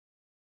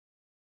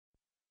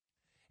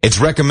It's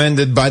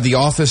recommended by the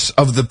Office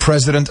of the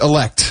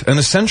President-elect, an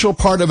essential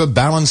part of a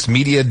balanced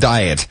media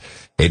diet.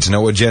 It's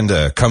No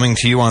Agenda. Coming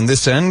to you on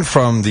this end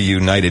from the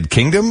United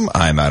Kingdom,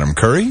 I'm Adam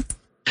Curry.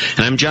 And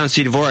I'm John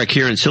C. Dvorak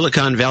here in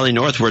Silicon Valley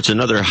North, where it's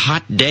another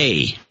hot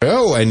day.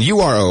 Oh, and you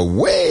are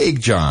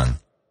awake, John.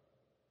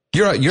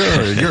 You're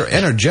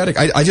energetic.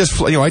 I just,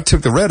 I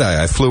took the red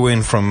eye. I flew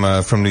in from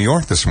New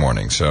York this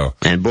morning, so.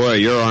 And boy,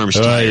 your arms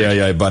tired.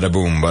 Yeah, bada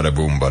boom, bada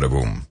boom, bada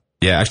boom.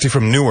 Yeah, actually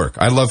from Newark.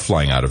 I love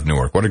flying out of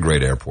Newark. What a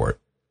great airport.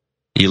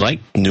 You like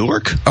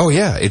Newark? Oh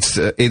yeah, it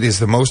is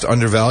the most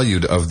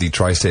undervalued of the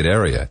tri-state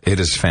area. It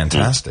is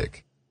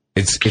fantastic.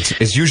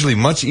 It's usually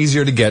much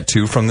easier to get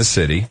to from the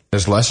city.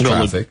 There's less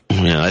traffic.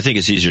 Yeah, I think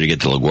it's easier to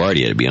get to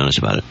LaGuardia, to be honest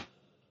about it.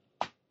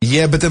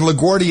 Yeah, but then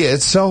LaGuardia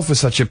itself is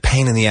such a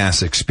pain in the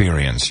ass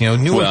experience.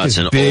 Newark is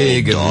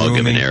big and looming,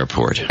 of an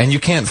airport, and you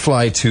can't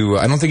fly to.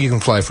 I don't think you can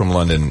fly from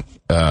London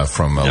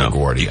from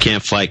LaGuardia. You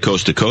can't fly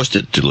coast to coast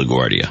to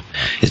LaGuardia.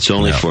 It's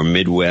only for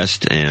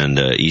Midwest and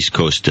East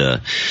Coast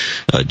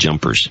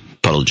jumpers,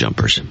 puddle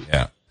jumpers.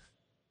 Yeah.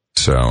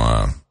 So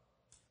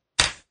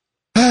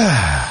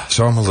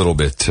I'm a little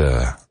bit.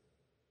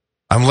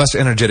 I'm less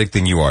energetic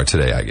than you are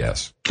today, I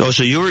guess. Oh,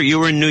 so you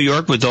were in New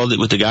York with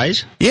the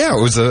guys? Yeah,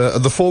 it was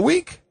the full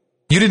week.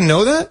 You didn't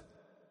know that?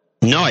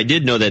 No, I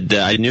did know that.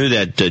 I knew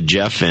that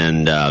Jeff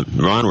and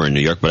Ron were in New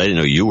York, but I didn't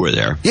know you were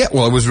there. Yeah,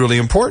 well, it was really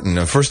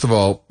important. First of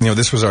all,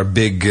 this was our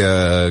big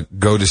go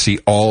to see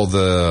all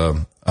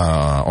the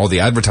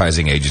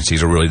advertising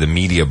agencies, or really the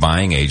media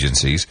buying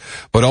agencies,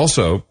 but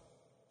also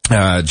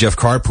Jeff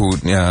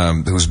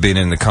Carpoot, who's been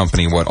in the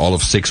company all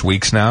of 6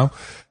 weeks now.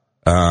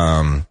 We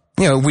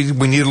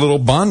need a little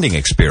bonding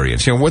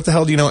experience. What the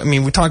hell do you know? I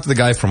mean, we talked to the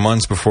guy for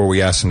months before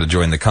we asked him to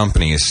join the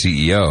company as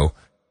CEO.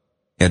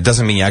 It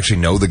doesn't mean you actually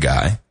know the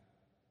guy.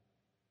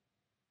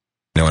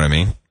 Know what I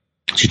mean?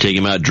 Did you take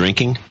him out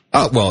drinking?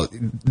 Oh, well,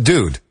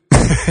 dude,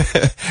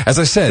 as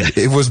I said,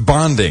 it was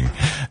bonding.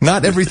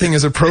 Not everything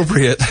is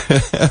appropriate.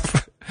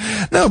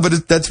 No,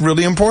 but that's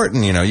really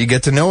important. You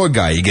get to know a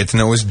guy. You get to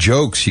know his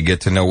jokes. You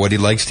get to know what he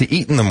likes to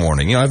eat in the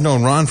morning. I've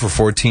known Ron for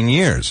 14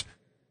 years.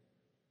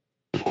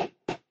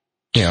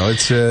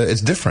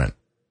 It's different.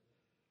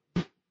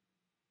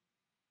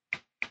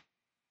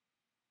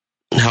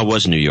 How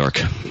was New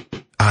York?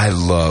 I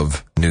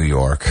love New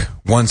York.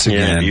 Once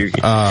again,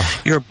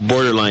 you're a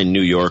borderline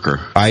New Yorker.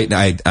 I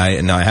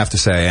have to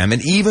say I am.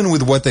 And even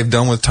with what they've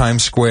done with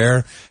Times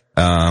Square,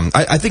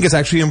 I think it's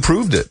actually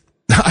improved it.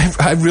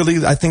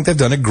 I think they've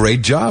done a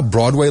great job.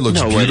 Broadway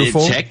looks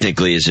beautiful. It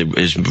technically they've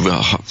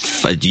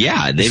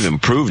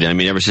improved it. I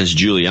mean, ever since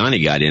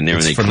Giuliani got in there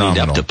and they cleaned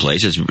up the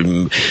place.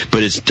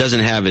 But it doesn't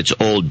have its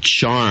old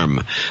charm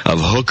of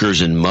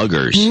hookers and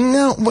muggers.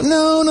 No.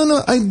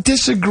 I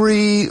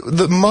disagree.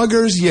 The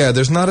muggers,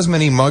 there's not as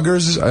many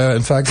muggers.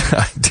 In fact,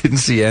 I didn't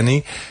see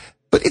any.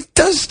 But it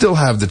does still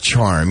have the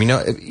charm,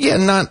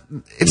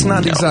 it's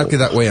not exactly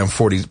that way on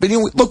 40s. But,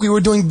 look, we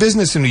were doing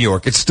business in New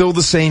York. It's still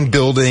the same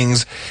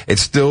buildings.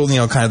 It's still,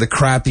 kind of the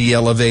crappy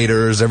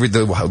elevators.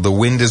 The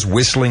wind is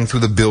whistling through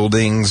the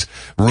buildings.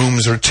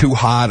 Rooms are too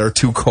hot or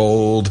too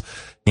cold.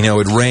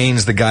 It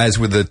rains. The guys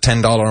with the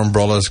 $10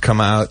 umbrellas come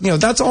out.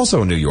 That's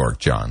also New York,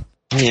 John.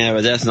 Yeah,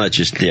 but that's not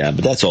just, but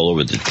that's all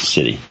over the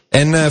city.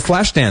 And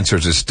Flash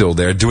Dancers is still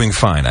there, doing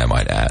fine, I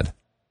might add.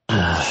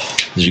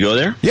 Did you go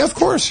there? Yeah, of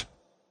course.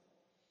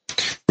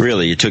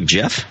 Really? You took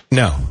Jeff?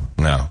 No.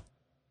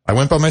 I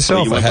went by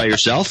myself. You went by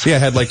yourself? Yeah, I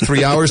had like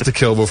 3 hours to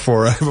kill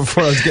before I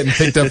was getting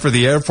picked up for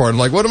the airport. I'm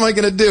like, what am I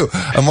going to do?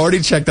 I'm already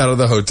checked out of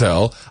the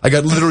hotel. I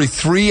got literally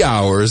 3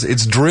 hours.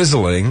 It's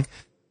drizzling.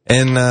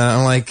 And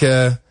I'm like,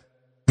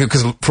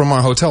 because from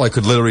our hotel, I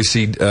could literally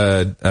see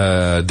David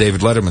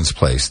Letterman's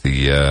place,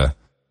 the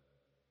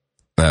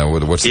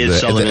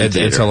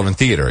Ed Sullivan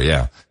Theater,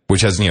 yeah.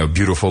 Which has,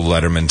 beautiful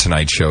Letterman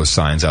Tonight Show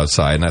signs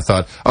outside. And I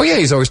thought, oh yeah,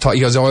 he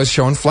was always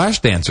showing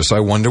Flash Dancer, so I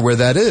wonder where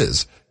that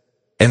is.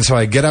 And so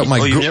I get out my...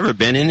 Oh, you've never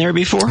been in there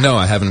before? No,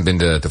 I haven't been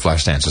to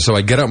Flash Dancer. So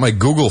I get out my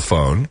Google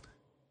phone,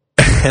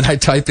 and I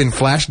type in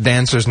Flash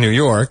Dancers New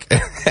York,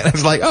 and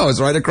it's like, oh, it's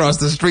right across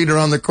the street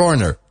around the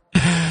corner.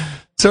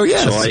 So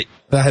yes,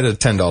 I had a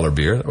 $10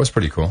 beer. That was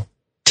pretty cool.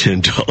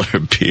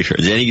 $10 beer.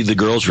 Did any of the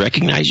girls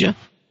recognize you?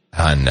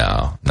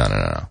 No.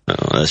 Oh,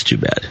 that's too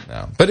bad.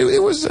 No, but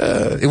it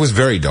was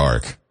very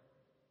dark.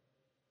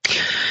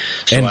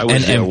 So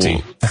and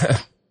empty.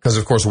 Because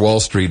of course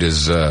Wall Street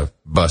is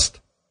bust.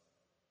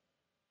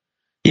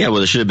 Yeah, well,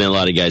 there should have been a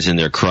lot of guys in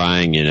there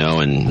crying,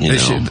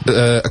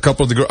 a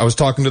couple of the girls. I was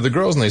talking to the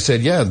girls, and they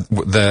said,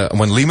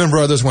 when Lehman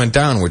Brothers went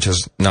down, which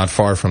is not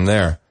far from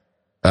there.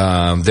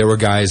 There were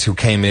guys who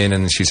came in,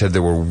 and she said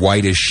there were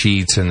white as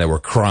sheets, and they were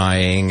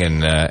crying,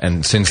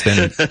 and since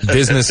then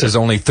business is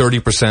only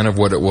 30% of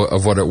what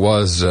it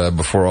was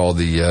before all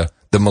the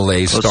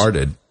malaise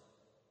started.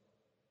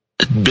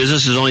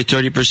 Business is only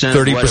 30% of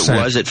what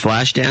it was at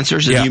Flash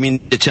Dancers? Yeah. You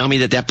mean to tell me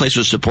that place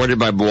was supported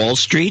by Wall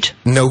Street?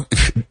 No,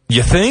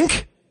 you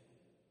think?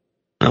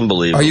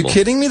 Unbelievable. Are you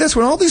kidding me? That's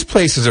what all these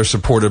places are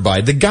supported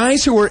by. The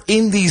guys who are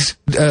in these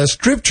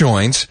strip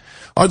joints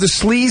are the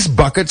sleaze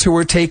buckets who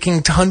are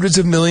taking hundreds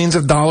of millions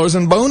of dollars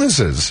in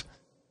bonuses.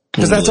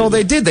 Because that's all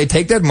they did. They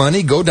take that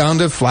money, go down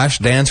to Flash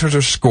Dancers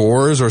or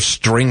Scores or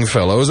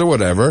Stringfellows or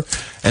whatever,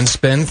 and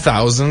spend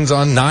thousands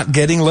on not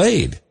getting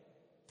laid.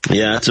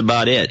 Yeah, that's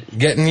about it.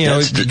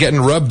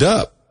 Getting rubbed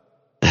up.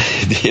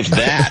 If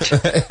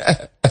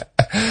that.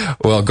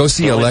 Well, go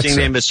see Alexa. The only thing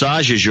they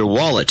massage is your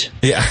wallet.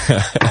 Yeah.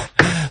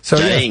 So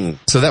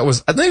that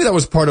was, maybe that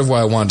was part of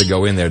why I wanted to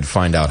go in there to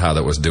find out how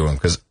that was doing.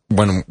 Because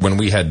when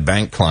we had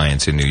bank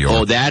clients in New York.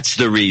 Oh, that's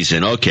the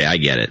reason. Okay, I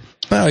get it.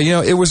 Well,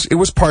 it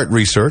was part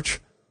research.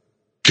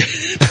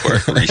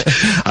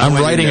 I'm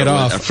writing it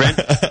off.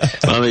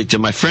 To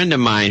my friend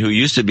of mine who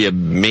used to be a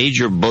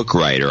major book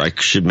writer, I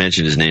should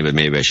mention his name, but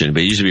maybe I shouldn't,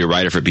 but he used to be a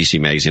writer for PC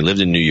Magazine, lived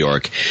in New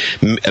York,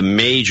 a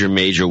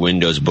major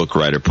Windows book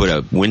writer, put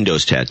a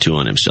Windows tattoo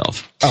on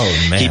himself.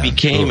 Oh, man. He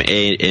became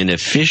an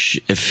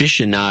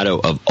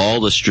aficionado of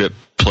all the strip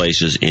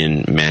places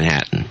in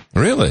Manhattan.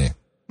 Really?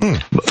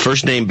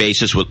 First name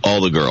basis with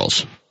all the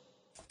girls.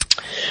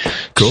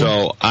 Cool.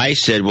 So I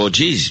said, well,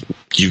 geez,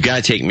 you've got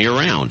to take me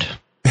around.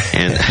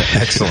 And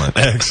excellent.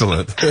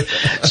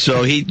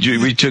 So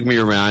we took me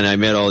around. I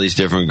met all these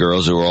different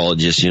girls who were all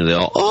just, they were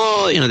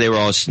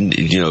all,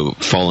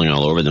 falling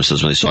all over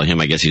themselves when they saw him.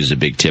 I guess he was a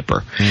big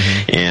tipper.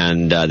 Mm-hmm.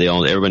 And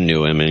everyone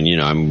knew him. And,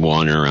 I'm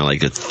wandering around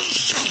like a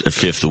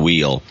fifth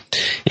wheel.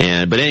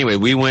 But anyway,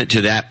 we went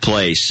to that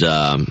place,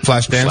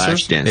 Flash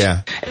Dancers?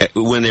 Yeah.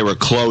 When they were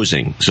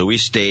closing. So we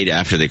stayed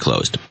after they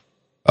closed.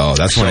 Oh,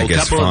 that's when it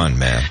gets fun,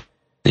 man.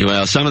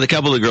 Well,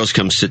 couple of the girls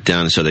come sit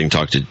down so they can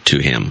talk to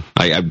him.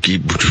 I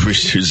keep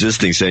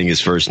resisting saying his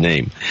first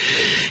name.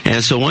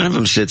 And so one of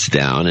them sits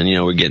down and,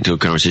 we're getting to a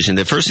conversation.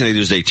 The first thing they do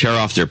is they tear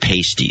off their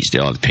pasties. They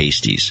all have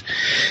pasties.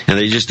 And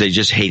they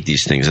just hate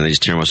these things and they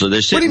just tear them off. So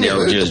they're sitting there.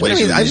 What do you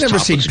mean? I've never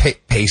seen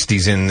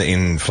pasties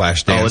in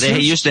Flash Dancers. Oh, they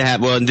used to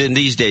have,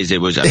 these days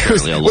it was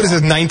apparently a law. What is it,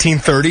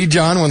 1930,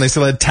 John, when they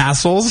still had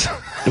tassels?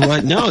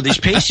 Well, no, these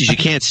pasties, you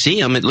can't see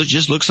them. It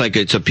just looks like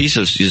it's a piece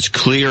of it's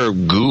clear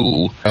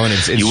goo. Oh, and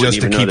it's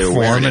just to keep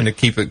form and to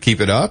keep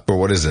it up, or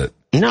what is it?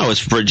 No, it's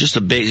for just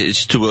a base.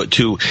 It's to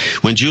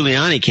when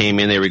Giuliani came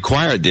in, they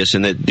required this,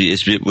 and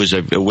it was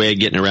a way of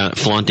getting around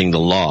flaunting the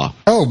law.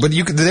 Oh, but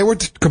they were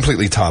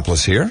completely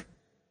topless here.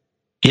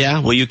 Yeah,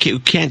 well, you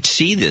can't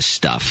see this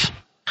stuff.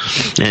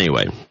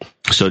 Anyway,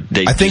 so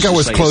I think I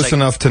was close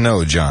enough to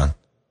know, John.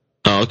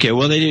 Oh, okay.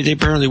 Well, they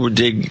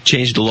apparently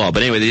changed the law,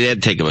 but anyway, they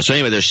had to take it. So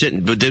anyway, they're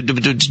sitting, but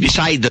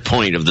beside the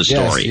point of the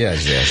story.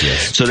 Yes.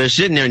 So they're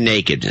sitting there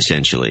naked,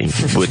 essentially,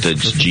 with a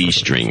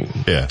G-string.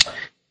 Yeah.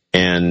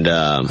 And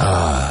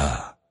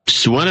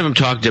so one of them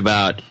talked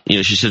about,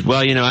 she says,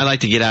 well, I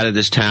like to get out of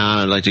this town.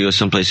 I'd like to go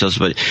someplace else,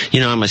 but,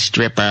 I'm a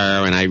stripper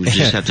and I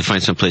just have to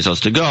find someplace else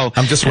to go.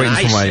 I'm just waiting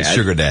for my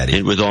sugar daddy.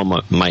 And with all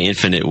my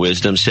infinite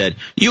wisdom said,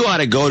 you ought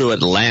to go to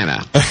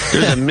Atlanta.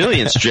 There's a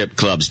million strip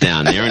clubs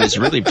down there and it's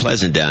really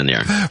pleasant down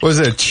there. Was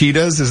it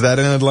Cheetahs? Is that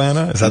in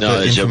Atlanta? Is that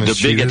the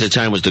big at the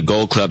time was the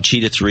Gold Club,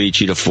 Cheetah 3,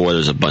 Cheetah 4.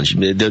 There's a bunch.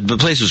 The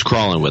place was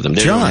crawling with them.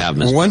 They John, don't have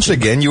them. Once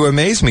again, you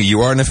amaze me.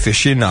 You are an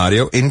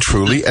aficionado in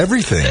truly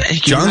everything.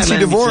 John C.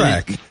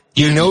 Dvorak.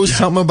 You know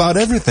something about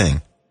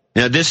everything.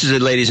 Now, this is,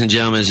 ladies and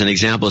gentlemen, is an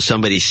example of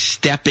somebody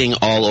stepping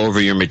all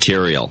over your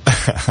material.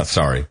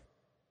 Sorry.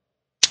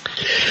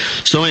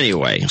 So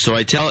anyway,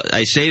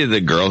 I say to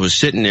the girl who's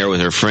sitting there with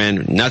her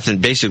friend,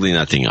 basically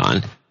nothing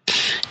on,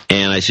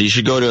 and I say, you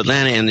should go to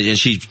Atlanta, and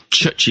she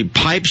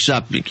pipes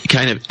up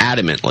kind of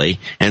adamantly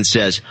and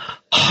says,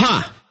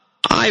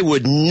 I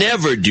would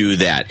never do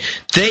that.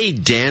 They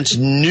dance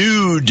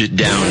nude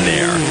down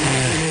there.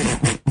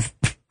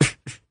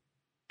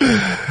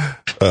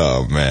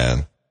 Oh,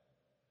 man.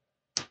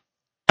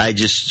 I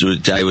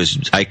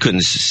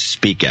couldn't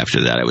speak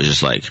after that. I was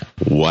just like,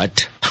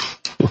 what?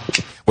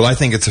 Well, I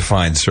think it's a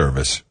fine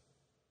service.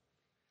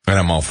 And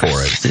I'm all for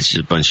it. It's just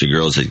a bunch of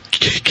girls that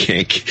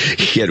can't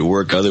get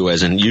work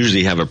otherwise and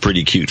usually have a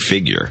pretty cute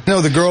figure.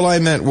 No, the girl I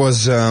met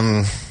was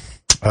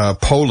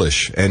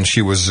Polish, and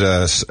she was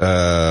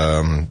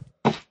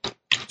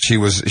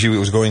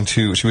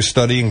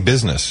studying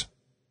business.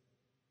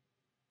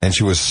 And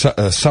she was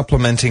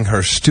supplementing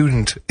her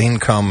student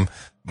income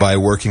by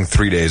working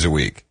 3 days a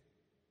week.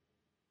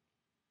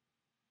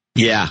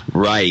 Yeah,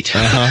 right.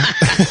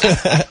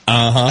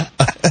 Oh,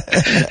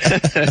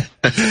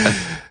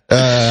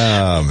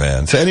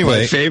 man. So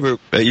anyway. My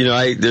favorite,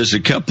 there's a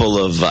couple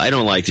of, I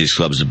don't like these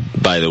clubs,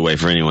 by the way,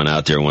 for anyone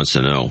out there who wants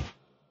to know.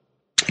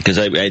 Because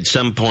at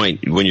some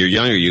point, when you're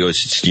younger, you go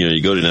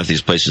to enough of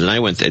these places, and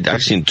I've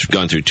actually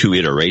gone through 2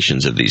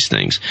 iterations of these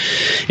things.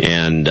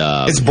 And,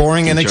 it's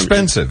boring and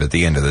expensive at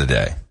the end of the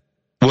day.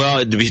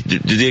 Well,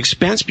 the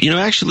expense,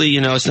 actually,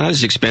 it's not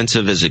as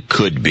expensive as it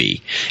could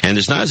be. And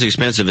it's not as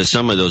expensive as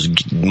some of those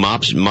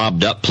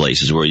mobbed up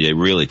places where they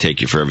really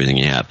take you for everything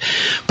you have.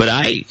 But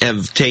I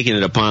have taken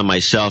it upon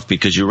myself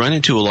because you run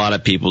into a lot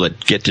of people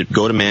that get to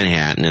go to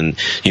Manhattan and,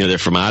 they're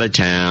from out of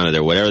town or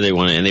they're whatever they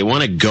want, and they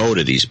want to go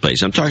to these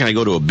places. I'm talking, I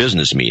go to a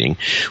business meeting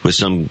with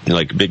some,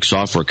 big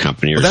software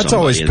company or something. That's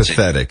always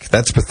pathetic.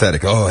 That's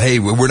pathetic. Oh, hey,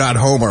 we're not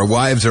home. Our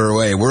wives are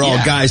away. We're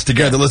all guys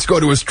together. Let's go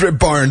to a strip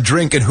bar and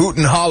drink and hoot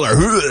and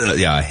holler.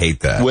 Yeah, I hate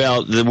that.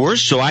 Well, the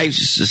worst. So I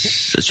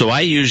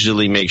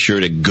usually make sure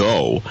to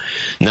go,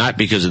 not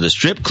because of the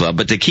strip club,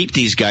 but to keep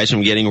these guys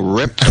from getting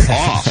ripped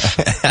off.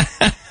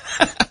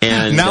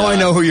 And now I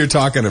know who you're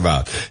talking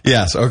about.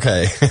 Yes,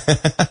 okay.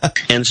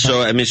 And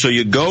so so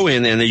you go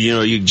in and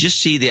you just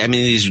see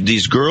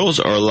these girls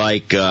are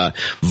like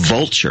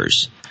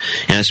vultures.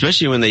 And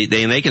especially when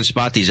they can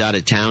spot these out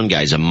of town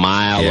guys a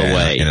mile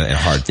away,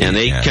 and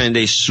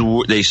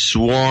they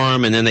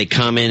swarm, and then they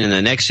come in, and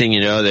the next thing you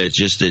know, it's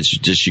just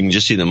you can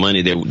just see the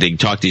money. They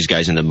talk these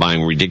guys into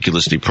buying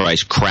ridiculously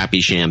priced,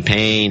 crappy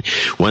champagne,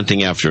 one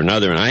thing after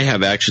another. And I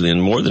have actually, on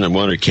more than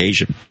one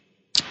occasion,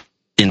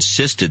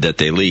 insisted that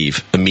they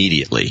leave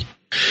immediately,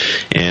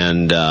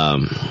 and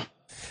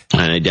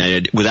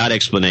I without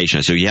explanation.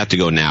 I said, you have to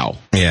go now.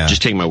 Yeah.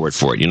 Just take my word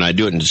for it. I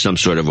do it in some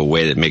sort of a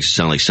way that makes it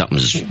sound like something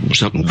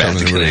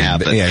bad's going to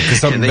happen. Yeah, because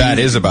something bad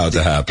is about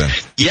to happen.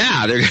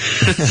 Yeah,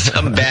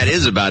 something bad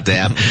is about to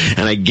happen.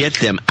 And I get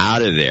them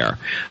out of there.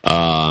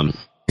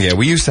 Yeah,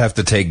 we used to have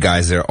to take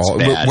guys there all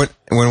when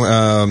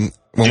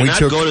we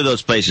go to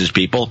those places,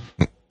 people.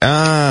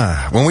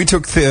 When we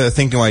took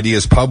Think New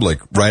Ideas public,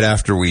 right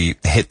after we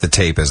hit the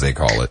tape, as they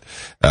call it,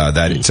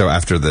 so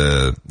after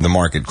the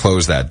market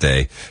closed that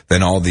day,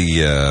 then all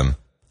the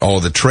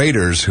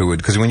traders who would,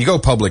 because when you go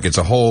public, it's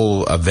a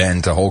whole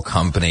event, a whole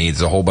company,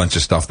 it's a whole bunch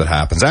of stuff that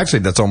happens. Actually,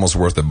 that's almost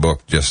worth a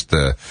book, just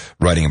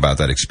writing about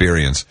that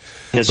experience.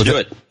 Let's do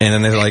it. And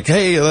then they're like,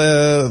 hey,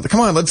 come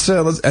on, let's,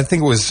 I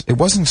think it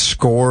wasn't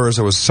Scores,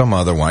 it was some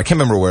other one. I can't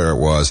remember where it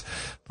was.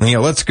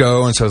 Let's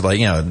go. And so it's like,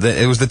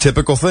 it was the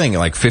typical thing,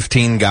 like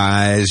 15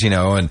 guys,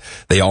 and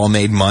they all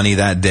made money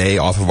that day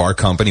off of our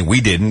company.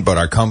 We didn't, but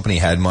our company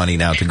had money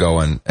now to go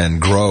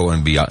and grow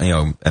and be,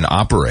 and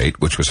operate,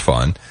 which was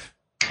fun.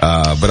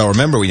 But I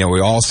remember, we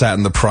all sat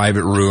in the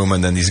private room,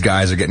 and then these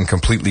guys are getting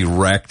completely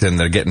wrecked, and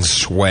they're getting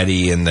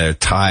sweaty, and their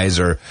ties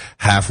are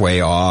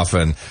halfway off,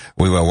 and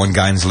one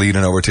guy's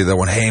leading over to the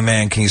one, hey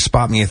man, can you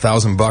spot me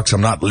 $1,000?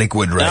 I'm not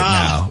liquid right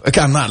now.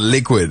 Okay, I'm not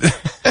liquid.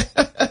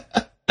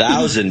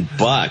 $1,000.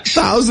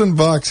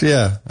 $1,000,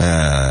 yeah.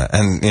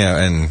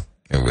 And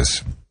it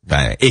was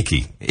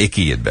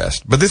icky at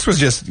best. But this was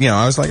just,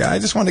 I was like, I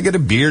just want to get a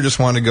beer, just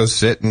want to go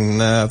sit,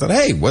 and I thought,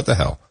 hey, what the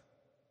hell?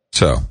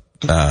 So,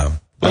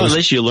 well, at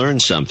least you learn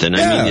something.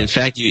 Yeah. I mean, in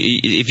fact,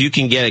 if you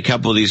can get a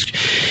couple of these,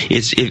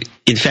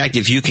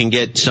 if you can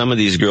get some of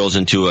these girls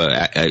into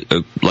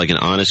like an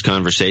honest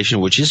conversation,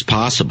 which is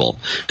possible,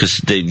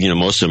 because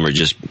most of them are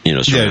just,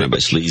 surrounded by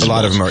sleazeballs. A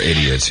lot of them are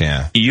idiots,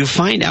 yeah. You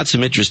find out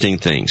some interesting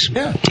things.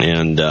 Yeah.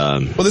 And,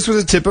 well, this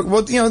was a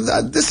typical,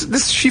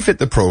 she fit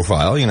the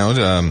profile,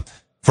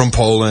 from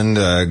Poland,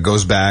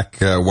 goes back,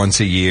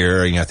 once a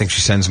year. I think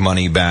she sends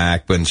money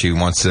back when she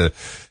wants to,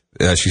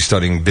 she's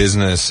studying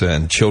business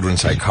and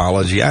children's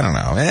psychology. I don't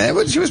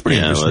know. She was pretty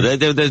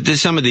interesting.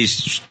 There's some of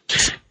these.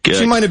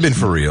 She might have been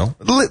for real.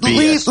 Let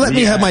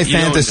me have my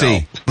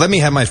fantasy. Let me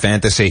have my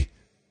fantasy.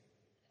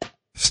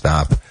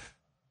 Stop.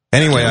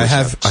 Anyway, I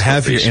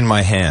have here in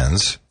my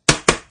hands.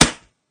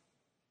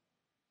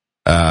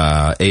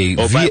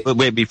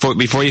 Wait,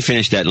 before you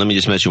finish that, let me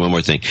just mention one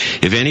more thing.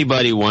 If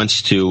anybody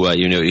wants to,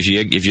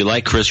 if you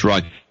like Chris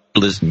Rock,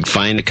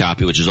 find a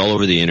copy, which is all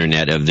over the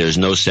internet, of There's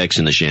No Sex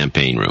in the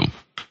Champagne Room.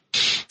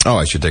 Oh,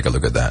 I should take a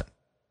look at that.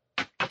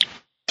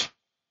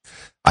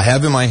 I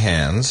have in my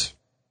hands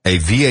a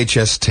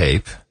VHS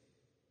tape,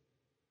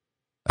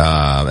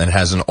 and it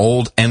has an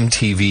old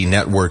MTV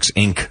Networks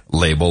Inc.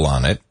 label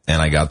on it. And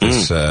I got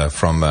this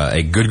from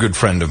a good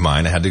friend of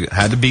mine. I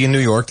had to be in New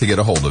York to get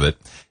a hold of it.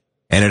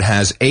 And it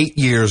has 8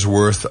 years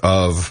worth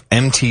of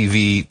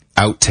MTV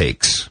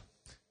outtakes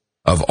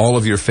of all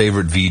of your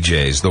favorite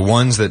VJs, the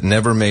ones that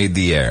never made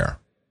the air.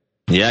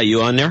 Yeah,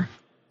 you on there?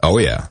 Oh,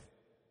 yeah.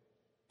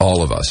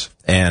 All of us.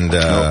 And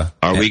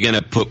are we going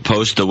to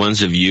post the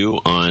ones of you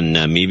on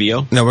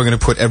Mevio? No, we're going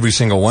to put every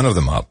single one of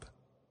them up.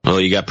 Oh,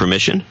 you got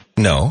permission?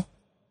 No.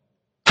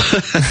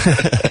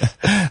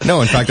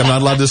 No, in fact, I'm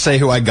not allowed to say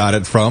who I got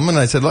it from. And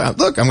I said,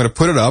 look, I'm going to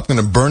put it up. I'm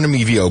going to burn a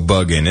Mevio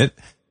bug in it.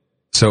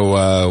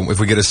 So if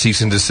we get a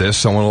cease and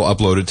desist, someone will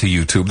upload it to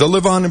YouTube. They'll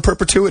live on in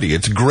perpetuity.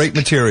 It's great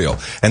material.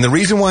 And the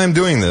reason why I'm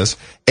doing this,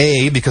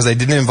 because they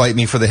didn't invite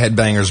me for the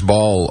Headbangers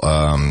Ball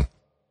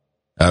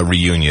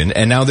reunion,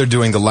 and now they're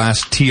doing the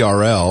last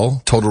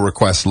TRL, Total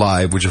Request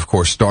Live, which of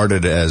course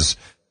started as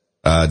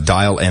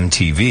Dial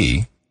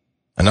MTV,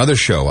 another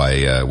show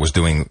I was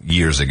doing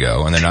years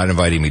ago, and they're not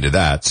inviting me to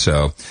that.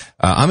 So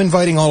I'm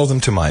inviting all of them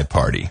to my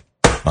party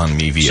on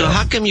Mevio. So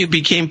how come you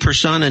became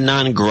persona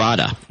non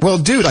grata? Well,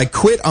 dude, I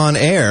quit on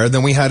air,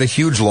 then we had a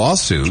huge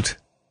lawsuit.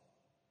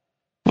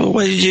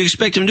 Well, what did you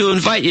expect him to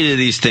invite you to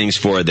these things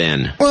for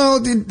then?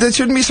 Well, that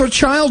shouldn't be so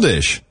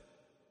childish.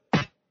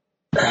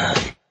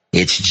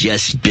 It's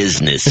just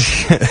business.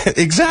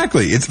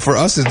 Exactly. For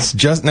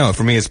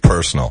me, it's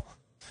personal.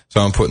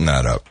 So I'm putting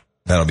that up.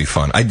 That'll be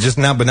fun.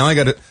 But now I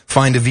got to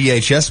find a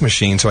VHS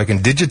machine so I can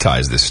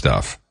digitize this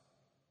stuff.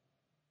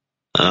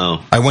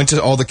 Oh. I went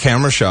to all the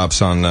camera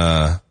shops on,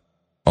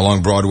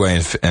 along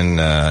Broadway and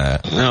a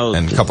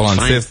couple on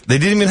Fifth. They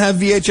didn't even have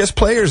VHS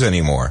players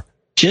anymore.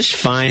 Just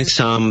find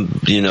some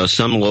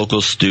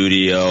local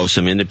studio,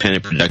 some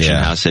independent production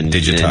house and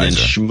then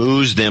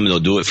schmooze them. They'll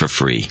do it for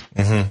free.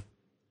 Mm-hmm.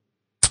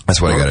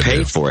 That's what I got to do.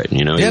 Pay for it,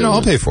 Yeah, no,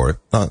 I'll pay for it.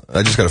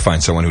 I just got to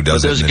find someone who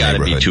does it in the neighborhood.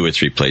 There's got to be 2 or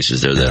 3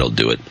 places there that'll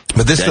do it.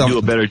 But this stuff do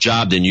a better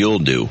job than you'll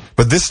do.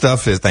 But this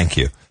stuff is, thank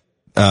you.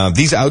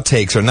 These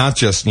outtakes are not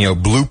just,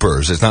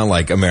 bloopers. It's not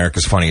like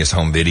America's Funniest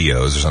Home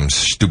Videos or some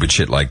stupid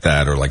shit like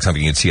that, or like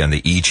something you'd see on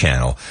the E!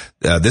 channel.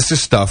 This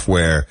is stuff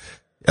where,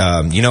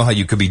 you know how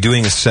you could be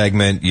doing a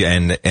segment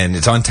and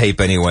it's on tape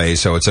anyway,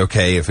 so it's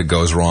okay if it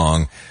goes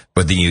wrong,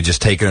 but then you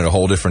just take it in a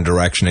whole different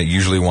direction. It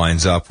usually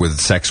winds up with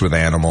sex with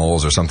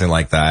animals or something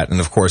like that.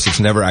 And of course, it's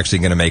never actually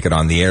going to make it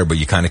on the air, but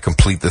you kind of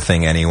complete the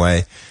thing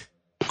anyway.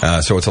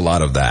 So it's a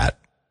lot of that.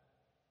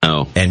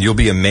 Oh. And you'll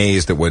be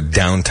amazed at what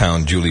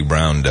downtown Julie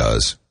Brown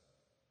does.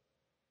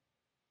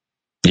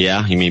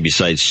 Yeah? You mean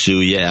besides sue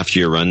you after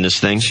you run this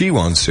thing? She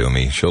won't sue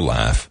me. She'll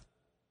laugh.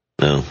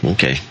 Oh,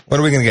 okay. What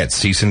are we going to get?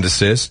 Cease and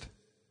desist?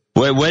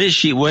 What is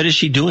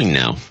she doing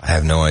now? I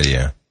have no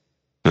idea.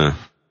 Huh.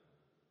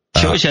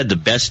 She always had the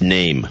best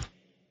name.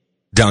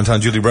 Downtown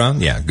Julie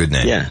Brown? Yeah, good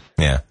name.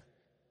 Yeah.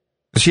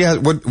 She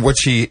had, what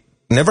she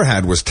never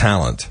had was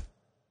talent.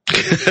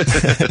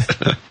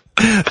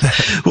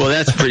 Well,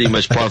 that's pretty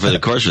much par for the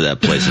course for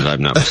that place, if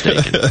I'm not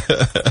mistaken.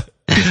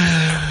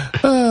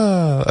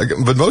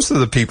 But most of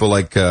the people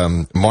like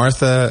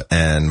Martha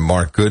and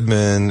Mark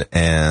Goodman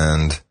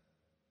and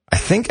I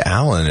think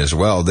Alan as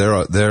well, they're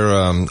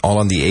all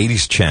on the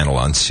 80s channel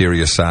on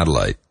Sirius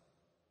Satellite.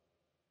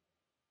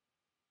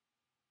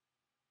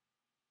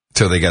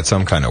 So they got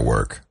some kind of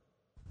work.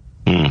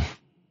 Who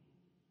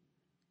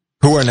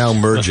are now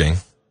merging.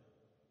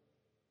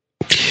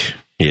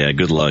 Yeah,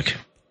 good luck.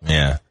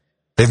 Yeah.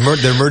 They're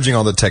merging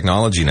all the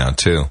technology now,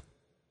 too.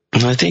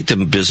 I think the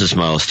business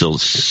model still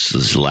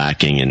is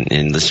lacking.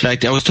 And the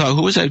fact,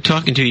 who was I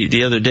talking to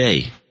the other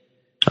day?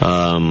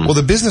 Well,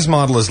 the business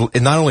model is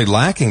not only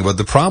lacking, but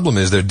the problem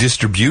is their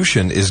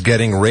distribution is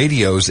getting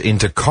radios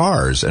into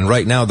cars. And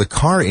right now, the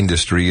car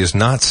industry is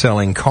not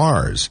selling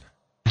cars.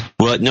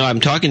 Well, no,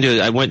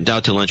 I went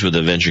out to lunch with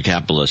a venture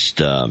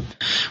capitalist on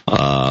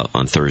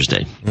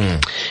Thursday,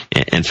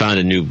 and found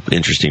a new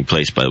interesting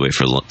place, by the way,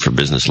 for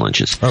business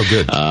lunches. Oh,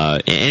 good.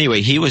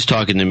 Anyway, he was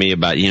talking to me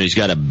about, he's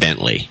got a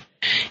Bentley.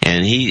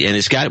 And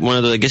it's got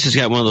I guess it's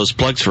got one of those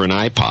plugs for an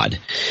iPod.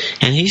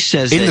 And he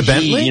says in that the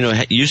Bentley?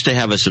 he, used to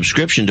have a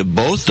subscription to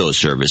both those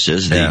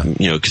services.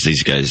 Because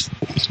these guys,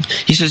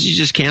 he says he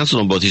just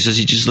canceled them both. He says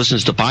he just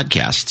listens to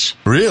podcasts.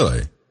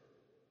 Really?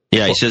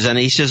 Yeah, he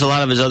says a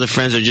lot of his other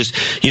friends are just,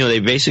 they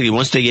basically,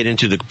 once they get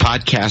into the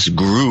podcast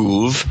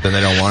groove, then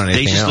they don't want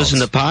anything else. They just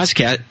listen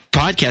to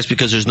podcasts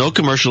because there's no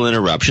commercial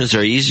interruptions.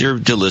 They're easier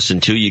to listen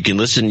to. You can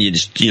listen, you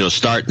just,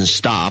 start and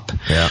stop,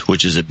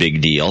 which is a big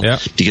deal. Yeah.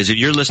 Because if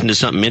you're listening to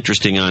something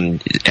interesting on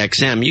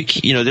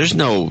XM, there's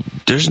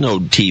no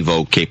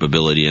TiVo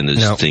capability in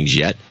those things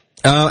yet.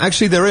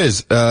 Actually, there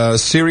is.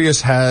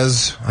 Sirius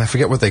has, I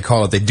forget what they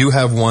call it. They do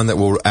have one that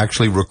will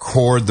actually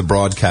record the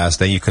broadcast.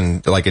 That you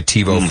can, like a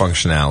TiVo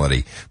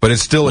functionality. But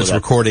it's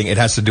recording. It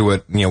has to do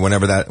it,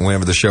 whenever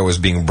the show is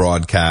being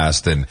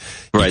broadcast, and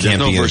right. There's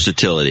no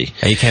versatility,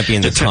 and you can't be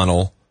in the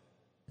tunnel,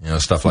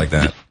 stuff like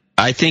that.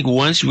 I think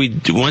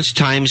once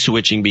time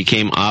switching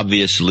became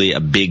obviously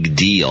a big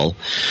deal,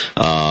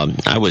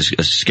 I was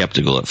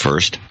skeptical at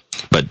first.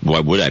 But why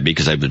would I?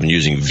 Because I've been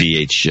using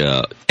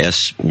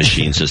VHS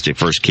machines since they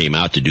first came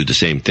out to do the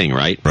same thing,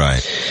 right?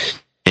 Right.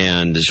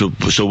 And so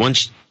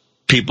once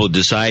people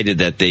decided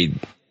that they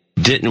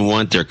didn't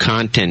want their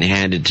content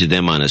handed to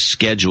them on a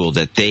schedule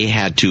that they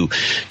had to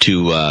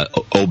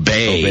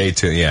obey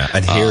to,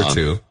 adhere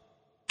to.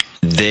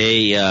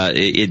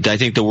 I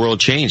think the world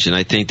changed, and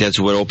I think that's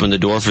what opened the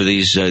door for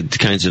these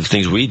kinds of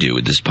things we do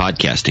with this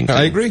podcasting thing.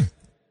 I agree.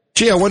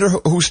 Gee, I wonder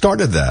who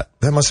started that.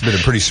 That must have been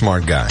a pretty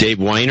smart guy. Dave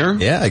Weiner?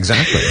 Yeah,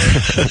 exactly.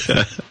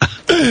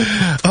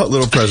 A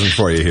little present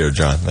for you here,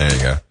 John. There you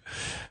go.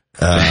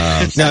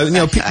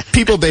 Now,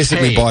 people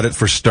basically bought it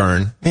for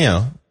Stern.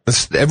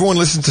 Everyone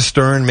listens to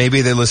Stern.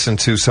 Maybe they listen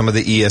to some of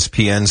the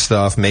ESPN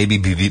stuff, maybe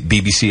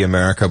BBC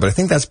America, but I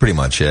think that's pretty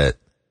much it.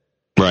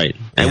 Right.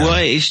 And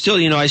I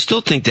still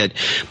think that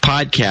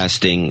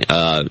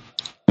podcasting,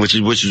 which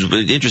is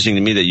interesting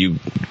to me that you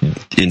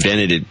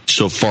invented it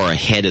so far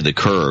ahead of the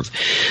curve.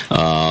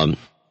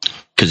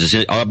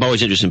 because I'm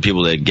always interested in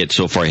people that get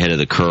so far ahead of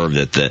the curve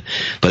that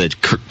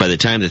by the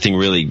time the thing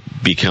really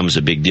becomes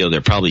a big deal,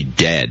 they're probably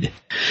dead.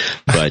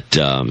 But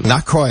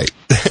not quite.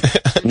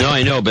 No,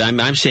 I know, but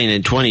I'm saying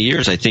in 20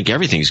 years, I think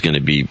everything's going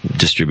to be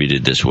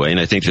distributed this way, and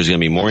I think there's going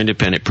to be more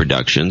independent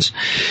productions,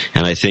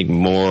 and I think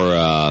more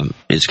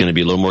it's going to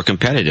be a little more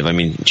competitive. I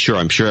mean, sure,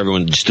 I'm sure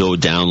everyone still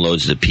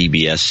downloads the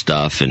PBS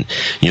stuff, and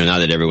now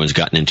that everyone's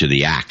gotten into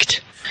the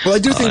act. Well, I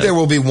do think there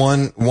will be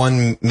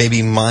one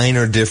maybe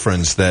minor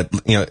difference that,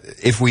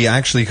 if we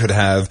actually could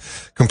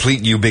have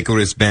complete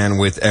ubiquitous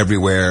bandwidth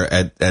everywhere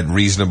at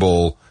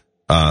reasonable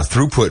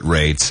throughput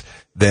rates,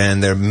 then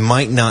there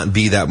might not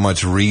be that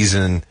much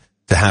reason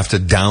to have to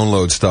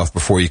download stuff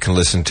before you can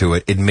listen to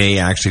it. It may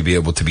actually be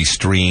able to be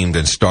streamed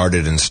and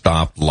started and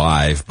stopped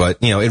live, but,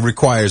 it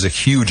requires a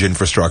huge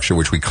infrastructure,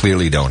 which we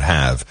clearly don't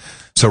have.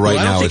 So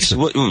now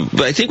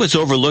but I think what's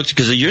overlooked,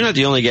 because you're not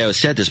the only guy who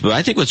said this, but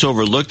I think what's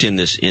overlooked in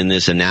this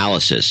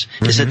analysis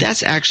is that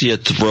that's actually a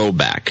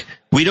throwback.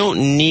 We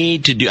don't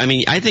need to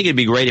I think it'd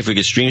be great if we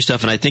could stream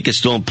stuff, and I think it's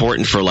still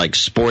important for like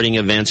sporting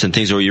events and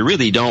things where you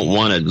really don't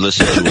want to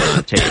listen to it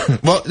on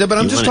tape. Well, but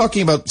I'm just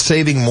talking about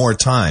saving more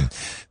time.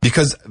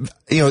 Because,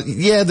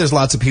 there's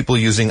lots of people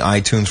using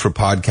iTunes for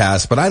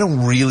podcasts, but I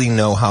don't really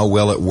know how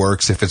well it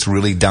works if it's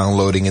really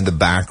downloading in the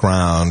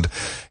background.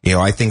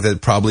 I think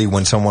that probably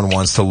when someone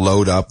wants to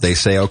load up, they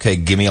say, okay,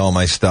 give me all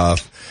my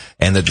stuff.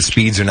 And that the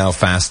speeds are now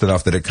fast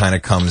enough that it kind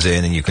of comes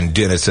in and you can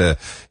do it. It's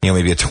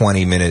maybe a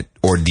 20-minute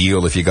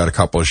ordeal if you got a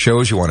couple of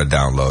shows you want to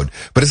download.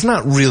 But it's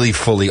not really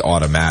fully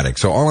automatic.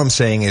 So all I'm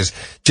saying is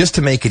just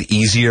to make it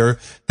easier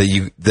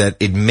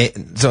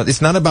so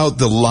it's not about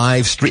the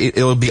live stream.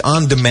 It'll be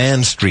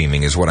on-demand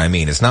streaming is what I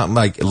mean. It's not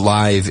like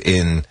live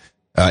in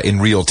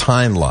real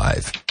time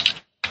live.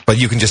 But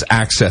you can just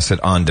access it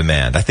on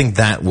demand. I think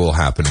that will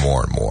happen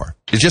more and more.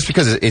 It's just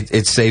because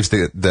it saves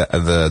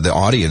the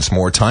audience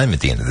more time at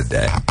the end of the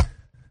day.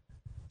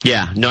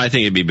 Yeah, no, I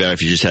think it'd be better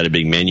if you just had a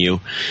big menu.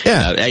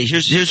 Yeah.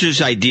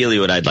 Here's ideally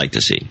what I'd like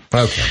to see.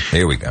 Okay,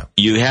 here we go.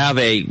 You have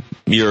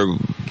your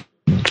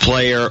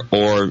player,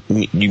 or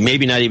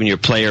maybe not even your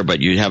player, but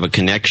you have a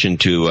connection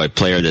to a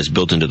player that's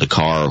built into the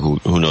car, or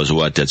who knows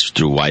what, that's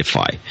through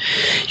Wi-Fi.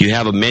 You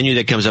have a menu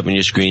that comes up on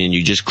your screen, and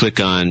you just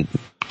click on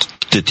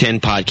the 10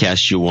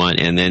 podcasts you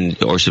want,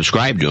 or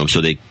subscribe to them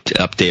so they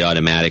update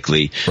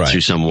automatically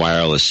through some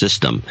wireless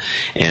system.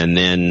 And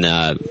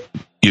then,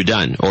 you're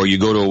done. Or you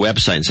go to a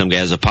website and some guy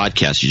has a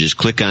podcast. You just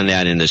click on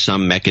that and there's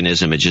some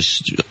mechanism. It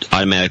just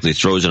automatically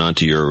throws it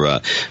onto your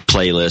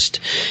playlist.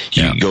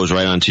 It goes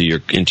right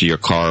into your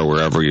car or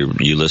wherever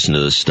you listen to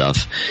this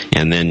stuff.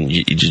 And then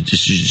so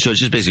it's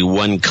just basically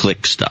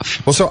one-click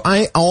stuff. Well, so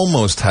I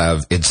almost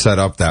have it set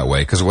up that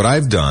way because what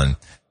I've done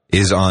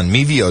is on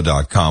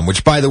Mevio.com,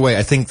 which, by the way,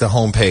 I think the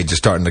homepage is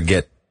starting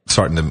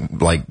to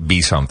like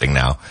be something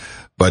now.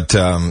 But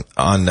on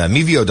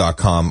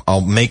Mevio.com,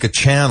 I'll make a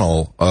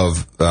channel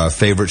of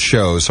favorite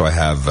shows. So I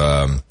have,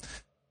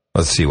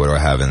 let's see, what do I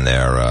have in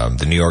there?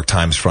 The New York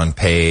Times front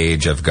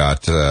page. I've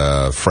got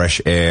Fresh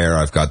Air.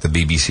 I've got the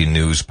BBC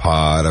News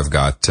Pod. I've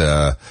got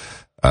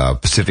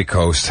Pacific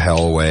Coast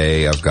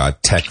Hellway. I've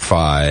got Tech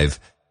 5.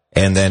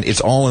 And then it's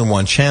all in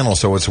one channel,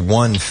 so it's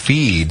one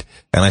feed.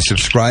 And I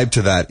subscribe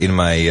to that in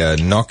my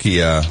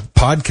Nokia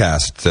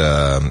podcast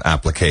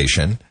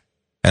application.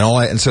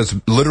 And so it's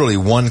literally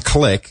one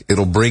click.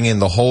 It'll bring in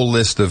the whole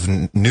list of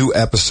new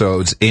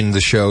episodes in the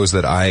shows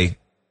that I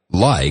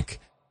like.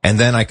 And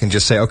then I can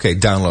just say, okay,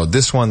 download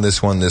this one,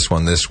 this one, this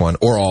one, this one,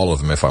 or all of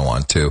them if I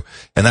want to.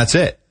 And that's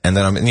it. And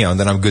then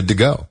I'm good to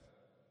go.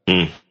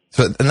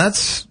 So, and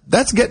that's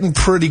getting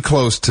pretty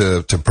close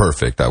to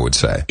perfect, I would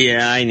say.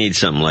 Yeah, I need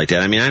something like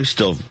that. I mean, I'm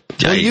still.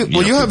 You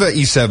have an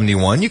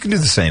E71. You can do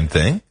the same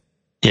thing.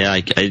 Yeah,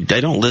 I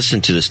don't listen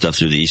to the stuff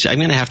through the I'm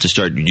going to have to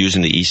start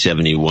using the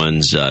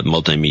E71's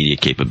multimedia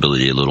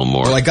capability a little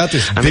more. Well, I got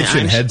this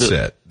bitchin'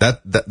 headset.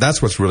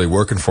 That's what's really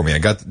working for me.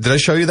 Did I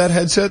show you that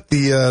headset?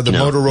 The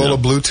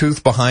Motorola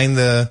Bluetooth behind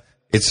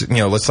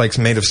it's like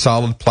made of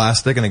solid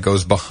plastic and it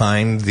goes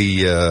behind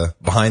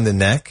the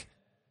neck.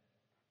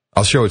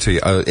 I'll show it to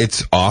you.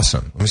 It's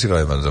awesome. Let me see if I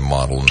have the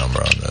model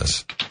number on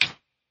this.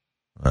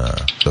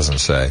 Doesn't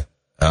say.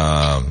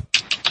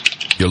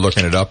 You're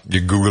looking it up?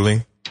 You're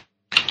Googling?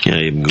 Yeah,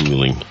 I'm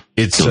Googling.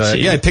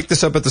 I picked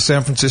this up at the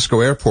San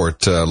Francisco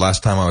airport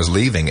last time I was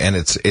leaving, and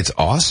it's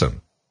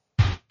awesome.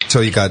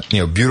 So you got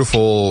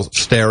beautiful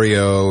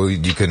stereo.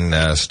 You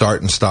can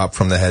start and stop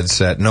from the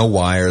headset. No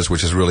wires,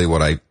 which is really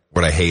what I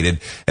hated.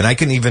 And I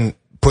can even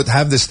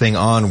have this thing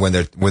on when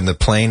the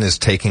plane is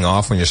taking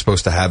off, when you're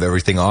supposed to have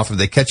everything off. If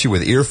they catch you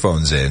with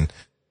earphones in,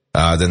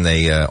 then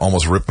they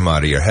almost rip them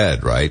out of your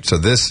head, right? So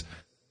this,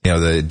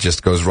 it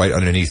just goes right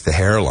underneath the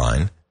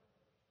hairline.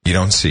 You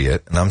don't see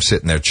it, and I'm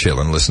sitting there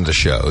chilling, listening to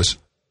shows.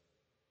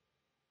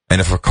 And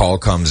if a call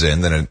comes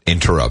in, then it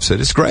interrupts it.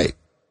 It's great.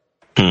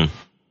 Well,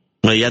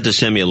 you have to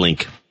send me a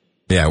link.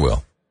 Yeah, I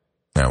will.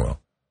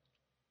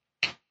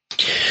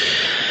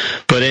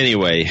 But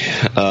anyway,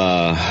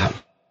 I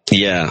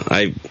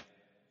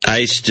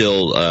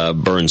still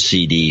burn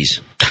CDs.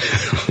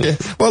 Yeah.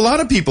 Well, a lot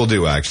of people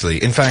do,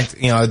 actually. In fact,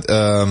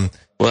 well,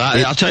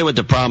 I'll tell you what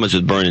the problem is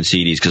with burning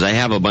CDs, because I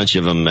have a bunch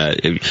of them.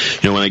 When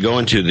I go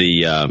into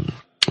the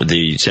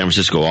San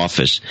Francisco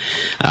office,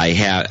 one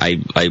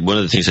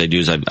of the things I do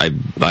is I've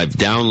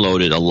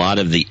downloaded a lot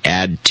of the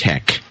ad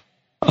tech.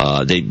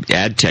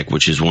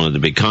 Which is one of the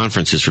big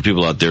conferences for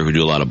people out there who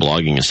do a lot of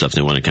blogging and stuff.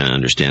 They want to kind of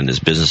understand this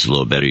business a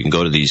little better. You can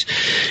go to the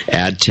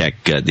ad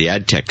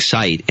tech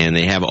site, and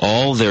they have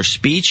all their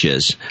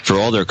speeches for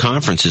all their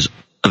conferences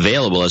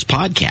available as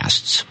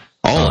podcasts.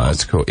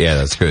 That's cool. Yeah,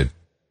 that's good.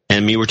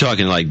 And we're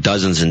talking like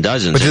dozens and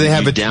dozens. But do they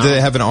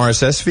have an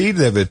RSS feed?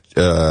 Do they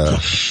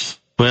have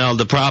Well,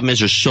 the problem is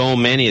there's so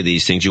many of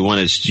these things. You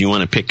want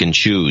to pick and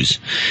choose.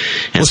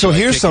 And so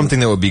here's something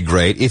that would be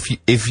great. If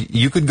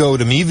you could go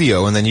to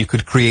Mevio and then you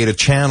could create a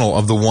channel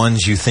of the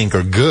ones you think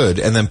are good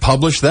and then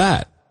publish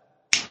that.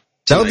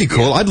 That would be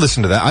cool. I'd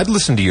listen to that. I'd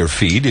listen to your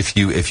feed if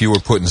you were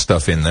putting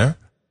stuff in there.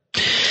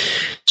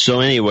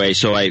 So anyway,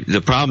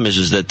 the problem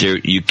is that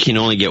you can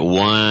only get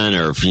one,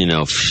 or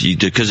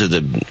because of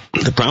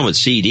the problem with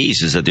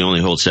CDs is that they only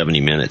hold 70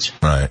 minutes.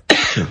 Right.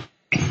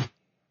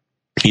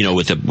 When you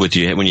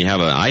have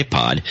an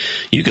iPod,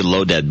 you could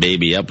load that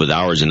baby up with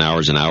hours and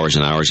hours and hours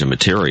and hours of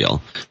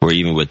material. Or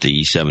even with the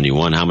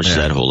E71, how much does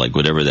that hold? Like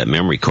whatever that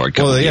memory card.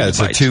 Well, yeah, it's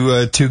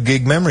a 2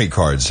 gig memory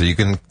card, so you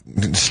can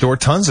store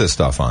tons of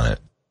stuff on it.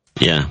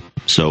 Yeah,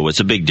 so it's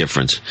a big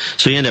difference.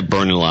 So you end up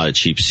burning a lot of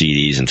cheap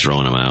CDs and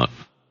throwing them out.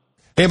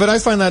 Yeah, but I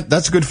find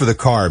that's good for the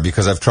car,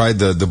 because I've tried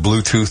the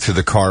Bluetooth to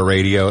the car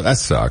radio. That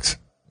sucks.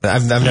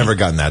 I've never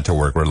gotten that to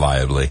work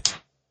reliably.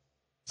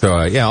 So,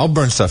 I'll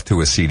burn stuff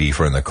to a CD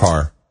for in the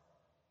car.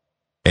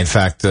 In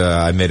fact,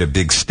 I made a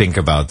big stink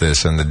about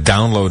this, and the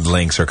download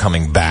links are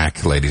coming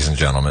back, ladies and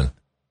gentlemen,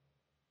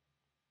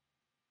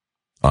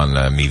 on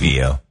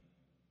Mevio.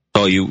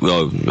 Right.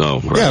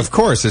 Yeah, of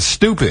course. It's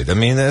stupid. I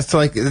mean, it's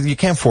like, you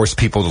can't force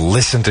people to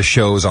listen to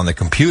shows on the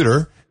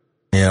computer,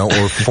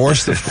 or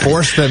force them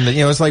to,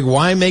 it's like,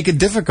 why make it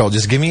difficult?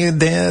 Just give me a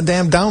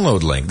damn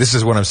download link. This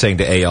is what I'm saying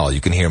to Al. You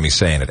can hear me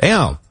saying it.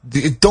 Al,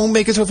 don't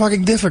make it so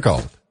fucking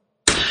difficult.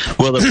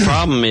 Well, the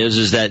problem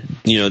is that,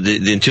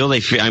 until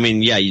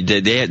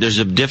there's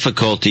a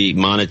difficulty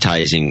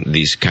monetizing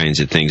these kinds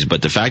of things.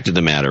 But the fact of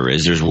the matter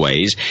is there's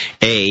ways,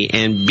 A,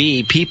 and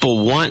B,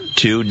 people want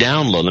to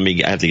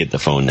download. I have to get the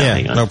phone now. Yeah,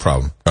 hang on. No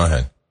problem. Go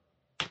ahead.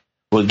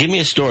 Well, give me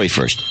a story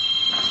first.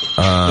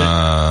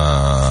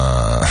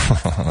 Now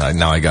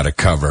I got a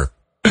cover.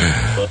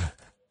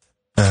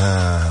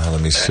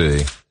 Let me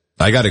see.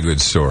 I got a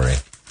good story.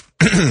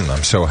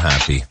 I'm so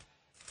happy.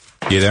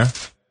 You there?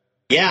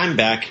 Yeah, I'm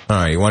back. All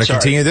right, you want to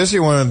continue this, or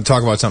you want to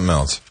talk about something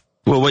else?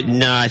 Well,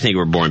 no, I think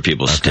we're boring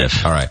people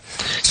stiff. All right.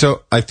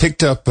 So I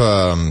picked up,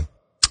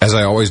 as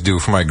I always do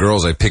for my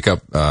girls, I pick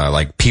up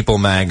like People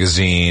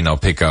Magazine. I'll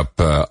pick up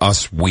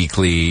Us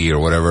Weekly or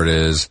whatever it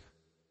is,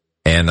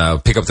 and I'll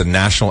pick up the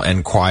National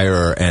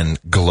Enquirer and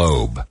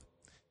Globe.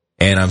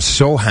 And I'm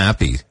so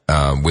happy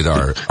with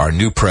our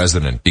new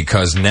president,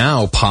 because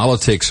now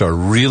politics are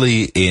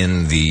really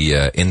in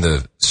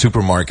the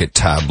supermarket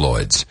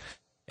tabloids.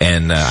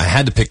 And I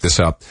had to pick this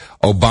up.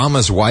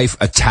 Obama's wife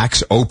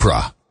attacks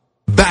Oprah.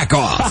 Back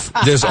off.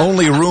 There's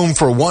only room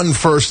for one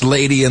first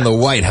lady in the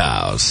White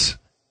House.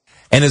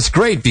 And it's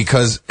great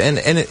because, and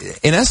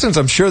in essence,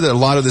 I'm sure that a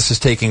lot of this is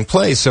taking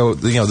place. So,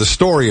 the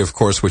story, of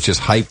course, which is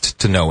hyped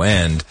to no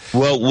end.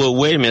 Well,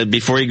 wait a minute.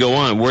 Before you go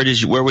on, where did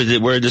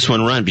this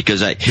one run?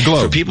 Because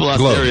for people out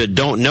there that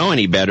don't know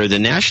any better, the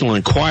National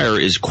Enquirer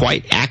is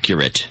quite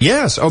accurate.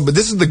 Yes. Oh, but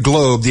this is the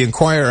Globe. The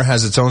Enquirer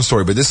has its own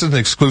story, but this is an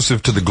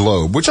exclusive to the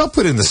Globe, which I'll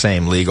put in the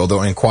same league,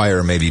 although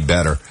Enquirer may be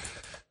better.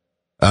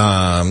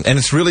 And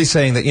it's really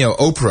saying that,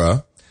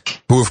 Oprah,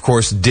 who of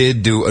course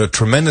did do a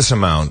tremendous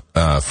amount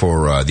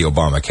for the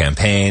Obama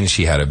campaign.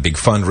 She had a big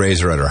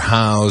fundraiser at her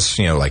house,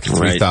 like a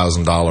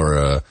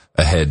 $3,000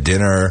 a head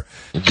dinner.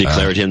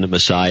 Declared him the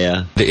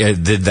Messiah.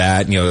 Did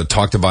that,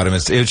 talked about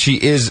him. She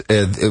is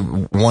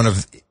one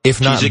of, if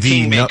not the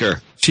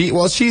kingmaker.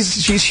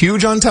 She's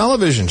huge on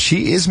television.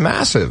 She is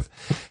massive.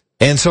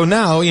 And so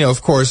now,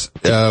 of course,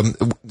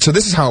 so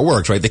this is how it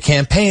works, right? The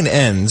campaign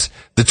ends,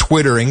 the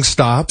Twittering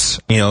stops,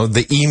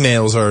 the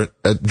emails are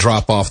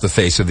drop off the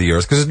face of the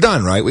earth, because it's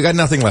done, right? We got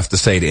nothing left to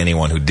say to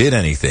anyone who did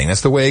anything.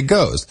 That's the way it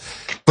goes.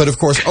 But of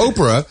course,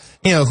 Oprah,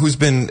 who's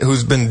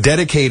been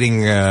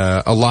dedicating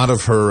a lot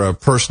of her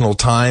personal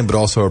time, but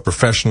also her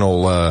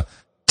professional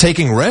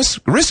taking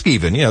risk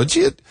even,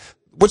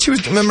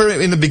 remember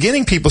in the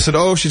beginning, people said,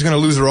 oh, she's going to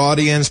lose her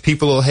audience,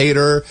 people will hate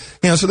her,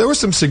 so there was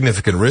some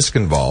significant risk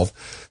involved.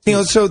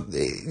 So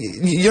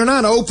you're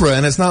not Oprah,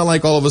 and it's not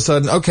like all of a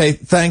sudden, okay,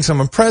 thanks, I'm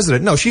a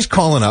president. No, she's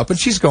calling up and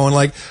she's going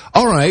like,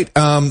 all right,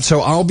 so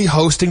I'll be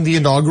hosting the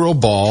inaugural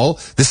ball.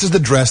 This is the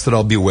dress that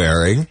I'll be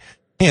wearing.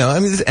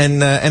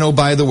 And oh,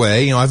 by the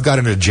way, I've got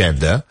an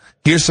agenda.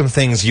 Here's some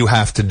things you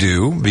have to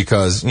do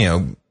because,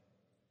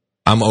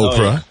 I'm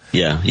Oprah.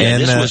 Yeah.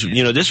 And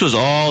this was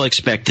all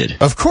expected.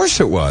 Of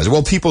course it was.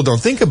 Well, people don't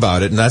think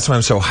about it, and that's why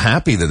I'm so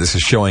happy that this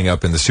is showing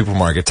up in the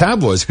supermarket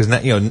tabloids, because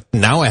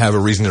now I have a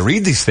reason to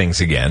read these things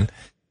again.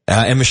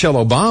 And Michelle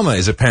Obama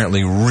is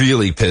apparently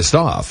really pissed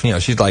off. You know,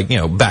 she's like, you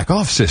know, back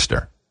off,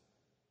 sister.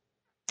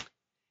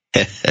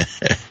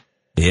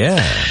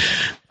 Yeah.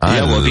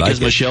 Yeah, well,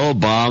 because Michelle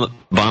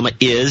Obama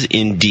is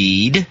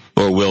indeed,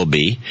 or will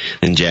be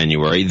in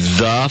January,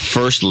 the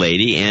first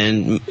lady,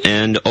 and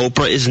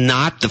Oprah is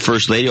not the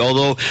first lady,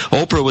 although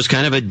Oprah was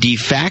kind of a de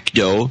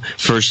facto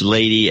first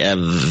lady of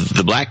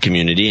the black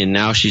community, and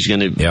now she's going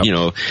to, you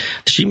know,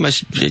 this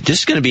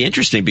is going to be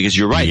interesting because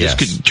you're right, this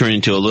could turn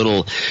into a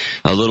little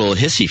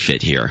hissy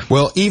fit here.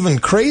 Well, even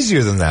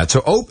crazier than that.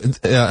 So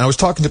I was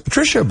talking to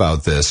Patricia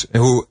about this,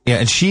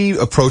 and she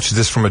approached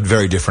this from a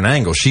very different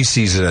angle. She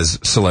sees it as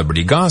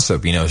celebrity gossip.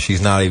 You know,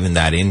 she's not even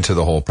that into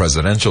the whole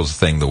presidential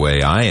thing the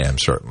way I am,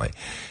 certainly.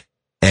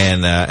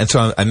 And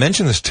so I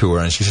mentioned this to her,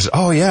 and she says,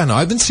 "Oh yeah, no,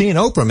 I've been seeing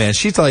Oprah, man.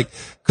 She's like,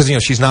 because you know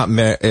she's not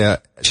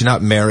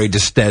married to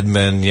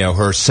Stedman. You know,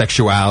 her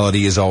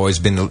sexuality has always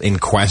been in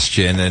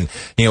question, and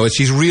you know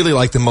she's really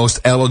like the most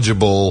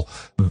eligible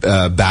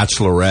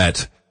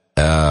bachelorette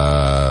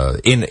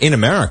in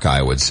America,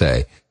 I would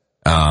say.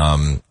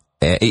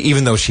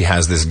 Even though she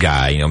has this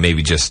guy, you know,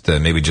 maybe just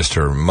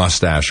her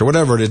mustache or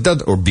whatever it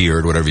is, or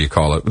beard, whatever you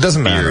call it, it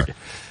doesn't matter.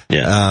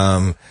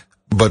 Yeah.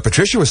 But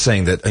Patricia was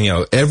saying that, you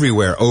know,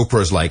 everywhere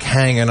Oprah's like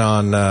hanging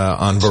on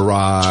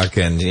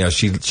Barack, and, you know,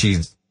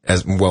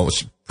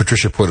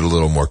 Patricia put it a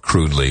little more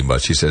crudely,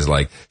 but she says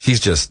like, she's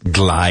just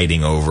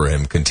gliding over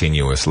him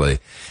continuously.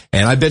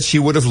 And I bet she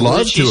would have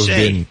loved to have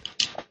been,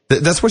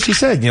 that's what she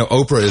said. You know,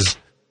 Oprah is,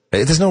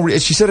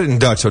 she said it in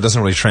Dutch, so it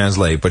doesn't really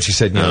translate, but she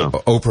said, you know,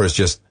 Oprah is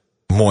just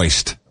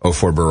moist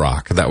for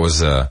Barack. That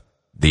was, the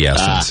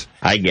essence.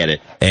 I get it.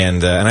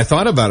 And I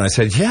thought about it. I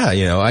said, yeah,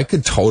 you know, I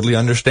could totally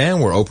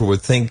understand where Oprah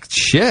would think,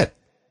 shit,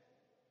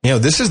 you know,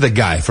 this is the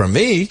guy for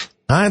me.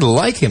 I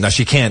like him. Now,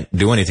 she can't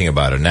do anything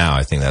about it now.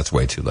 I think that's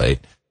way too late.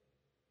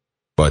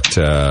 But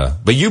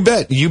you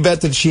bet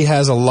that she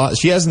has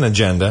she has an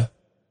agenda,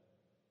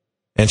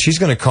 and she's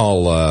going to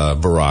call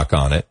Barack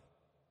on it.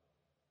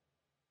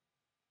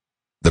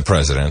 The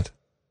president.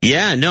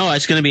 Yeah, no,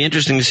 it's going to be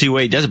interesting to see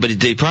what he does. But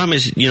the problem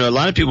is, you know, a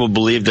lot of people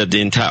believe that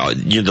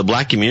the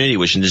black community,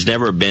 which has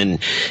never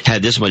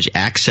had this much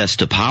access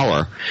to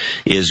power,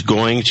 is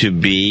going to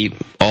be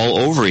all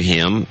over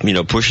him, you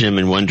know, pushing him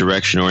in one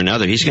direction or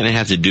another. He's going to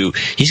have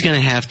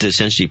to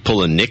essentially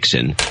pull a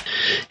Nixon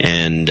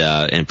and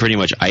pretty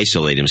much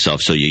isolate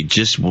himself. So you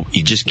just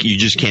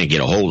can't get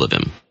a hold of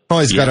him.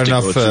 Well, he's got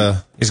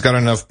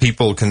enough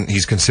people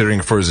he's considering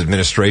for his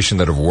administration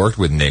that have worked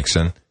with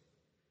Nixon.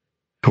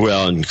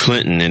 Well, and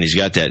Clinton, and he's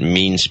got that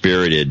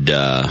mean-spirited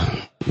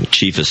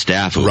chief of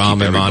staff.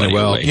 Rahm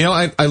Emanuel. You know,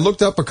 I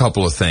looked up a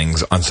couple of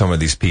things on some of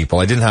these people.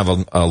 I didn't have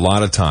a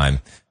lot of time.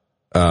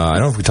 I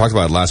don't know if we talked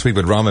about it last week,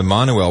 but Rahm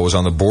Emanuel was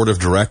on the board of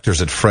directors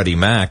at Freddie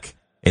Mac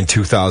in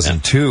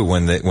 2002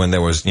 when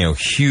there was, you know,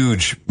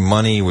 huge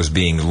money was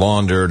being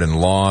laundered and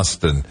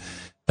lost, and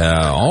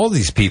all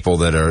these people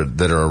that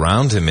are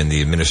around him in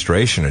the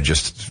administration are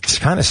just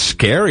kind of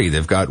scary.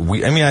 They've got,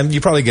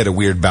 you probably get a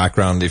weird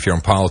background if you're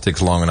in politics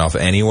long enough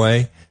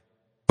anyway,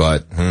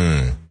 but,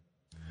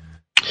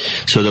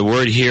 So the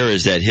word here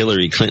is that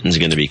Hillary Clinton's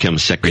going to become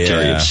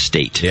Secretary of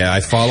State. Yeah,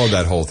 I followed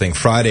that whole thing.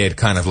 Friday, it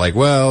kind of like,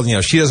 well, you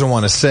know, she doesn't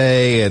want to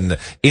say, and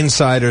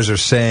insiders are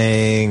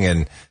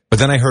saying, but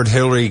then I heard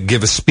Hillary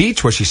give a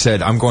speech where she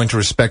said, "I'm going to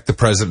respect the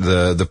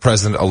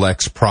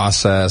president-elect's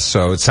process."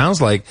 So it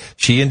sounds like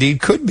she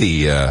indeed could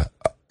be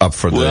up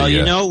for Well,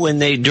 you know,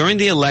 during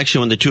the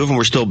election, when the two of them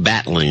were still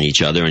battling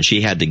each other, and she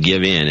had to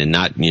give in and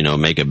not, you know,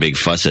 make a big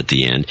fuss at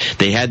the end,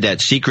 they had that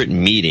secret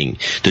meeting,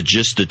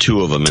 just the two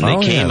of them, and they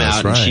came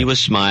out, and she was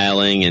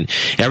smiling, and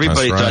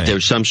everybody thought there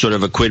was some sort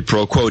of a quid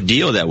pro quo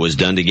deal that was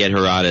done to get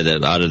her out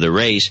of the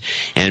race,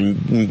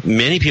 and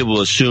many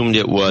people assumed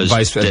it was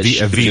that she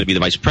was going to be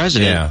the vice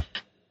president. Yeah.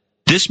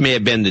 This may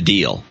have been the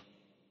deal.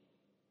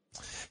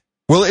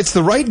 Well, it's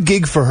the right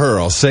gig for her,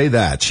 I'll say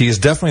that. She is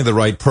definitely the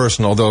right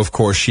person, although, of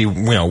course, she, you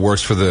know,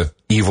 works for the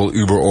evil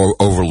Uber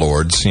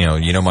overlords.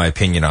 You know my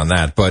opinion on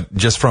that. But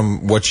just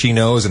from what she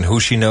knows and who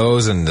she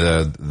knows and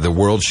the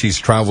world she's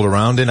traveled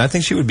around in, I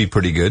think she would be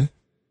pretty good.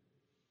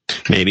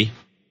 Maybe.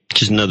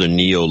 Just another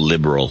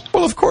neoliberal.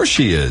 Well, of course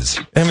she is.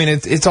 I mean,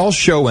 it's all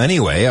show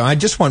anyway. I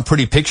just want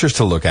pretty pictures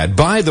to look at.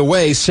 By the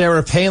way,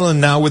 Sarah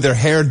Palin now with her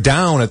hair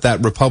down at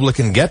that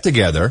Republican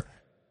get-together.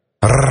 So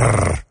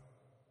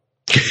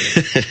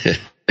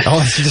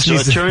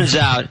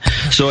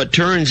it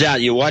turns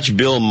out you watched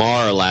Bill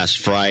Maher last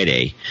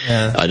Friday.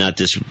 Yeah. I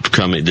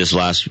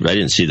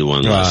didn't see the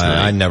one last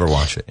night. I never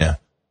watch it. Yeah.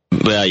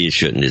 Well, you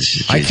shouldn't.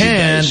 I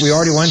can't. We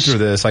already went through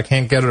this. I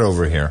can't get it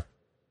over here.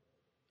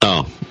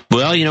 Oh.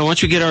 Well, you know,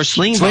 once we get our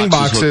sling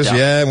boxes,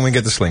 yeah, when we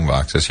get the sling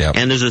boxes, yeah.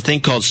 And there's a thing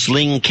called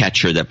Sling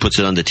Catcher that puts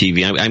it on the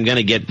TV. I'm going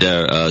to get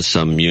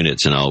some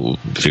units, and I'll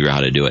figure out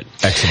how to do it.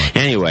 Excellent.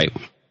 Anyway,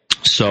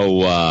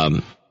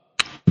 so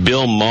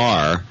Bill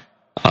Maher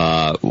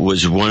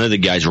was one of the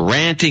guys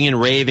ranting and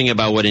raving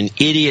about what an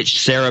idiot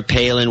Sarah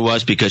Palin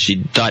was because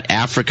she thought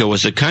Africa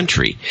was a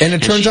country. And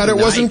it turns out it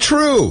wasn't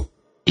true.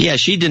 Yeah,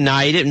 she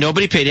denied it.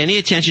 Nobody paid any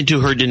attention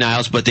to her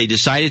denials, but they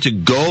decided to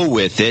go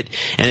with it.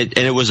 And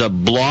it was a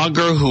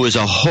blogger who was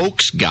a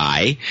hoax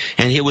guy,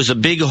 and it was a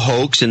big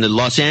hoax. And the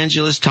Los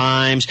Angeles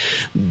Times,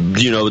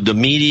 the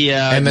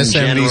media,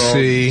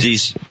 MSNBC, in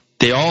general,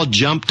 they all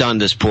jumped on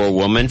this poor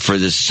woman for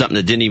this something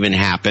that didn't even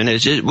happen.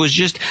 It was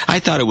just, I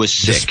thought it was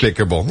sick.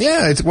 Despicable.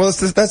 Yeah,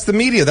 that's the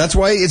media. That's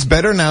why it's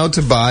better now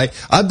to buy.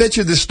 I bet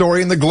you this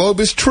story in the Globe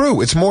is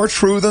true. It's more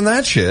true than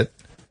that shit.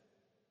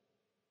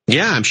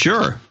 Yeah, I'm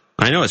sure.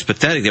 I know it's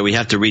pathetic that we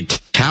have to read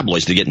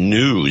tabloids to get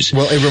news.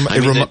 Well,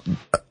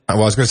 I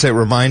was going to say it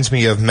reminds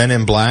me of Men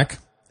in Black.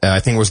 I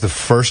think it was the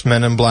first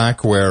Men in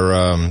Black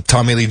where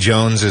Tommy Lee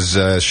Jones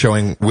is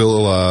showing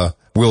Will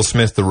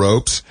Smith the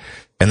ropes,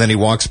 and then he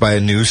walks by a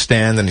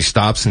newsstand and he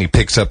stops and he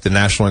picks up the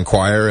National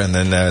Enquirer, and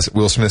then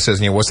Will Smith says,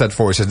 "What's that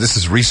for?" He says, "This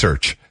is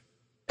research."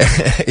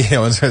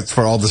 It's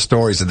for all the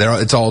stories.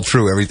 It's all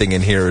true. Everything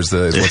in here is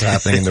what's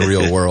happening in the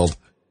real world.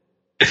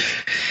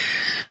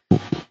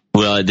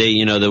 Well,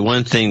 the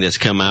one thing that's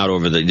come out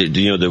over the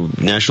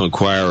National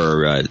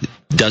Enquirer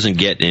doesn't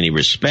get any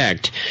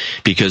respect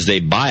because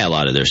they buy a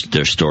lot of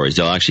their stories.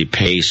 They'll actually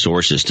pay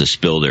sources to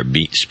spill their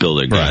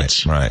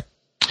guts. Right.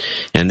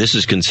 And this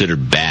is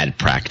considered bad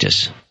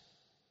practice.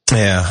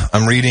 Yeah,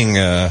 I'm reading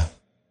The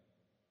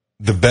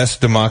Best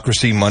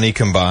Democracy Money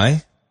Can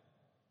Buy.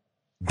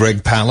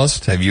 Greg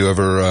Palast. Have you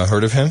ever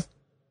heard of him?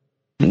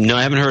 No,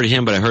 I haven't heard of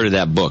him, but I heard of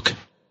that book.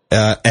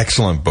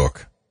 Excellent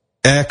book.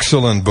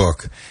 Excellent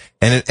book.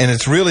 And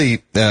it's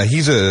really,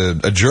 he's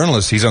a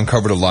journalist. He's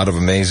uncovered a lot of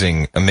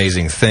amazing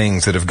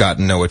things that have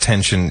gotten no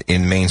attention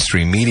in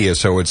mainstream media.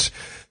 So it's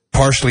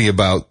partially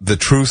about the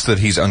truth that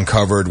he's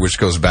uncovered, which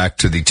goes back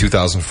to the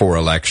 2004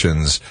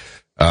 elections,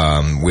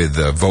 with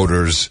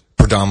voters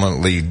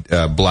predominantly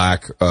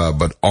black,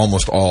 but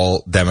almost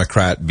all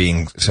Democrat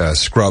being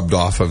scrubbed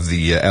off of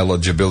the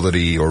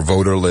eligibility or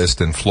voter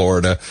list in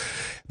Florida.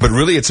 But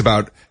really it's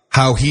about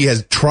how he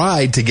has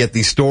tried to get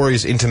these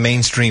stories into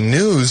mainstream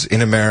news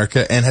in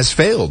America and has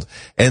failed.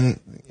 And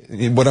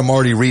what I'm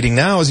already reading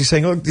now is he's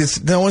saying, look,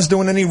 no one's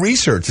doing any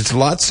research. It's a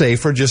lot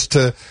safer just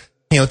to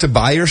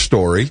buy your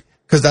story,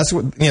 because that's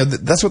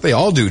what they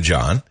all do,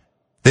 John.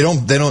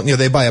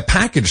 They buy a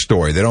package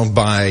story. They don't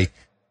buy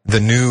the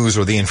news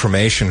or the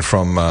information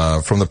from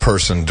the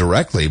person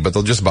directly, but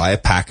they'll just buy a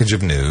package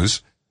of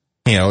news.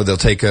 They'll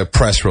take a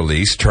press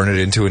release, turn it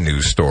into a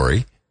news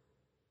story.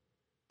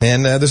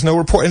 And there's no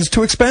report, and it's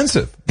too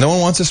expensive. No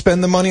one wants to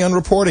spend the money on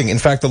reporting. In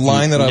fact, the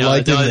line that I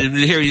liked...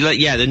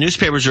 the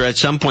newspapers are at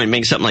some point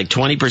making something like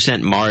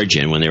 20%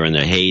 margin when they were in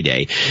their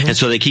heyday. Mm-hmm. And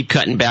so they keep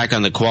cutting back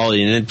on the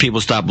quality, and then people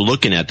stop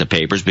looking at the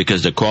papers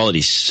because the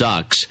quality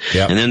sucks.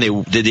 Yep. And then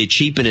they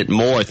cheapen it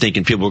more,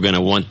 thinking people are going to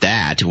want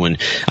that. When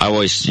I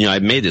always,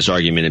 I've made this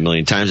argument a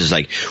million times. It's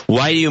like,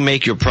 why do you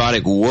make your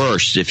product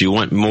worse if you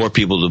want more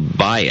people to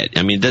buy it?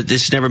 I mean,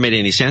 this never made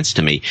any sense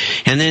to me.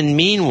 And then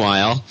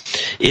meanwhile,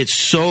 it's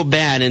so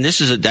bad. And I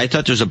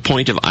thought there was a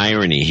point of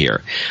irony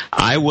here.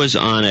 I was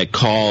on a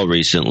call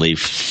recently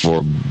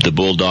for the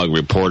Bulldog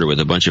Reporter with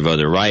a bunch of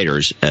other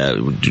writers,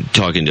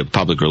 talking to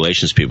public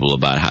relations people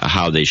about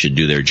how they should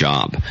do their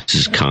job. This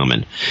is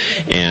common.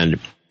 And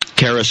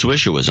Kara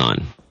Swisher was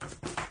on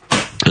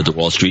at the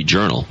Wall Street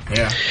Journal.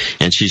 Yeah.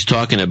 And she's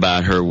talking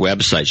about her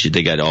website.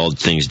 They got All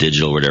Things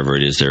Digital, whatever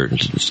it is.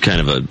 It's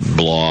kind of a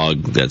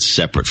blog that's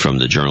separate from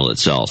the journal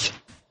itself,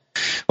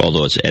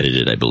 although it's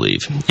edited, I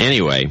believe.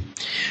 Anyway,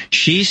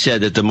 she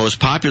said that the most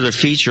popular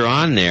feature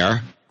on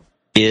there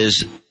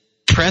is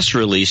press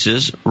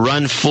releases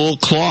run full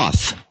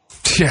cloth.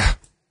 Yeah.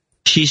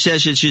 She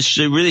says it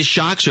really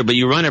shocks her, but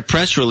you run a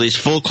press release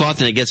full cloth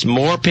and it gets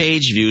more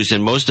page views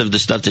than most of the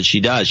stuff that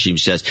she does, she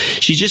says.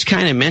 She just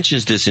kind of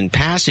mentions this in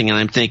passing, and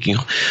I'm thinking,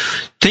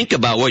 think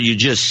about what you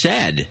just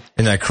said.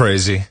 Isn't that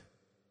crazy?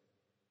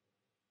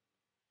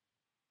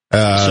 So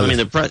I mean,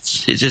 the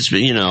press, it's just,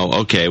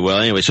 okay, well,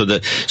 anyway,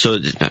 the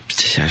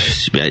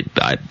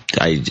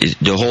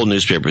whole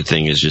newspaper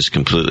thing is just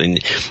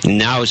completely,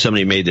 now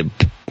somebody mentioned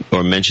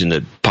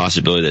the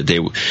possibility that they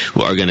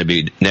are going to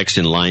be next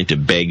in line to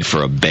beg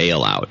for a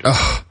bailout.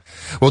 Oh.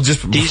 Well,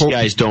 these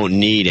guys don't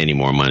need any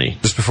more money.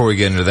 Just before we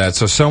get into that,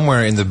 so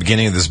somewhere in the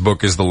beginning of this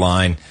book is the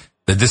line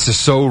that this is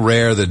so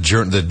rare that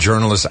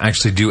journalists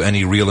actually do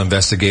any real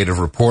investigative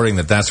reporting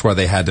that's why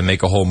they had to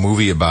make a whole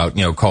movie about,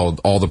 called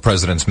All the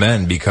President's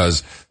Men,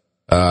 because,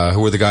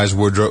 who were the guys?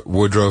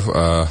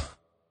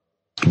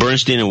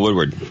 Bernstein and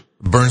Woodward.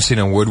 Bernstein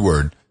and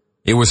Woodward.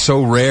 It was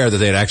so rare that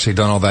they had actually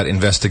done all that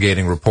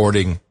investigative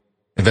reporting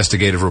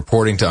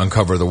to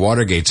uncover the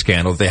Watergate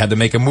scandal that they had to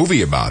make a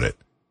movie about it.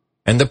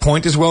 And the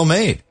point is well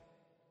made.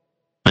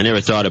 I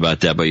never thought about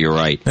that, but you're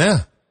right.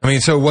 Yeah. I mean,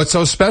 so what's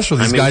so special?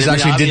 These guys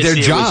actually did their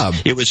job.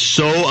 It was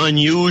so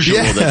unusual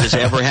that this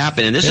ever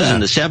happened. And this is in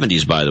the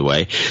 70s, by the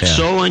way. Yeah.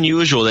 So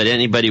unusual that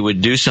anybody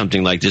would do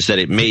something like this that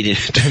it made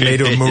it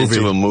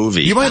into a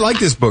movie. You might like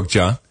this book,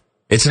 John.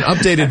 It's an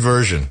updated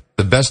version.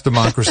 The Best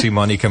Democracy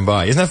Money Can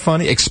Buy. Isn't that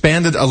funny?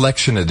 Expanded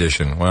Election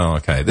Edition. Well,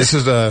 okay. This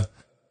is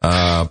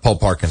Paul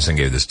Parkinson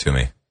gave this to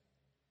me.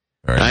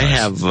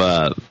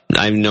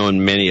 I've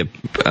known many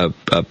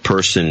a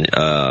person,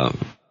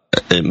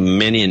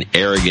 many an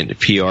arrogant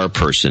PR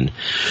person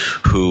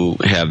who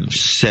have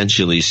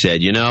essentially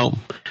said,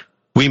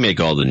 we make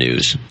all the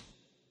news.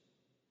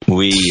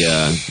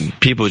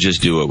 People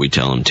just do what we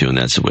tell them to, and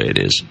that's the way it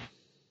is.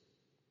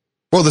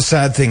 Well, the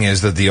sad thing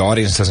is that the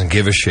audience doesn't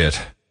give a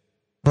shit.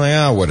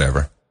 Like,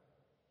 whatever.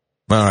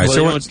 All right. Well,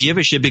 they don't give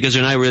a shit because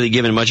they're not really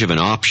given much of an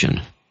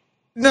option.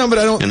 No, but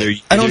I don't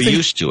think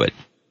used to it.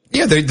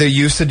 Yeah, they're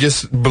used to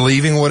just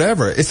believing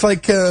whatever. It's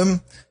like,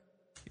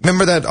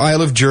 remember that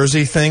Isle of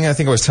Jersey thing? I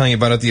think I was telling you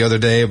about it the other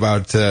day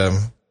about,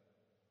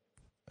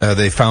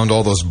 they found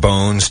all those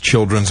bones,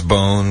 children's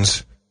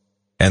bones.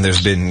 And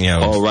there's been,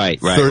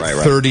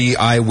 30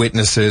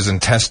 eyewitnesses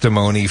and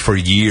testimony for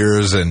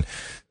years. And,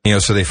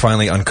 so they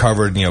finally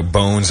uncovered,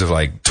 bones of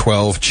like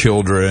 12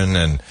 children.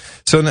 And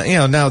so,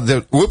 now,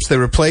 they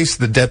replaced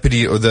the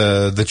deputy or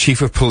the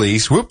chief of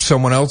police. Whoops,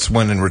 someone else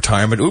went in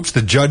retirement. Oops,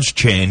 the judge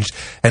changed.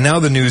 And now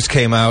the news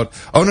came out.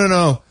 Oh,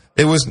 no.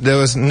 There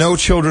was no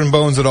children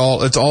bones at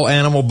all. It's all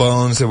animal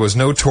bones. There was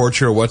no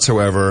torture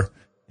whatsoever.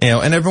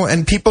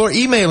 And people are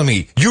emailing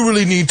me. You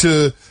really need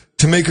to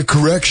make a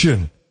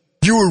correction.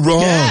 You were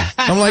wrong.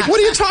 I'm like, what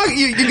are you talking?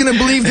 You're going to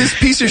believe this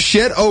piece of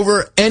shit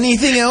over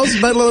anything else,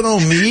 let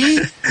alone me?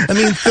 I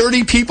mean,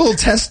 30 people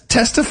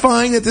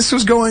testifying that this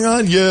was going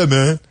on? Yeah,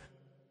 man.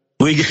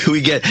 We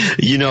get,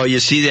 you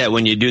see that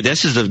when you do,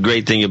 this is the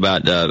great thing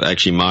about,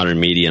 actually modern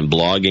media and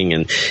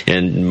blogging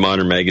and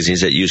modern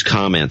magazines that use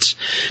comments,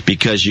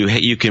 because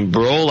you can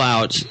roll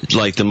out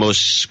like the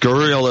most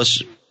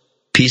scurrilous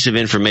piece of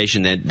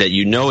information that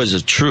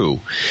is true.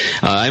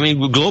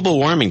 Global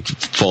warming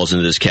falls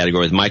into this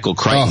category with Michael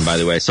Crichton, by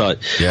the way. I saw it.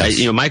 Yes.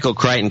 Michael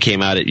Crichton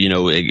came out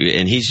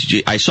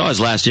and I saw his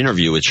last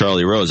interview with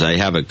Charlie Rose. I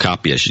have a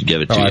copy. I should give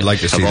it to you. I'd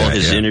like to see all that,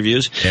 his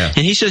interviews. Yeah.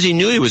 And he says he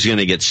knew he was going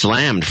to get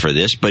slammed for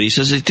this, but he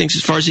says he thinks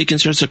as far as he's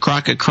concerned, it's a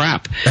crock of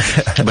crap.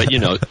 But,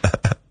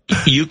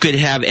 you could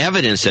have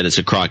evidence that it's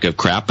a crock of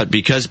crap, but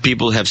because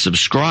people have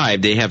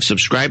subscribed, they have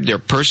subscribed their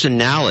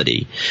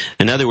personality.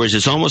 In other words,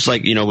 it's almost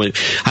like,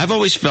 I've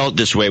always felt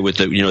this way with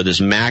this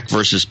Mac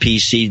versus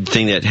PC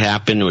thing that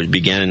happened, or it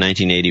began in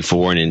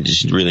 1984 and it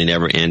just really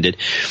never ended.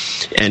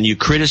 And you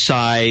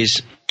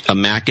criticize a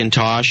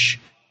Macintosh,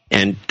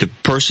 and the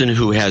person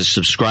who has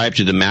subscribed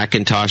to the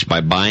Macintosh by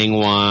buying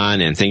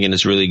one and thinking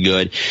it's really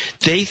good,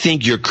 they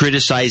think you're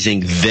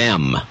criticizing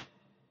them.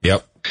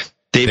 Yep.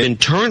 They've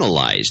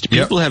internalized.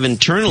 People have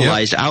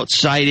internalized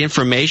outside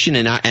information,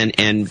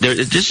 and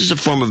this is a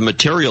form of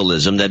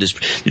materialism that is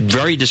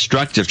very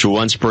destructive to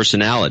one's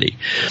personality.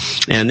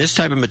 And this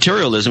type of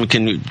materialism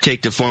can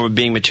take the form of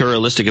being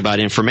materialistic about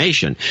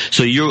information.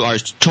 So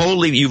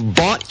you've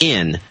bought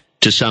in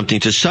to something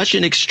to such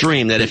an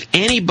extreme that if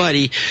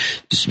anybody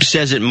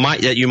says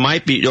that you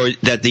might be, or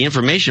that the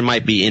information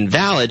might be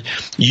invalid,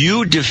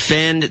 you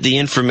defend the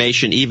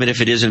information even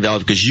if it is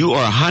invalid because you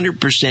are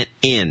 100%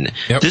 in.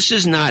 Yep. This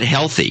is not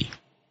healthy.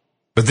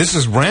 But this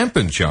is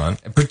rampant, John,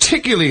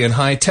 particularly in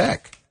high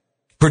tech,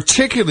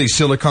 particularly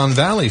Silicon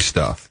Valley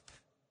stuff.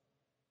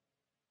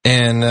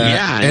 And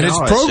it's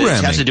programming.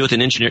 It has to do with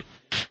an engineer.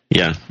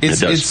 Yeah,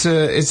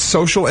 it's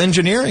social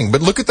engineering.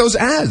 But look at those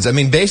ads. I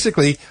mean,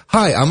 basically,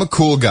 hi, I'm a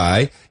cool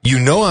guy.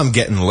 I'm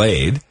getting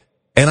laid,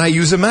 and I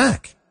use a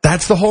Mac.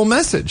 That's the whole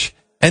message.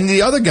 And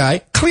the other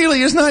guy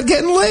clearly is not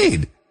getting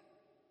laid.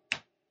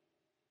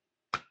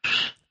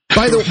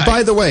 By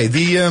the way,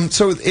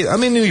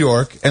 I'm in New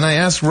York, and I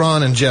asked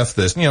Ron and Jeff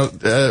this.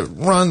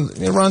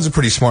 Ron's a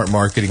pretty smart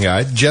marketing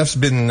guy. Jeff's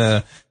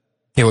been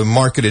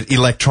marketed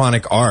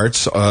electronic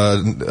arts,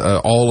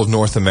 all of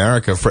North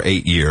America for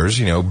 8 years,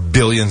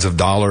 billions of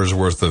dollars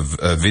worth of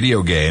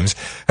video games.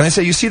 And I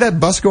say, you see that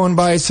bus going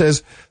by? It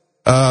says,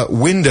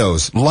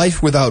 Windows,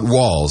 life without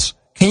walls.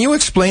 Can you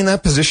explain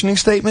that positioning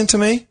statement to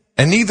me?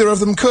 And neither of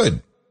them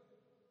could.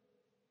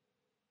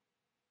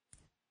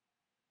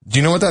 Do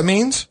you know what that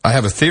means? I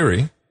have a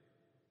theory.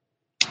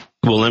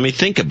 Well, let me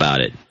think about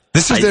it.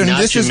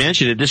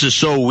 Mentioned it. This is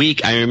so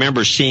weak. I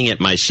remember seeing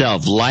it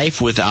myself. Life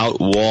without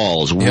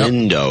walls,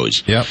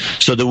 Windows. Yep.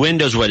 So the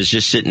Windows, is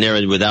just sitting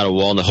there without a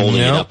wall and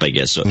holding it up, I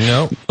guess. So,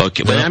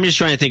 okay, but I'm just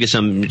trying to think of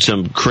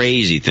some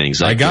crazy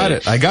things. Like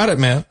I got it,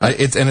 man.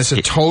 It's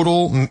a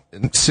total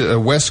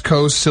West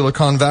Coast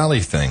Silicon Valley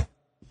thing.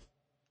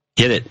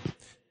 Hit it.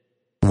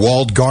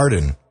 Walled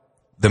garden.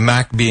 The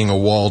Mac being a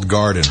walled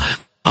garden.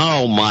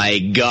 Oh my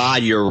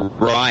God, you're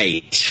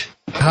right.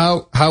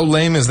 How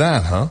lame is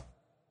that, huh?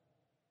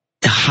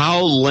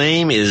 How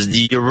lame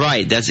you're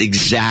right. That's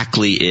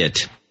exactly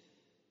it.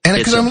 And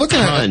because I'm looking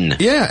at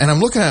it, and I'm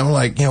looking at it, I'm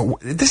like,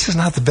 this is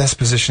not the best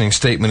positioning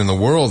statement in the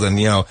world. And,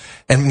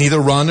 and neither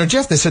Ron nor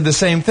Jeff, they said the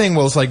same thing.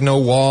 Well, it's like no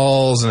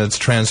walls and it's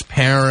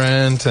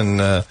transparent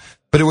but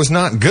it was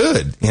not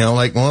good.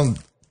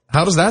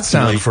 How does that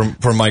sound for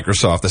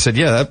Microsoft? I said,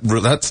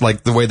 that's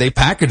like the way they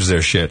package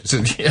their shit. I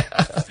said, yeah.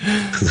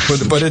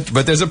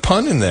 but there's a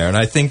pun in there. And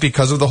I think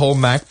because of the whole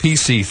Mac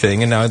PC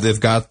thing, and now they've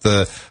got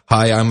the,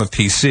 hi, I'm a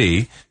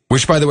PC,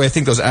 which by the way, I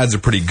think those ads are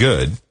pretty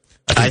good.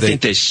 I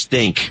think they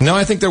stink. No,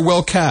 I think they're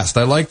well cast.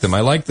 I like them.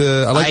 I like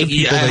the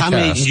people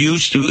they cast. Here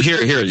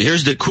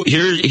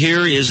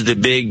is the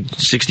big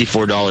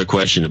 $64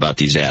 question about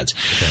these ads.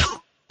 Okay.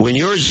 When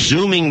you're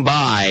zooming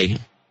by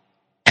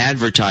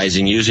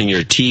advertising using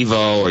your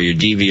TiVo or your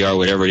DVR,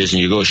 whatever it is,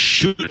 and you go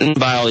shooting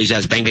by all these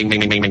ads, bang, bang, bang,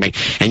 bang, bang, bang, bang,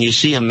 and you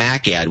see a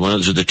Mac ad, one of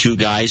those with the two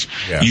guys,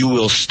 you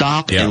will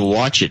stop and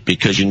watch it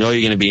because you know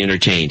you're going to be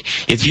entertained.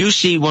 If you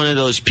see one of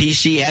those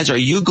PC ads, are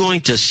you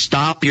going to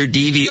stop your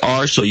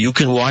DVR so you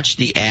can watch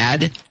the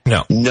ad?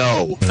 No.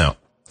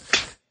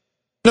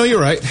 No,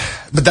 you're right.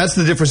 But that's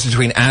the difference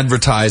between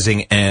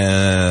advertising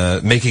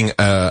and making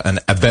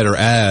a better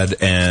ad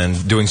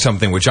and doing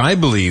something which I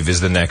believe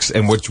is the next,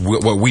 and what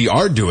we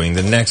are doing,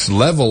 the next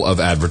level of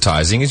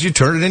advertising is you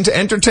turn it into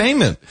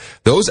entertainment.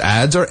 Those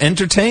ads are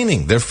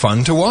entertaining. They're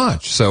fun to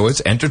watch. So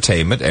it's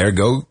entertainment,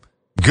 ergo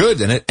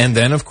good. And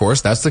then, of course,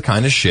 that's the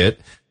kind of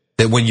shit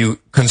that when you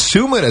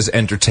consume it as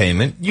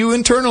entertainment, you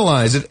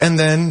internalize it, and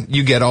then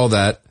you get all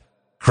that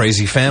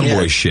crazy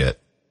fanboy shit.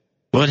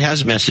 Well, it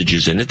has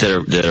messages in it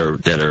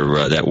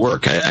that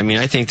work. I mean,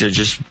 I think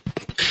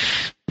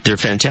they're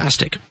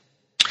fantastic.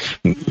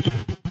 I mean,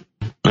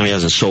 it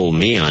hasn't sold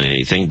me on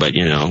anything, but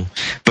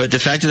But the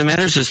fact of the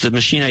matter is, it's the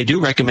machine I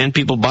do recommend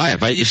people buy.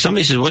 If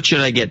somebody says, "What should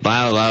I get?"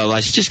 Blah blah blah,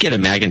 just get a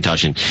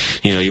Macintosh, and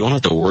you won't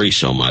have to worry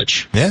so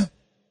much. Yeah.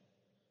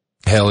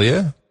 Hell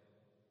yeah.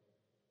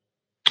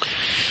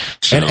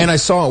 So, and I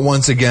saw it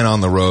once again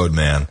on the road,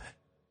 man.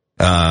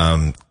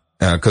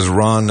 Because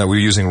Ron, we were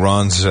using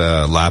Ron's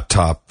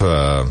laptop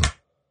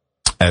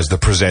as the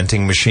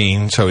presenting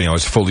machine, so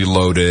it's fully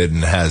loaded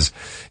and has,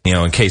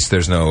 in case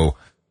there's no.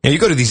 You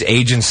go to these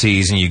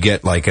agencies and you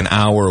get like an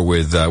hour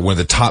with one of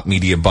the top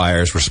media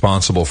buyers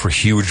responsible for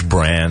huge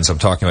brands. I'm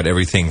talking about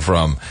everything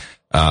from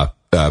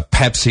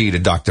Pepsi to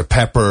Dr.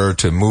 Pepper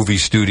to movie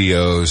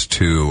studios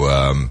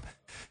to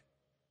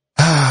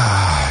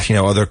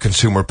other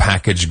consumer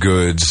packaged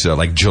goods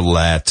like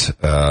Gillette,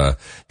 on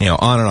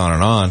and on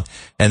and on.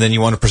 And then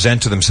you want to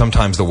present to them.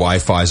 Sometimes the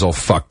Wi-Fi is all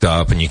fucked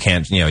up, and you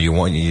can't. You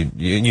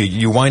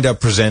wind up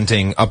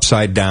presenting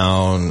upside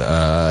down in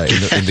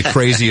the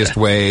craziest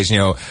ways.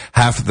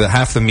 Half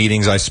the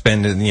meetings I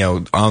spend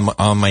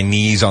on my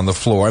knees on the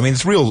floor. I mean,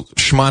 it's real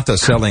schmata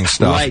selling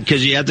stuff. Right,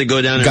 because you have to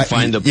go down and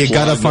find the plug. You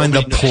got to find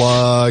the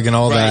plug and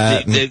all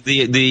that. The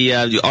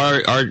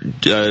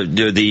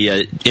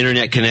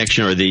internet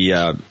connection or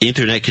the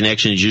internet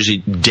connection is usually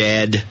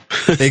dead.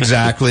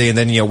 Exactly, and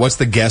then what's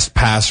the guest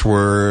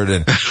password?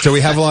 And so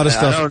we have a lot of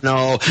stuff. I don't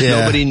know.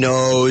 Yeah. Nobody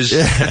knows.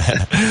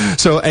 Yeah.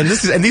 So, and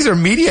these are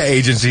media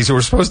agencies who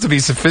are supposed to be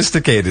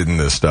sophisticated in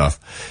this stuff.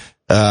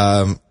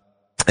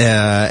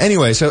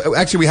 Anyway, so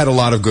actually we had a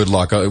lot of good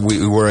luck.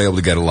 We were able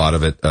to get a lot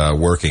of it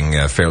working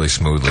fairly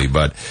smoothly,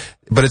 but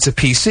it's a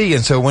PC,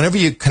 and so whenever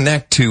you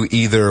connect to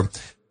either.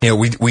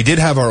 We did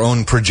have our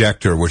own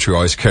projector, which we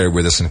always carry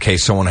with us in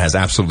case someone has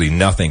absolutely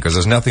nothing, because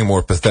there's nothing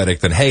more pathetic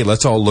than, hey,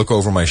 let's all look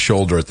over my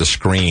shoulder at the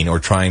screen or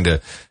trying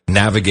to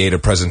navigate a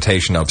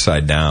presentation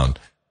upside down.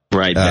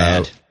 Right,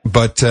 bad.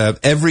 But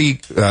every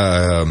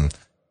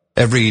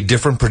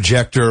different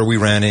projector we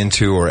ran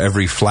into, or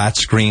every flat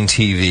screen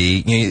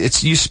TV,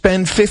 you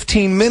spend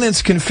 15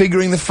 minutes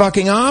configuring the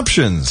fucking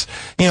options.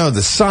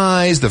 The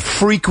size, the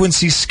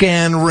frequency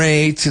scan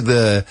rate,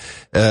 the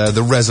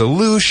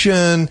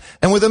resolution,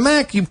 and with a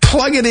Mac, you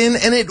plug it in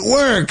and it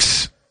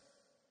works.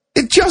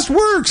 It just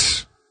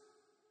works.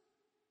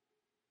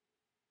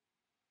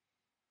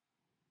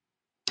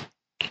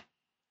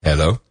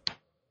 Hello?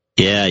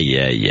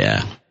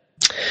 Yeah.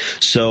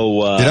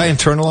 So did I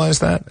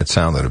internalize that? It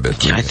sounded a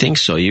bit. I think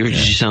so. You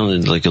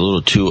sounded like a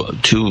little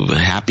too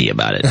happy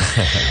about it.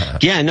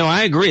 Yeah, no,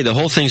 I agree. The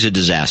whole thing's a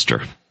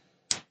disaster.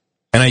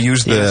 And I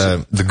used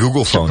the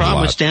Google phone a lot. The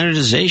problem with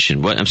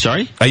standardization. What? I'm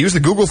sorry? I used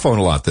the Google phone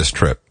a lot this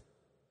trip.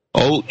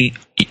 Oh, I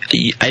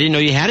didn't know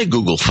you had a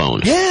Google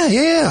phone.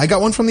 Yeah. I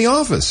got one from the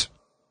office.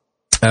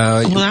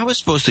 I was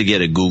supposed to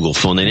get a Google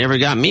phone. They never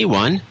got me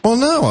one. Well,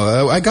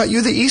 no, I got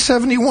you the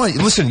E71.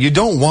 Listen, you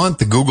don't want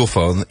the Google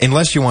phone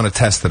unless you want to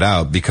test it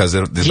out, because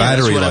the battery life is...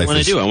 that's what I want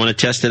to do. I want to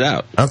test it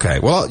out. Okay,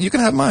 well, you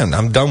can have mine.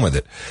 I'm done with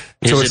it.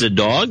 Is it a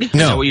dog? No. Is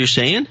that what you're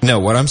saying? No,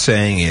 what I'm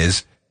saying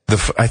is...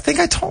 I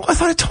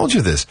thought I told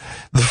you this.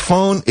 The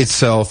phone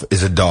itself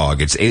is a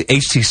dog. It's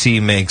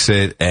HTC makes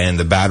it, and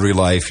the battery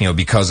life,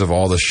 because of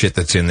all the shit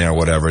that's in there,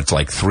 whatever, it's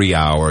like 3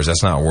 hours.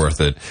 That's not worth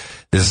it.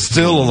 There's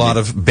still a lot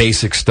of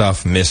basic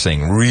stuff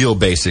missing, real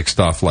basic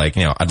stuff like,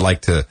 I'd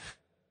like to,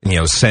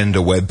 send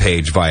a web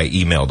page via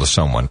email to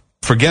someone.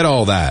 Forget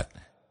all that.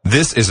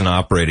 This is an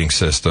operating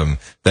system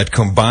that,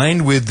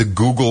 combined with the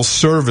Google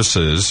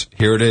services,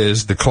 here it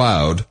is, the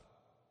cloud,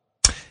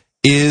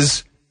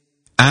 is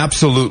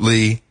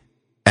absolutely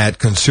at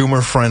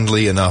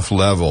consumer-friendly enough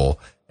level,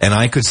 and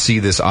I could see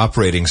this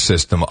operating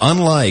system,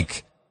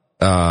 unlike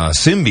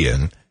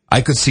Symbian,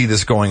 I could see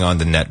this going on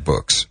to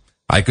netbooks.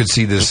 I could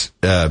see this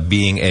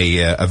being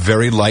a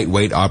very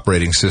lightweight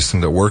operating system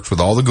that works with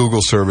all the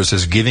Google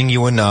services, giving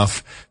you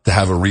enough to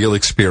have a real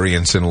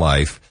experience in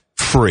life,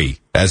 free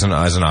as an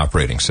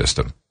operating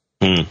system.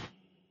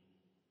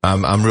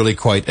 I'm really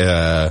quite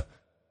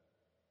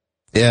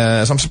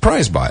Yeah, so I'm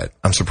surprised by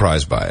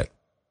it.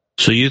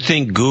 So you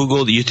think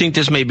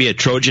this may be a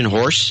Trojan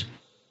horse?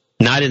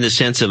 Not in the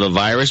sense of a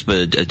virus,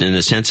 but in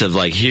the sense of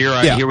like,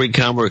 here we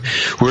come. We're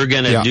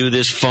going to do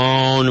this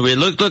phone.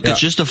 Look, it's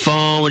just a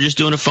phone. We're just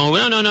doing a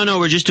phone. No,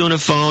 we're just doing a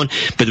phone.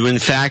 But in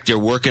fact, they're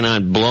working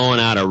on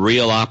blowing out a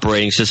real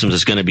operating system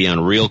that's going to be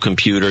on real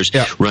computers,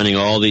 running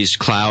all these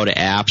cloud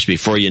apps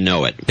before you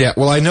know it. Yeah.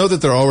 Well, I know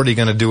that they're already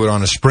going to do it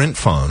on a Sprint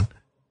phone.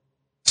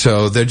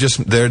 So they're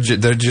just going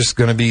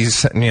to be,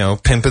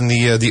 pimping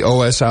the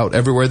OS out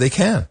everywhere they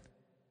can.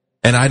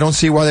 And I don't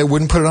see why they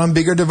wouldn't put it on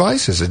bigger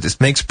devices. It just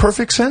makes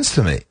perfect sense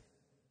to me.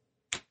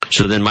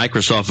 So then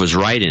Microsoft was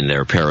right in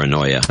their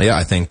paranoia. Yeah,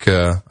 I think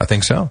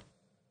so.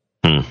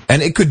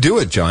 And it could do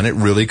it, John. It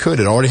really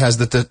could. It already has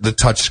the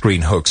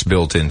touchscreen hooks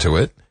built into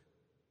it.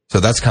 So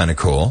that's kind of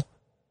cool.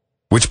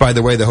 Which, by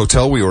the way, the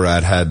hotel we were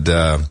at had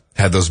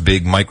those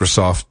big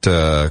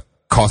Microsoft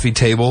coffee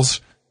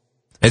tables.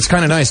 It's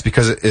kind of nice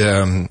because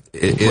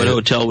what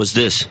hotel was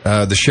this?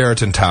 The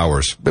Sheraton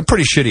Towers. A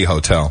pretty shitty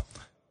hotel,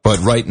 but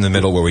right in the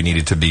middle where we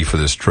needed to be for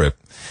this trip.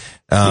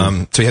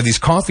 So you have these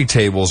coffee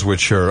tables,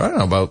 which are, I don't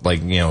know,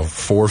 about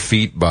 4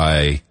 feet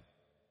by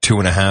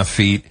 2.5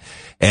 feet.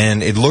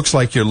 And it looks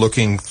like you're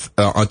looking,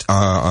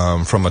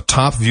 from a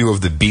top view of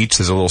the beach.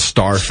 There's a little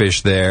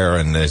starfish there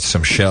and there's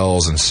some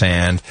shells and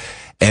sand.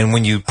 And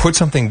when you put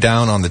something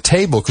down on the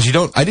table, because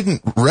I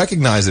didn't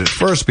recognize it at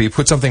first, but you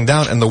put something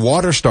down and the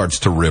water starts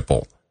to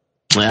ripple.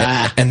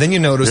 And then you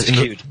notice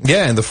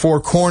in the 4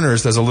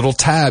 corners, there's a little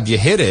tab. You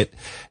hit it,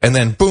 and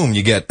then boom,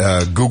 you get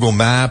Google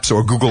Maps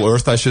or Google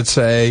Earth, I should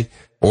say,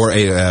 or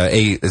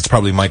it's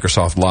probably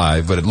Microsoft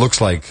Live, but it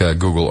looks like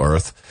Google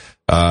Earth.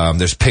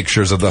 There's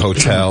pictures of the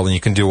hotel, and you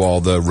can do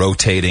all the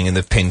rotating and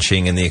the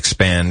pinching and the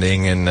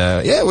expanding, and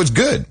it was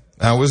good.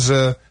 That's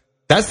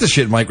the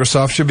shit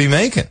Microsoft should be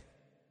making.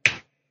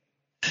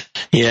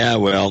 Yeah,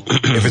 well,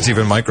 if it's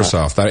even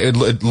Microsoft,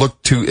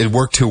 it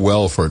worked too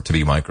well for it to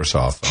be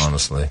Microsoft,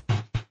 honestly.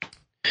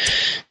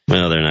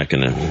 Well, they're not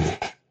going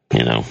to,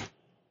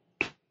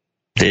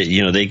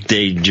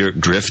 they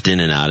drift in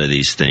and out of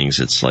these things.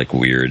 It's like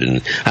weird,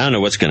 and I don't know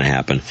what's going to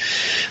happen.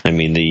 I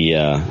mean,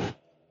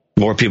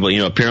 more people,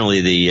 apparently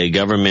the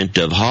government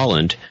of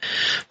Holland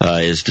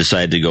has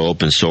decided to go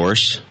open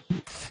source.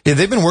 Yeah,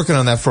 they've been working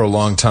on that for a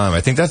long time. I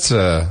think that's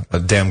a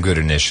damn good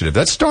initiative.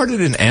 That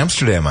started in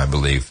Amsterdam, I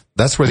believe.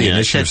 That's where the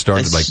initiative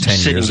started like 10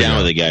 years ago. Sitting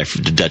down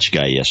with the Dutch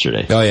guy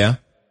yesterday. Oh, yeah?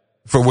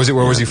 Where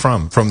was he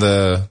from? From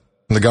the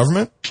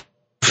government?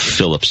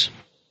 Philips.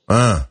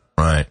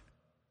 Right.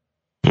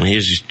 And he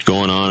was just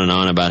going on and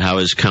on about how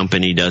his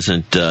company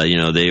doesn't, they're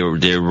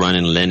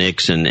running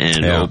Linux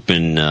and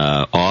open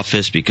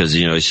Office because,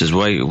 he says,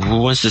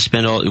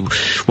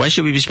 why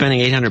should we be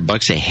spending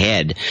 $800 a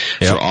head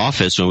for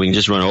Office when we can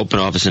just run Open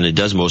Office and it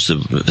does most of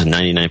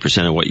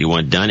 99% of what you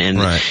want done?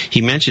 And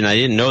he mentioned, I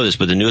didn't know this,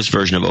 but the newest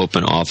version of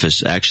Open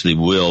Office actually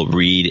will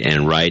read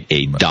and write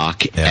a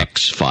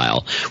docx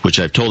file, which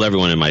I've told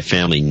everyone in my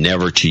family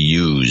never to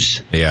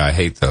use. Yeah, I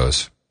hate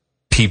those.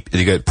 You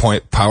get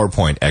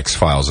PowerPoint X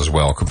files as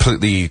well.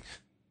 Completely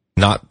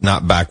not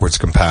backwards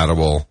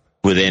compatible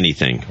with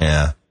anything.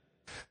 Yeah.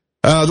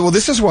 Well,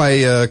 this is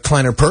why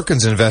Kleiner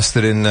Perkins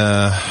invested in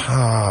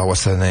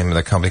what's the name of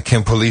the company?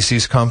 Kim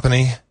Polisi's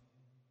company.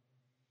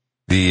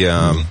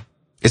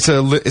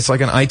 It's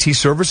like an IT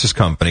services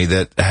company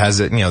that has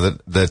it.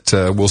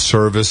 That will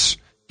service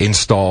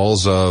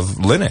installs of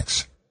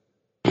Linux.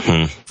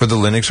 For the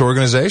Linux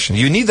organization.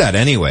 You need that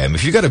anyway. I mean,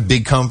 if you got a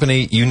big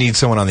company, you need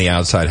someone on the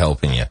outside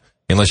helping you.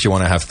 Unless you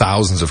want to have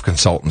thousands of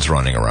consultants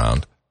running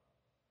around.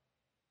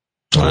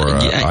 Or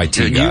IT guys.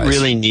 You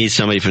really need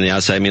somebody from the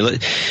outside.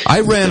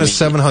 I ran a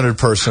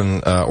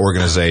 700-person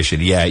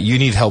organization. Yeah, you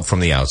need help from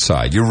the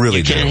outside. You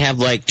really do. You can't have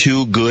like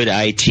 2 good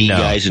IT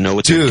guys who know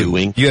what they're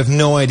doing. You have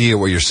no idea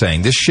what you're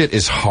saying. This shit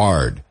is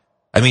hard.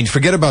 I mean,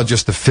 forget about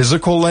just the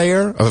physical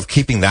layer of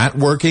keeping that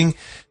working.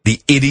 The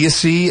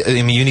idiocy.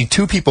 I mean, you need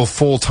 2 people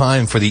full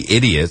time for the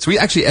idiots.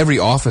 Every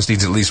office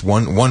needs at least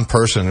one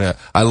person.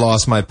 I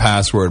lost my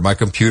password. My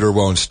computer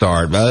won't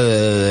start. Blah, blah,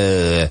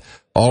 blah,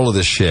 all of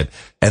this shit.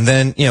 And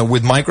then,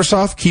 with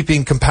Microsoft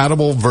keeping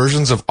compatible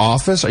versions of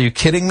Office, are you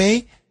kidding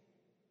me?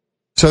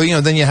 So,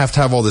 then you have to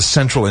have all this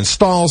central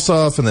install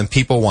stuff, and then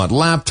people want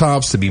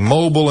laptops to be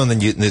mobile, and then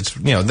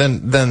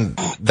then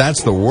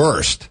that's the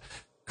worst.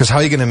 Because how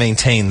are you going to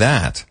maintain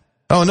that?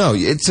 Oh, no,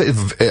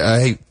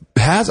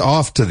 hats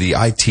off to the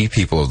IT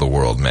people of the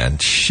world, man.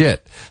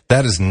 Shit,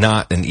 that is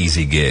not an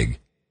easy gig.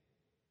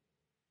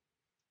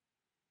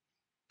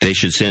 They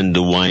should send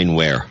the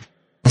wineware.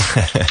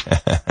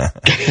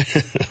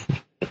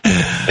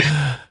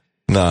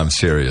 No, I'm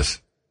serious.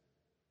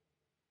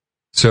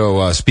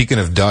 So, speaking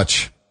of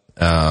Dutch,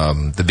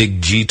 the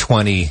big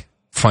G20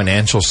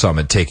 financial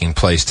summit taking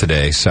place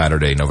today,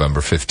 Saturday,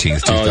 November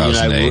 15th,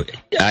 2008.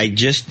 I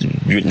just,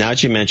 now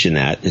that you mention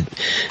that,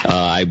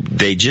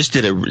 they just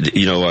did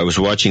I was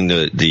watching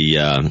the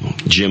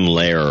Jim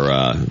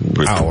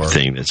Lehrer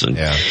thing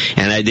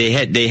and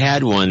they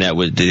had one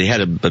they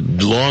had a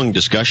long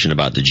discussion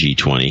about the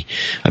G20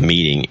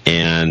 meeting,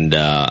 and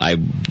I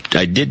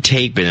did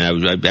tape it,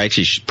 and I'm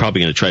actually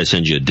probably going to try to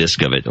send you a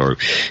disc of it, or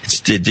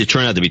it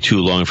turned out to be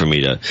too long for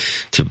me to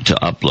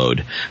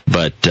upload,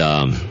 but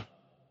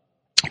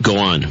go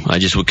on.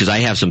 Because I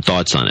have some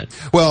thoughts on it.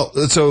 Well,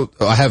 so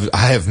I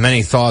have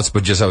many thoughts,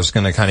 but I was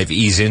going to kind of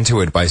ease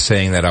into it by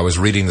saying that I was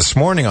reading this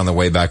morning on the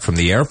way back from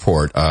the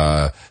airport,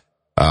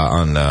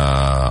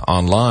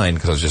 online,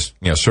 because I was just,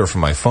 surfing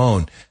my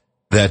phone,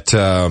 that,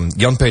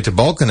 Jan Peter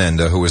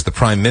Balkenende, who was the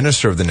Prime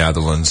Minister of the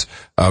Netherlands,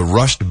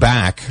 rushed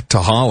back to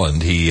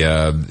Holland. He,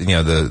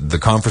 the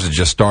conference had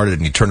just started,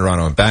 and he turned around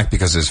and went back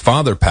because his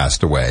father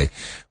passed away,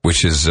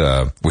 which is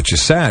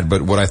sad.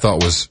 But what I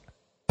thought was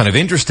kind of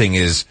interesting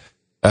is,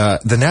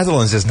 the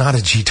Netherlands is not a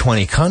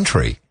G20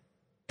 country.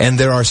 And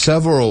there are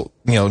several,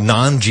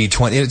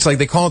 non-G20. It's like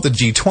they call it the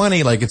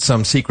G20 like it's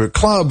some secret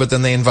club, but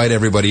then they invite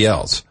everybody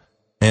else.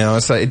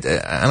 It's like,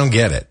 I don't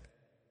get it.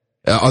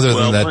 Other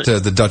than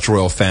that, the Dutch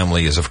royal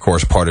family is, of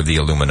course, part of the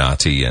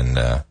Illuminati and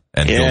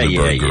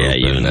Bilderberg Group.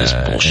 And this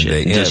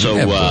bullshit.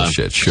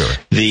 Bullshit, sure.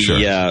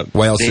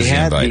 Why else is he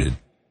invited?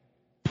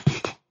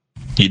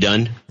 You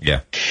done? Yeah.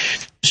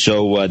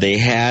 So, they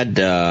had,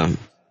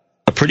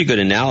 a pretty good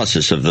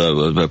analysis of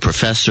the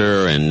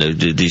professor, and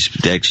these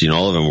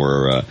all of them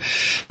were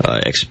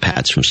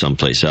expats from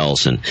someplace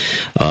else, and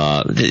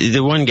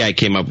the one guy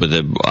came up with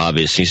the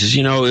obvious. He says,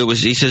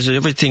 he says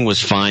everything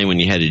was fine when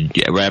you had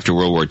right after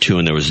World War II,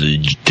 and there was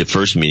the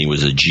first meeting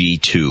was a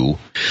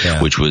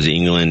G2, which was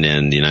England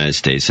and the United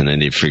States, and then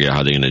they figured out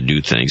how they're going to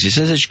do things. He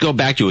says it should go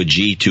back to a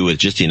G2 with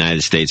just the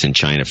United States and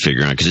China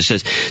figuring out, because it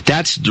says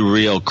that's the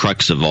real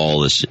crux of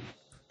all this.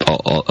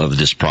 Of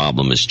this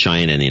problem is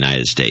China and the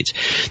United States.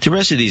 The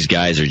rest of these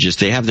guys are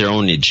they have their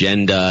own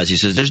agendas. He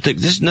says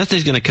there's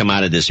nothing's going to come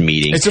out of this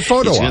meeting. It's a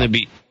photo op.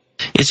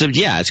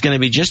 It's going to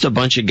be just a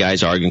bunch of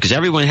guys arguing, because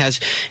everyone has,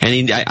 and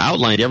he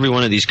outlined every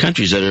one of these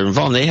countries that are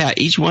involved.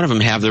 Each one of them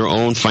have their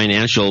own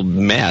financial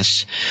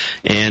mess.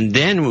 And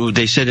then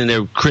they said, and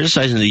they're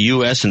criticizing the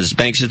U.S. and its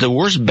banks, the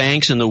worst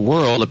banks in the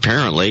world,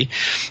 apparently.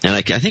 And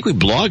I think we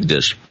blogged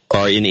this.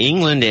 Are in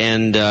England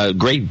and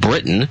Great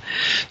Britain.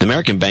 The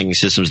American banking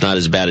system is not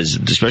as bad as,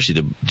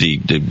 especially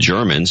the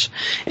Germans,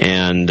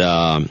 and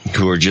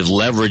who are just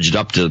leveraged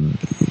up to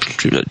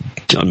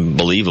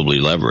unbelievably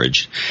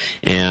leveraged,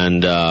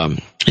 and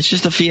it's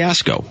just a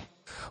fiasco.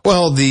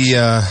 Well,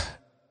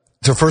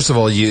 so first of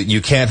all,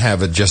 you can't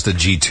have just a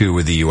G2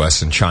 with the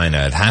U.S. and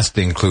China. It has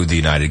to include the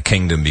United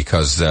Kingdom,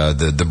 because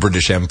the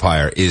British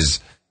Empire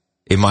is,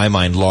 in my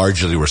mind,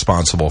 largely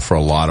responsible for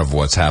a lot of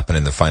what's happened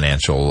in the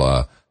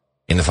financial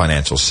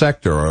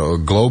sector or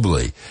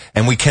globally.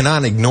 And we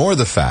cannot ignore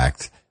the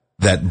fact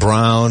that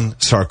Brown,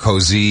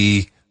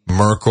 Sarkozy,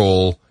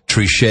 Merkel,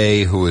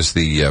 Trichet, who is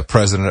the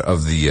president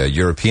of the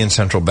European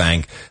Central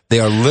Bank,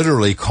 they are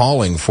literally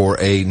calling for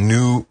a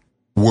new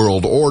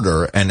world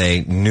order and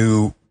a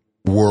new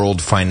world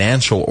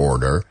financial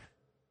order,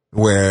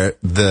 where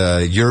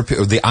the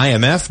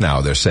IMF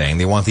now, they're saying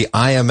they want the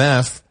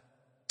IMF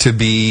to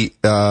be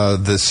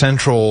the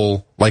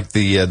central, like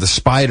the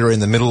spider in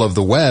the middle of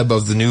the web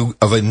of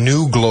a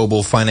new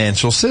global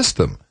financial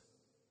system.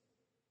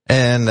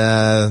 And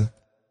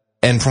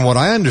from what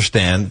I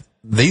understand,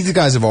 these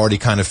guys have already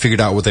kind of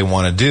figured out what they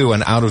want to do,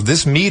 and out of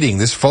this meeting,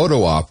 this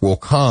photo op will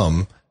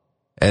come,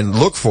 and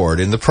look for it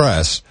in the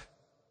press,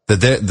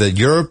 that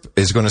Europe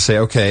is going to say,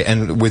 okay,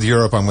 and with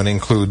Europe I'm going to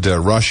include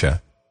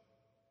Russia,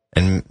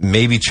 and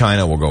maybe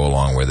China will go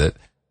along with it.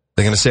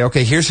 They're going to say,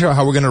 okay, here's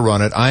how we're going to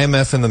run it.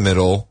 IMF in the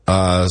middle,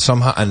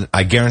 somehow, and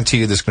I guarantee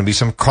you there's going to be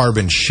some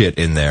carbon shit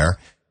in there.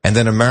 And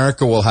then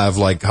America will have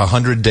like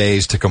 100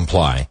 days to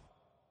comply.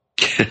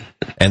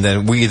 And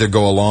then we either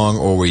go along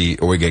or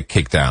we get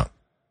kicked out.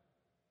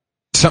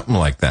 Something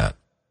like that.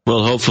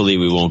 Well, hopefully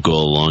we won't go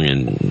along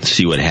and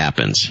see what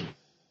happens.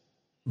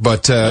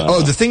 But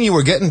the thing you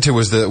were getting to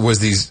was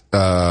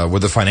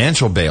the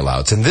financial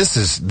bailouts, and this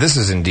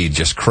is indeed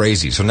just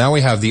crazy. So now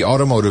we have the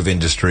automotive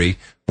industry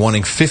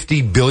wanting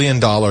 $50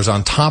 billion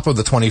on top of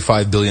the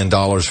 $25 billion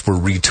for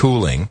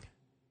retooling.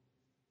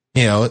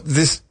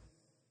 This.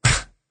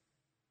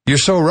 You're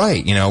so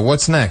right.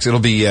 What's next? It'll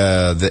be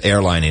the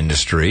airline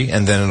industry,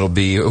 and then it'll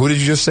be, who did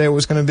you just say it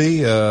was going to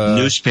be?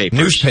 Newspapers.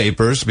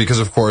 Newspapers, because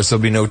of course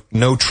there'll be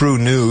no true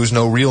news,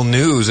 no real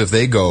news if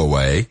they go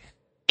away.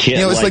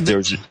 It's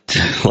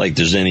like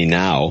there's any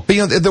now.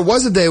 But there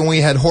was a day when we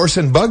had horse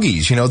and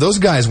buggies. Those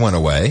guys went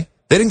away.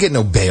 They didn't get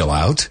no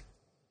bailout.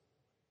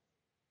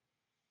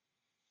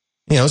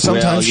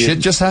 Sometimes shit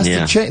just has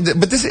to change.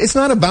 But it's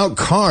not about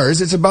cars.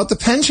 It's about the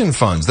pension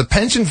funds. The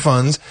pension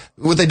funds,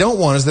 what they don't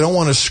want is they don't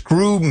want to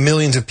screw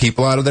millions of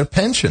people out of their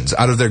pensions,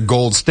 out of their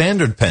gold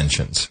standard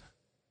pensions.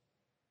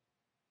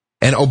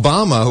 And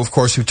Obama, of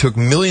course, who took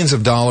millions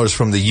of dollars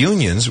from the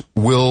unions,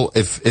 will,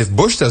 if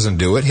Bush doesn't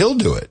do it, he'll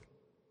do it.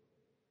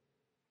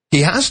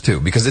 He has to,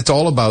 because it's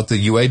all about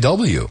the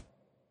UAW.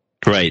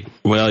 Right.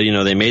 Well,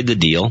 they made the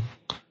deal,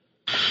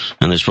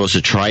 and they're supposed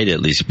to try it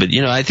at least. But,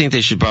 I think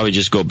they should probably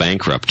just go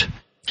bankrupt.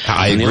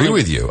 I agree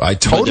with you. I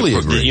totally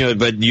agree.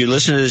 But you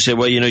listen to this and say,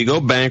 well, you go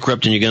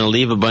bankrupt and you're going to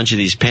leave a bunch of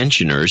these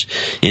pensioners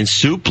in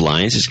soup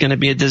lines. It's going to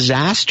be a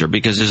disaster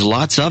because there's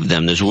lots of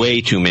them. There's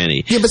way too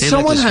many. Yeah, but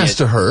someone has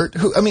to hurt.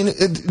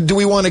 Do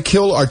we want to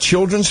kill our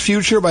children's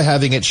future by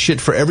having it shit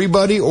for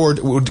everybody? Or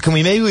can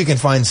maybe we can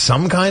find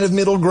some kind of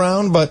middle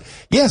ground? But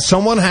yeah,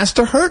 someone has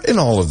to hurt in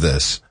all of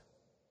this.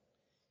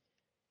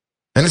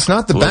 And it's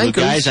not the bankers.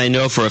 The guys I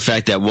know for a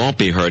fact that won't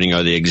be hurting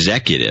are the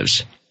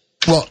executives.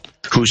 Well,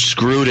 who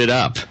screwed it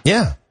up.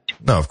 Yeah.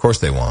 No, of course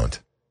they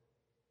won't.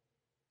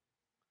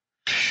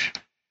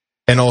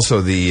 And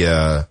also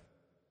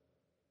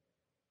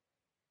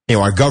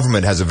our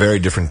government has a very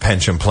different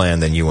pension plan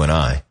than you and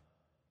I.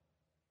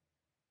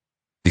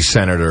 These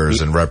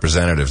senators and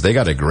representatives, they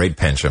got a great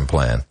pension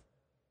plan.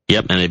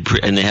 Yep,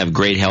 and they have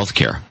great health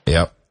care.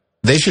 Yep.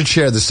 They should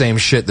share the same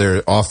shit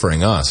they're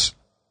offering us.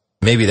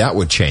 Maybe that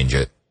would change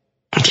it.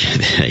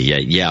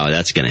 Yeah,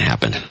 that's going to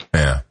happen.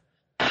 Yeah.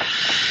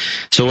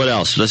 So what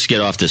else? Let's get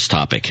off this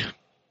topic.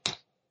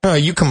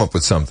 You come up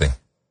with something.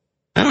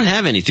 I don't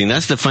have anything.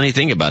 That's the funny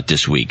thing about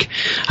this week.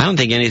 I don't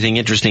think anything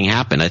interesting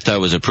happened. I thought it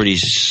was a pretty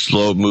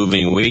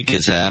slow-moving week.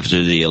 It's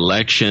after the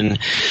election.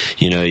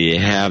 You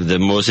have the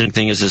most interesting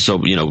thing is this,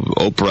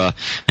 Oprah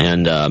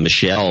and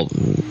Michelle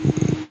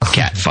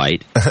cat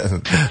fight.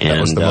 That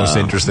was the most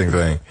interesting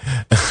thing.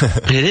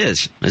 It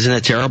is. Isn't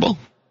that terrible?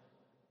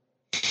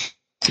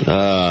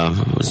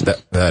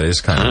 That is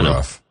kind of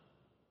rough.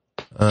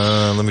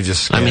 Let me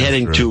just. I'm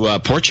heading to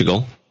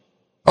Portugal.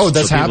 Oh,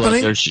 that's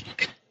happening?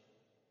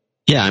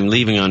 Yeah, I'm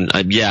leaving on.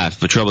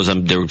 The trouble is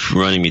they're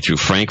running me through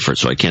Frankfurt,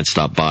 so I can't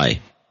stop by.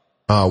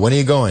 When are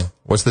you going?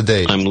 What's the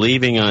date? I'm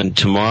leaving on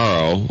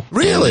tomorrow.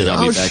 Really?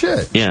 Oh,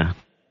 shit. Yeah.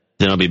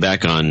 Then I'll be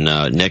back on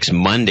next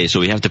Monday, so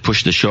we have to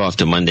push the show off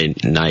to Monday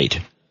night.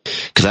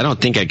 Because I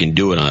don't think I can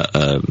do it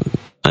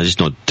I just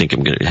don't think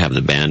I'm going to have the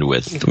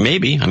bandwidth.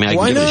 Maybe. I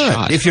can give it a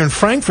shot. If you're in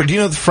Frankfurt, do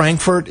you know that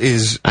Frankfurt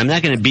is... I'm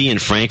not going to be in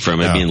Frankfurt. I'm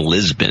going to be in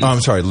Lisbon. Oh,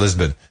 I'm sorry,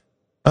 Lisbon.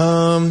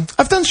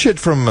 I've done shit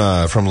from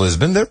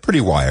Lisbon. They're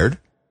pretty wired.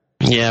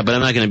 Yeah, but I'm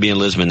not going to be in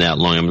Lisbon that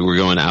long. We're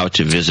going out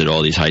to visit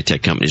all these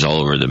high-tech companies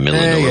all over the middle of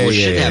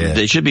nowhere.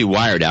 They should be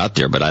wired out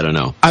there, but I don't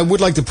know. I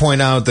would like to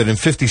point out that in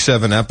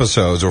 57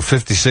 episodes, or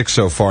 56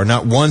 so far,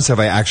 not once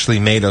have I actually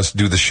made us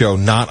do the show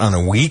not on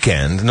a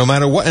weekend, no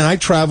matter what. And I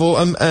travel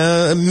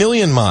a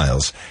million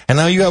miles. And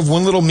now you have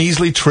one little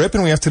measly trip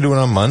and we have to do it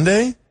on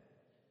Monday?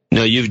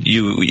 No,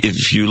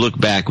 if you look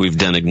back, we've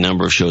done a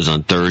number of shows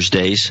on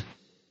Thursdays.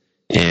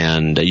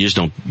 And you're just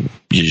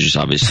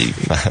obviously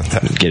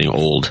getting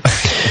old.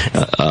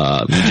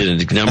 We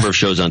did a number of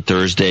shows on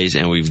Thursdays,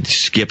 and we've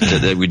skipped.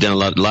 We've done a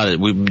lot of.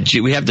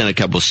 We have done a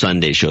couple of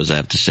Sunday shows, I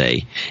have to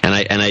say, and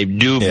I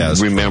do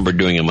remember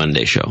doing a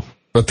Monday show.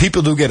 But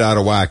people do get out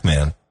of whack,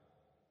 man.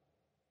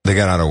 They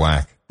get out of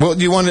whack. Well,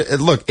 do you want to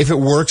look? If it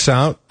works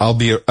out, I'll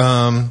be.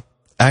 I'll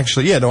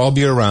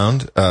be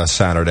around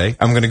Saturday.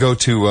 I'm going to go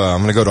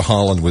to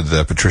Holland with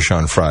Patricia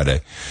on Friday.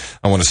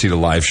 I want to see the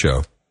live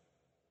show.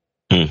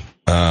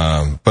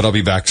 But I'll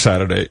be back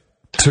Saturday.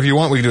 So if you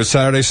want, we can do it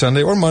Saturday,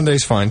 Sunday, or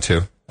Monday's fine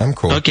too. I'm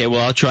cool. Okay,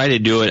 well, I'll try to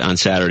do it on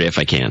Saturday if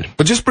I can.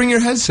 But just bring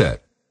your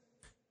headset.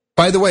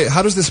 By the way,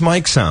 how does this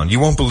mic sound? You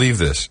won't believe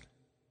this.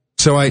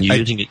 So I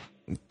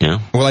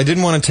Well, I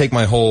didn't want to take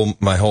my whole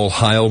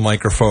Heil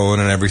microphone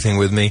and everything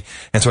with me,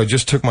 and so I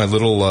just took my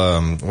little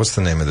what's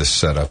the name of this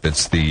setup?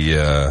 It's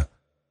the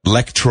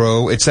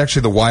Lectro. It's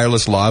actually the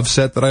wireless lav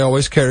set that I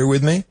always carry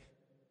with me.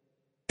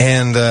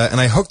 And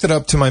I hooked it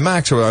up to my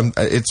Mac, so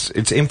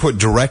it's input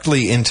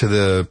directly into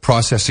the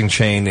processing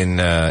chain in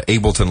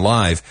Ableton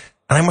Live.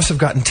 And I must have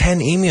gotten 10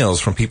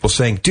 emails from people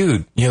saying,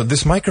 dude,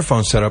 this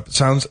microphone setup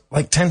sounds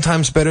like 10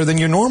 times better than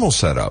your normal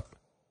setup.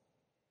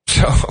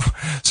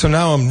 So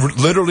now I'm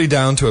literally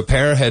down to a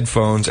pair of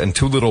headphones and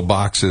two little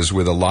boxes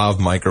with a lav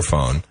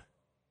microphone.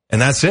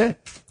 And that's it.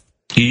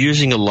 You're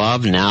using a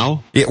lav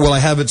now? Yeah, well, I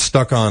have it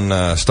stuck on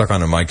a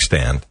mic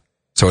stand.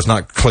 So it's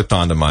not clipped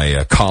onto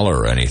my collar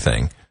or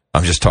anything.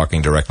 I'm just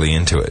talking directly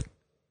into it.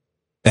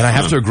 And I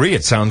have to agree,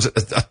 it sounds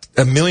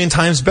a million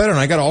times better. And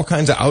I got all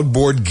kinds of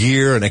outboard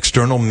gear and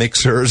external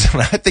mixers.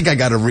 And I think I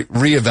got to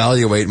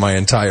reevaluate my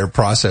entire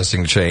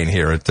processing chain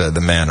here at the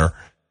Manor.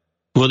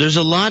 Well, there's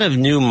a lot of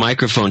new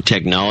microphone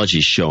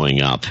technology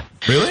showing up.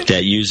 Really?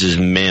 That uses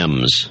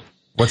MEMS.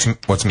 What's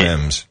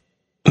MEMS?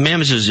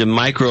 MEMS is a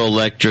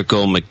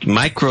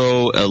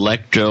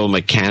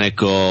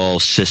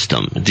micro-electromechanical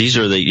system. These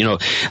are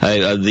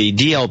the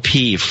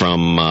DLP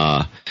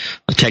from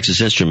Texas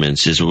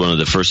Instruments is one of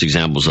the first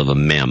examples of a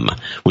MEM,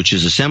 which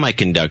is a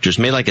semiconductor. It's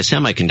made like a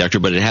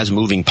semiconductor, but it has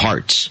moving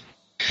parts.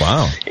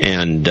 Wow.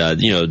 And,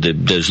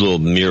 there's little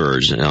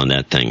mirrors on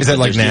that thing. Is that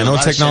like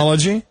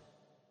nanotechnology?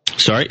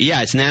 Sorry?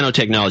 Yeah, it's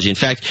nanotechnology. In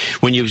fact,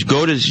 when you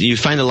you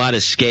find a lot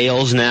of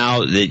scales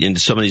now in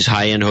some of these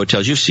high-end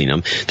hotels. You've seen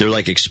them. They're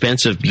like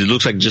expensive. It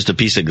looks like just a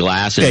piece of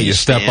glass. And you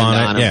step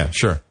on it. Yeah,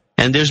 sure.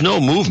 And there's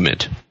no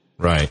movement.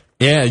 Right.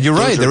 Yeah, you're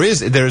right.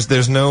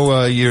 There's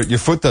no, your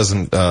foot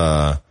doesn't,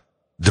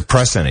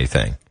 depress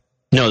anything.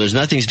 No, there's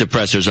nothing's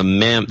depressed. There's a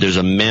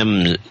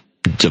MEM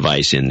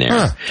device in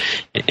there,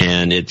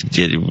 and it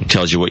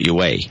tells you what you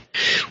weigh.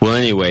 Well,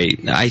 anyway,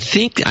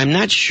 I'm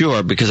not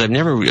sure because I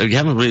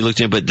haven't really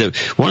looked at it, but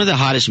one of the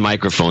hottest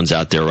microphones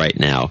out there right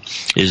now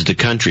is the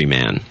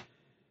Countryman.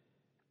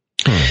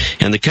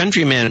 And the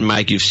Countryman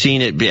mic, you've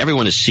seen it.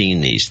 Everyone has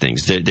seen these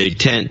things. They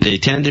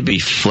tend to be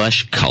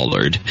flesh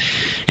colored,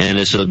 and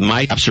it's a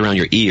mic wraps around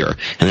your ear,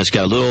 and it's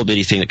got a little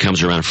bitty thing that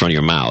comes around in front of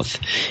your mouth.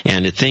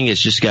 And the thing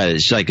is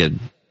it's like a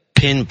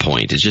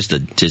pinpoint. It's just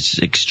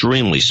it's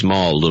extremely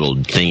small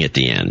little thing at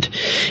the end.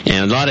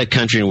 And a lot of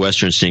country and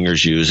western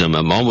singers use them.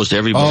 Almost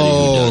everybody who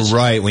does. Oh,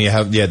 right. When you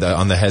have,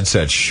 on the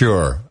headset,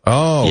 sure.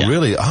 Oh, yeah.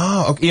 Really?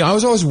 Oh, okay. I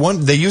was always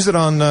wondering, they use it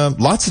on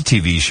lots of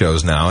TV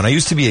shows now, and I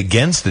used to be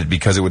against it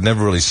because it would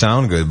never really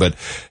sound good, but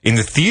in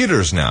the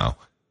theaters now,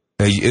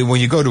 when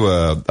you go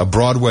to a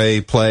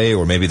Broadway play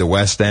or maybe the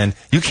West End,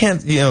 you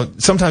can't,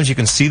 sometimes you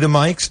can see the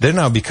mics. They're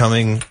now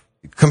becoming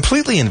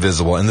completely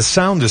invisible, and the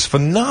sound is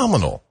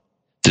phenomenal.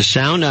 The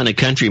sound on a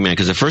Countryman,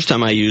 because the first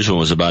time I used one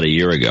was about a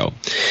year ago,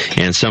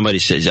 and somebody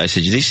said, I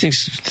said, these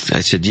things,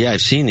 I said, yeah,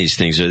 I've seen these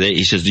things.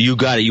 He says, you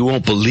got it, you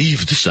won't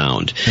believe the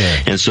sound.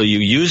 Yeah. And so you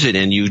use it,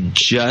 and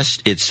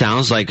it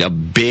sounds like a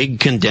big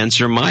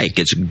condenser mic.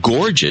 It's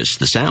gorgeous,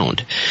 the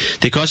sound.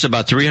 They cost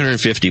about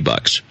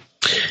 $350,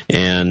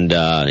 and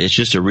it's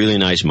just a really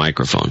nice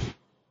microphone.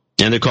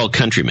 And they're called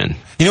Countrymen.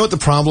 You know what the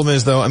problem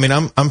is, though? I mean,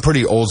 I'm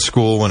pretty old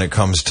school when it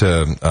comes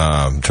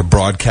to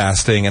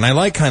broadcasting, and I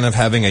like kind of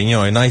having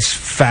a nice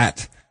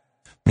fat,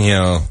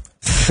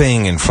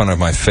 thing in front of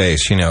my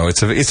face.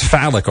 It's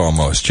phallic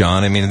almost,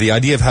 John. I mean, the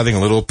idea of having a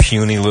little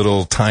puny,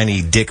 little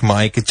tiny dick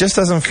mic, it just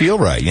doesn't feel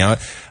right.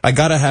 I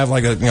gotta have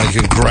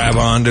you can grab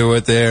onto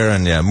it there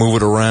and move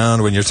it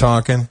around when you're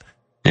talking.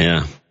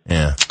 Yeah.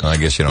 Yeah. Well, I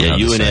guess you don't have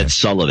you and Ed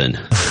Sullivan.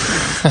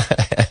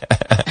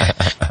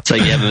 It's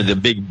like you have the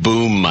big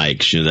boom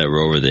mics that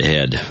were over the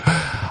head.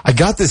 I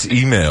got this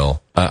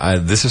email.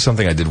 This is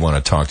something I did want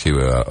to talk to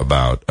you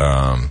about.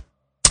 Now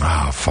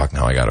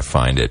I got to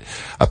find it.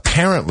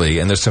 Apparently,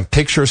 and there's some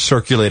pictures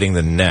circulating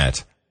the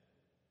net.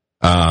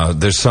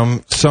 There's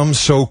some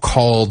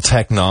so-called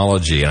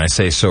technology, and I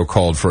say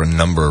so-called for a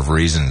number of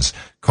reasons,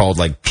 called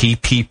like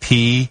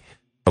PPP,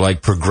 or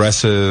like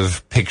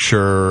progressive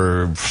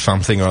picture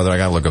something or other. I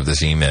got to look up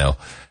this email.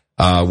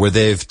 Where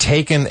they've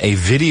taken a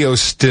video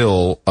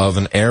still of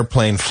an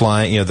airplane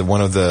flying, one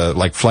of the,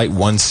 like Flight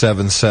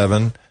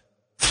 177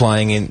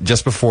 flying in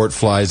just before it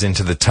flies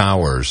into the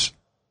towers.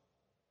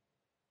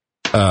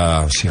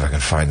 Let's see if I can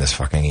find this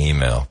fucking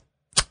email.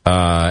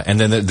 And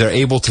then they're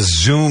able to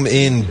zoom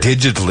in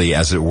digitally,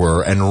 as it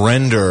were, and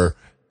render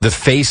the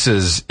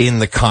faces in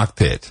the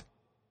cockpit.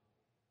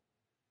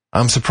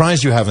 I'm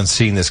surprised you haven't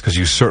seen this because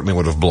you certainly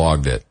would have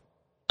blogged it.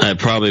 I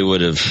probably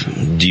would have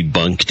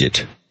debunked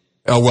it.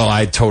 Oh, well,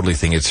 I totally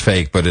think it's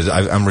fake, but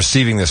I'm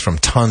receiving this from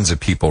tons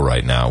of people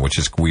right now, which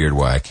is weird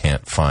why I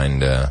can't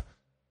find one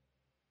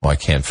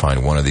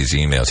of these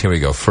emails. Here we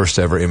go. First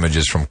ever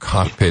images from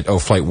cockpit.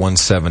 Flight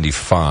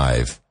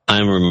 175.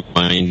 I'm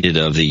reminded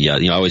of the,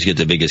 I always get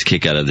the biggest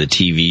kick out of the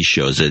TV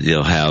shows that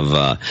they'll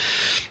have,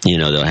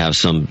 they'll have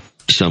some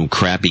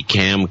crappy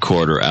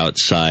camcorder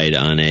outside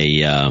on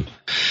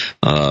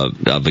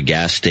of a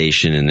gas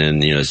station, and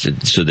then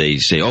so they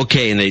say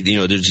okay, and they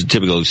there's a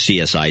typical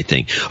CSI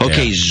thing.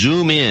 Okay,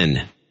 zoom in.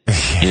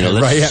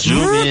 Let's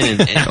zoom in.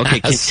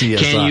 Okay,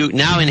 can you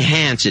now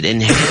enhance it,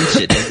 and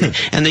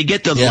they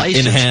get the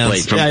license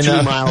plate from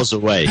 2 miles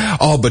away.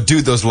 Oh, but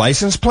dude, those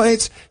license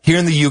plates here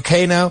in the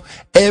UK now,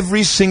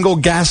 every single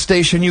gas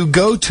station you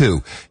go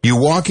to, you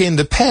walk in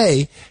to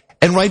pay.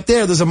 And right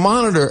there's a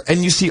monitor,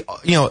 and you see,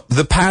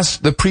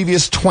 the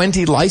previous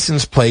 20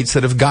 license plates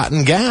that have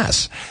gotten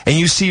gas. And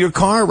you see your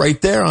car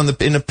right there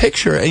in a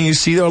picture, and you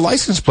see their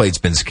license plate's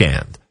been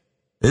scanned.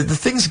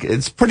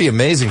 It's pretty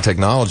amazing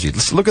technology.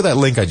 Let's look at that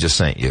link I just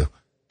sent you.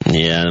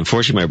 Yeah,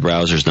 unfortunately my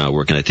browser's not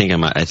working. I think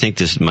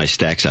my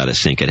stack's out of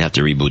sync. I'd have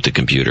to reboot the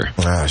computer.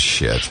 Ah,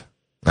 shit.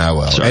 Ah,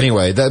 well. Sorry.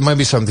 Anyway, that might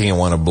be something you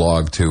want to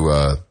blog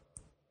to,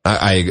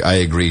 I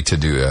agree to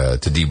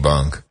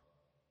debunk,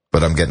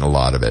 but I'm getting a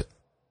lot of it.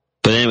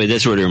 But anyway,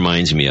 that's what it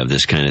reminds me of,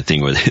 this kind of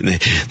thing where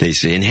they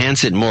say,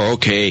 enhance it more,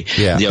 okay.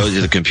 Yeah.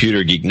 The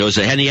computer geek knows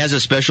that. And he has a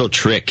special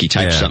trick. He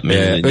types something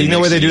in. But you know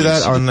where they do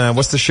that on,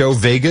 what's the show,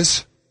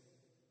 Vegas?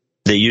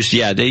 They used to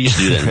do that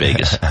in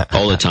Vegas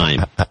all the time.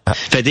 In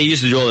fact, they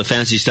used to do all the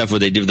fancy stuff where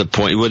they do the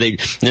point,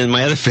 and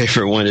my other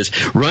favorite one is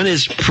run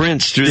his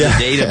prints through the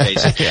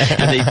database.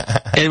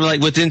 And like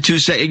within 2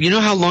 seconds, you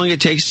know how long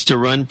it takes to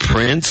run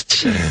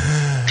prints?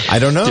 I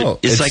don't know.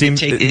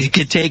 It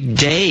could take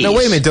days. No,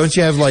 wait a minute. Don't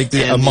you have like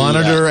a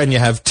monitor and you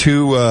have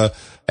two, and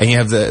you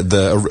have the and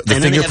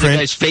fingerprint? Then you have the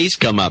guy's face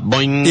come up.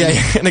 Boing. Yeah,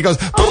 and it goes,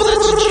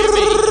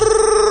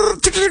 oh,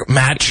 that's Jimmy.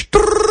 Match.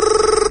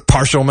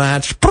 Partial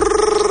match.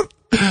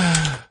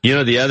 You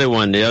know, the other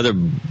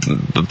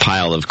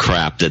pile of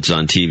crap that's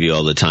on TV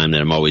all the time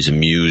that I'm always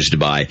amused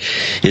by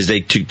is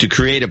to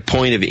create a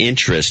point of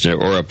interest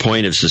or a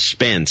point of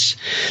suspense,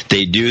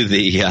 they do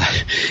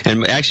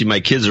and actually my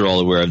kids are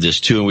all aware of this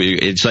too.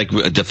 It's like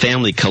the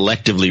family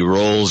collectively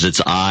rolls its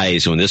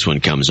eyes when this one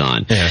comes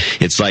on. Yeah.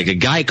 It's like a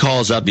guy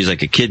calls up, he's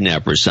like a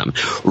kidnapper or something.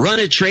 Run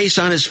a trace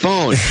on his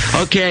phone.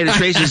 Okay, the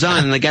trace is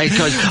on, and the guy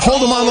goes,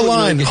 hold him on the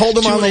line. Hold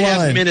him on the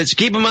line. 2.5 minutes.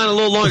 Keep him on a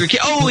little longer.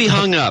 Oh, he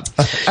hung up.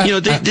 You know,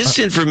 this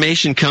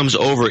information comes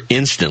over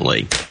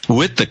instantly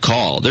with the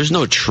call. There's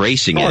no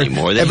tracing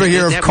anymore. Ever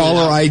hear of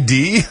caller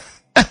ID?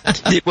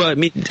 Well, I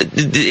mean,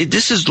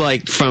 this is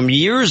like from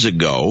years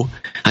ago.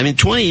 I mean,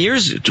 20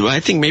 years, I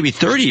think maybe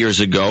 30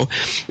 years ago,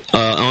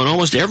 on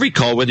almost every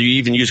call, whether you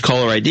even use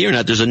caller ID or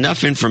not, there's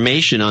enough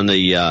information on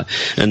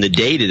the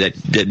data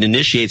that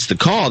initiates the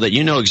call that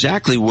you know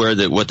exactly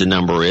what the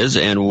number is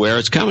and where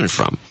it's coming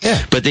from.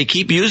 Yeah. But they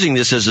keep using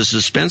this as a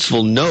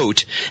suspenseful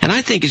note, and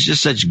I think it's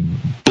just such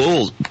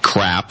bull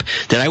crap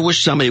that I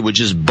wish somebody would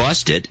just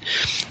bust it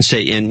and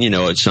say,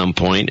 at some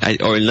point,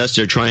 or unless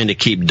they're trying to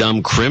keep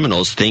dumb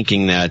criminals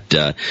thinking that,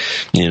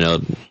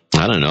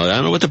 I don't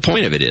know what the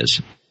point of it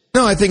is.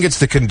 No, I think it's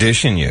to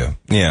condition you,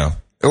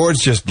 or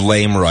it's just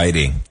lame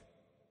writing.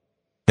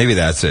 Maybe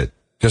that's it.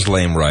 Just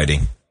lame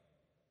writing.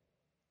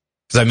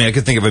 Because, I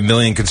could think of a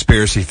million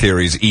conspiracy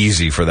theories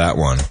easy for that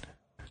one.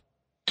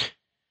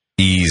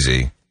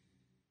 Easy.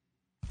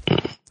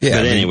 Yeah,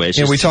 but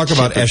anyways, we talk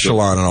about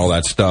echelon and all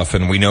that stuff,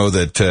 and we know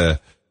that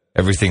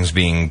everything's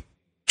being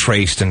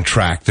traced and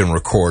tracked and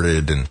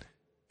recorded. And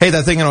hey,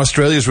 that thing in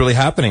Australia is really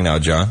happening now,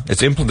 John.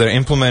 They're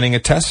implementing a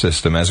test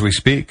system as we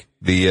speak.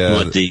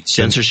 The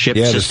censorship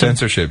system? The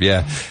censorship,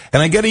 yeah.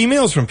 And I get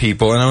emails from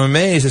people, and I'm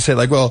amazed. They say,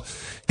 like, well,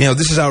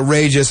 this is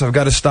outrageous. I've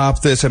got to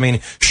stop this. I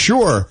mean,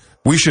 sure,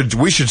 we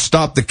should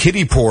stop the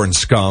kiddie porn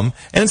scum.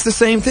 And it's the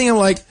same thing. I'm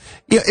like,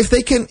 if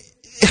they can...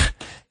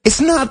 It's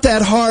not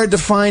that hard to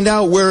find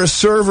out where a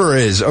server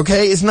is,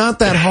 okay? It's not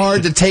that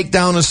hard to take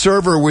down a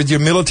server with your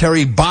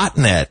military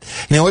botnet.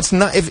 It's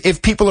not,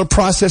 if people are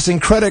processing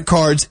credit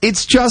cards,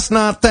 it's just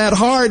not that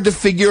hard to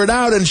figure it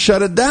out and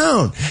shut it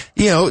down.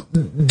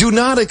 Do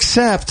not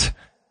accept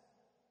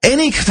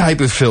any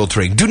type of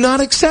filtering. Do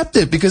not accept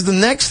it, because the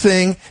next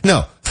thing,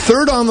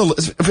 third on the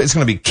list, it's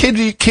going to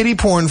be kiddie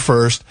porn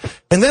first,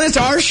 and then it's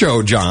our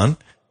show, John.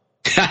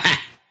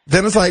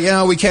 Then it's like,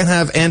 we can't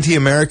have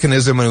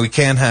anti-Americanism and we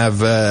can't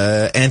have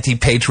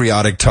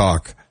anti-patriotic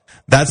talk.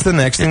 That's the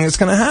next thing that's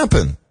going to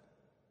happen.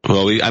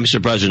 Well, I'm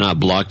surprised they're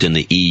not blocked in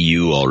the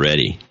EU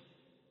already.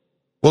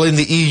 Well, in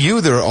the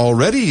EU,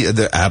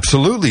 they're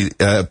absolutely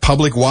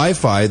public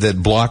Wi-Fi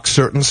that blocks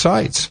certain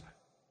sites.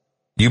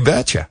 You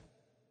betcha.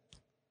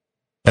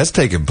 That's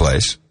taking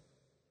place.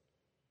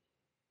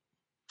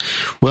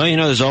 Well,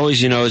 there's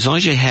always, as long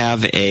as you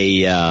have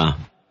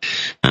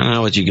I don't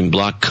know what you can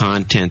block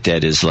content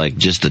that is like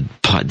just a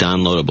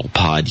downloadable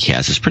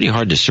podcast. It's pretty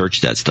hard to search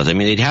that stuff. I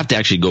mean, they'd have to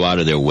actually go out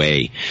of their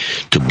way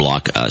to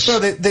block us. No,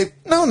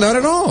 no, not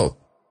at all.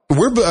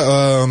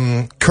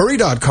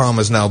 Curry.com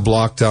is now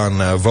blocked on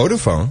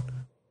Vodafone.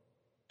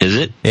 Is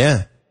it?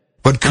 Yeah.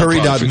 But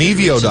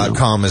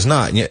Curry.mevio.com is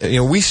not.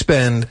 We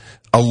spend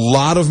a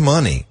lot of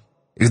money.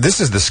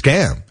 This is the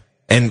scam.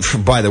 And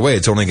by the way,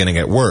 it's only going to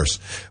get worse.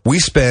 We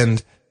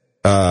spend...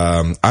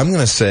 I'm going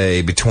to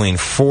say between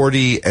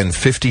 $40,000 and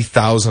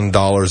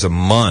 $50,000 a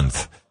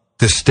month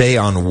to stay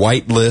on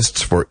white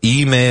lists for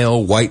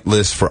email, white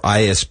lists for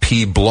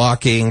ISP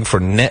blocking, for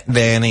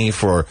NetNanny,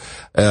 for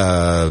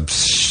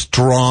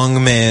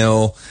strong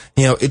mail.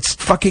 It's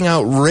fucking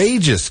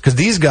outrageous, because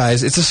these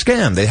guys, it's a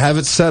scam. They have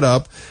it set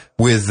up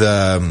with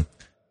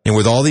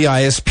with all the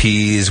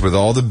ISPs, with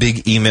all the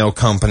big email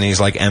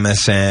companies like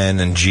MSN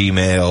and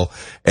Gmail,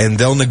 and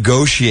they'll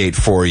negotiate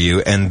for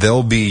you, and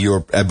they'll be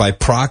by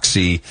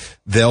proxy,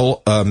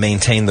 they'll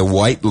maintain the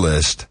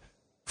whitelist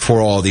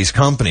for all these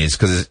companies,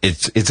 because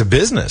it's a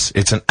business.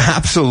 It's an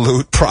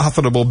absolute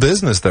profitable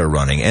business they're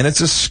running, and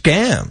it's a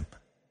scam.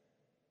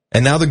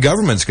 And now the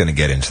government's going to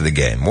get into the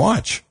game.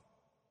 Watch.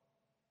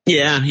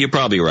 Yeah, you're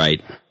probably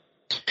right.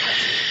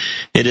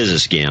 It is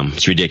a scam.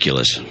 It's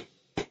ridiculous.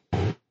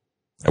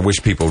 I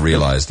wish people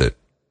realized it.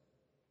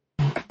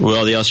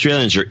 Well, the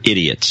Australians are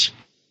idiots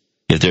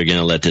if they're going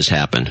to let this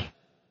happen.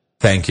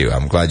 Thank you.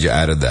 I'm glad you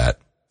added that.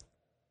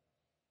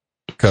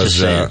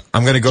 Because I'm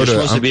going to go to...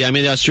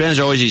 the Australians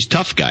are always these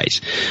tough guys.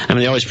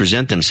 They always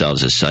present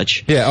themselves as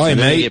such. Yeah, and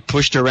then they get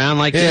pushed around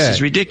like this.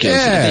 It's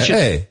ridiculous.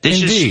 Yeah, they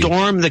should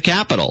storm the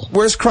Capitol.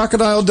 Where's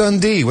Crocodile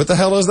Dundee? What the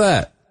hell is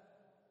that?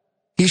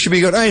 He should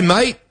be going, hey,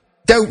 mate,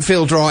 don't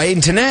filter our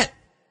internet.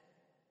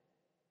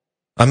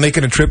 I'm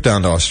making a trip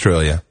down to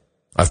Australia.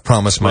 I've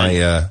promised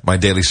my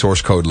daily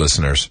source code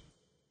listeners.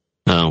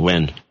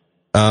 When?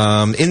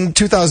 In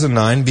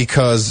 2009,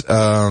 because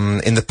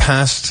in the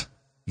past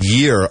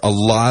year, a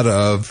lot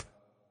of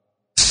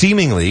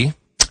seemingly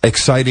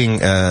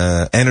exciting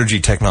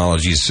energy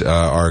technologies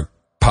are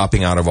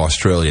popping out of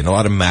Australia. And a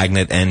lot of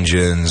magnet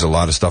engines, a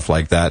lot of stuff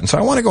like that. And so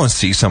I want to go and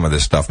see some of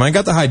this stuff. I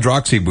got the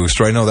hydroxy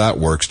booster. I know that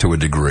works to a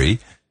degree.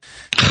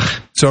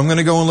 So I'm going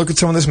to go and look at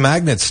some of this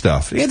magnet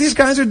stuff. Yeah, these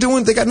guys are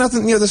doing, they got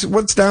nothing,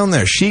 what's down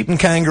there? Sheep and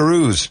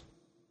kangaroos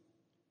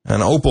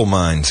and opal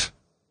mines.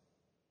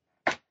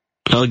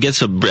 Well,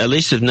 at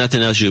least if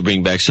nothing else, you'll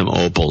bring back some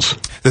opals.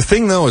 The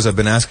thing, though, is I've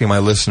been asking my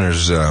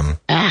listeners to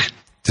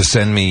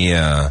send me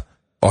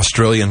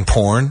Australian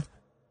porn.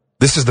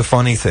 This is the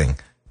funny thing.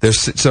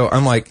 So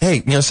I'm like,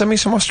 hey, send me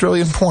some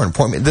Australian porn.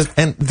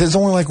 And there's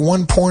only like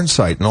one porn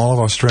site in all of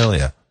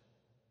Australia.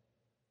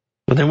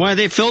 Well, then why are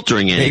they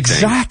filtering anything?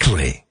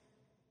 Exactly.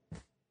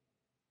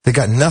 They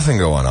got nothing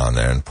going on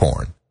there in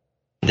porn.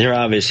 They're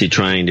obviously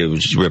trying to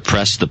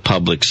repress the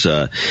public's,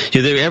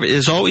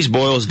 it always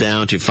boils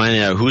down to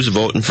finding out who's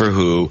voting for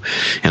who,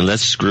 and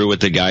let's screw with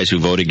the guys who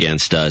vote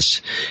against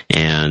us.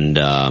 And,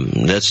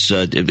 and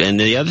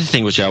the other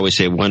thing, which I always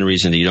say, one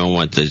reason that you don't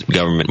want the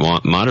government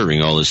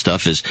monitoring all this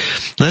stuff is,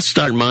 let's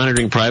start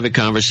monitoring private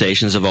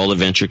conversations of all the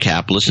venture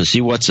capitalists and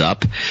see what's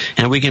up,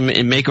 and we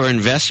can make our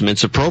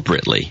investments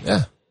appropriately.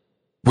 Yeah.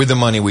 With the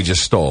money we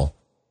just stole.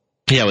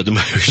 Yeah, with the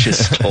money we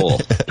just stole.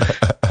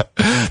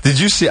 Did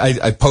you see,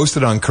 I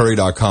posted on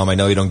Curry.com. I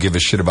know you don't give a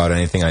shit about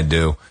anything I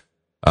do.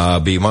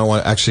 But you might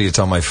want, actually, it's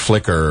on my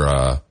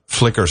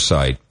Flickr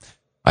site.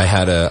 I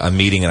had a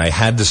meeting and I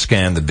had to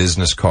scan the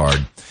business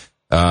card.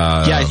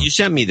 Yeah, you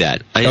sent me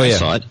that. I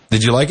saw it.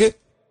 Did you like it?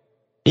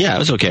 Yeah, it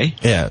was okay.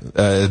 Yeah.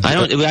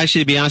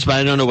 Actually, to be honest, but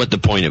I don't know what the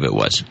point of it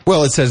was.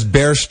 Well, it says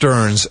Bear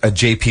Stearns, a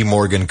JP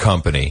Morgan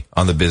company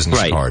on the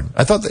business card.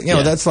 I thought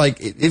that, that's like,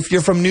 if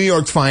you're from New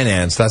York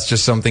finance, that's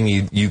just something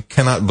you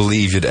cannot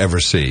believe you'd ever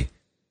see.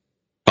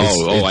 I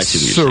see what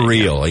you're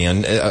surreal.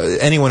 saying.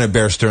 Anyone at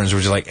Bear Stearns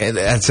was just like,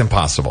 that's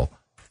impossible.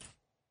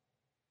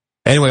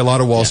 Anyway, a lot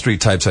of Wall Street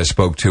types I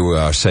spoke to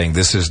are saying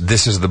this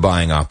is the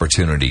buying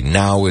opportunity.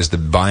 Now is the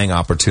buying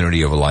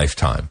opportunity of a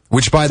lifetime.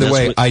 Which, by the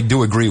way, I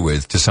do agree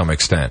with to some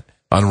extent.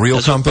 On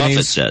real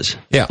companies. That's what Buffett says.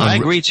 Yeah, I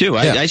agree too.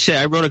 Yeah.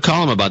 I wrote a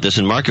column about this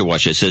in Market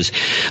Watch. I said,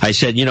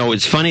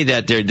 it's funny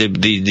that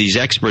these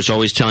experts are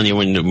always telling you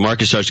when the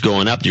market starts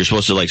going up, you're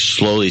supposed to like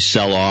slowly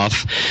sell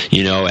off,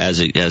 as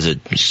it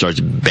starts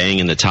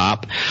banging the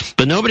top.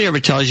 But nobody ever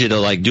tells you to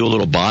like do a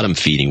little bottom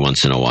feeding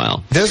once in a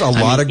while. There's a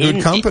lot of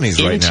good companies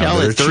right now.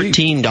 Intel at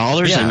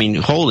 $13. Yeah. I mean,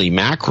 holy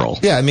mackerel.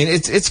 Yeah, I mean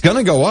it's going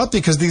to go up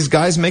because these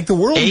guys make the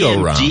world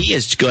go round. AMD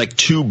is like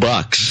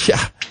 $2.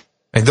 Yeah.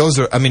 And those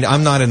are,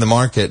 I'm not in the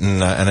market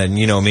and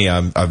you know me,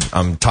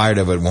 I'm tired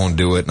of it, won't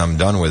do it, and I'm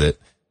done with it.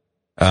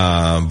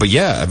 But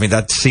yeah,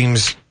 that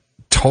seems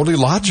totally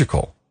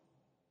logical.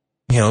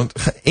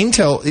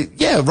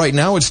 Intel, right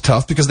now it's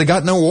tough because they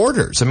got no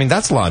orders.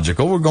 That's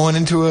logical. We're going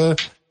into a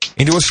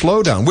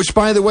slowdown, which,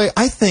 by the way,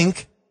 I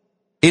think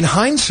in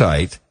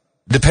hindsight,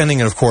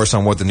 depending, of course,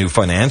 on what the new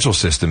financial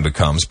system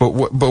becomes, but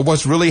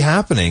what's really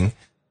happening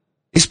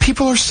is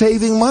people are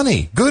saving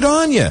money. Good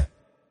on you.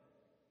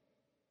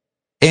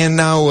 And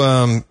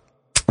now,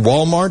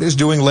 Walmart is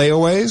doing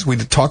layaways. We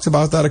talked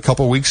about that a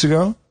couple weeks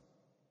ago.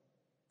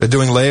 They're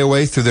doing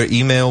layaway through their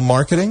email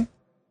marketing.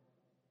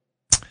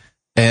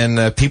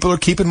 And, people are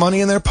keeping money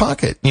in their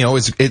pocket.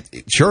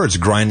 It's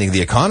grinding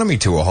the economy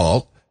to a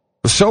halt.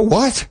 So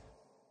what?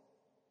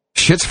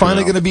 Shit's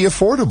finally going to be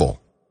affordable.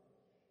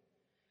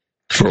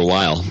 For a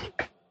while.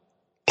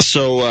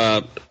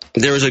 So,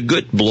 there was a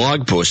good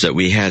blog post that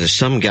we had of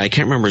some guy, I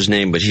can't remember his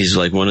name, but he's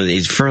like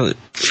he's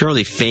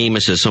fairly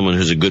famous as someone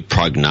who's a good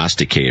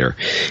prognosticator.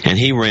 And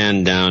he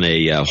ran down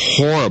a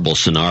horrible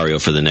scenario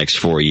for the next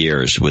 4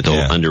 years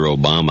under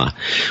Obama,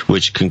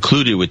 which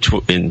concluded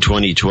in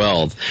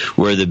 2012,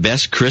 where the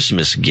best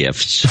Christmas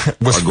gifts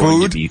was are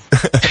going food? to be,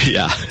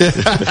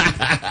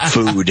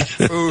 food.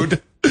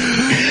 Food.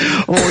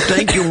 Oh,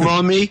 thank you,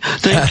 Mommy.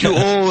 Thank you.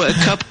 Oh, a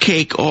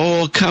cupcake.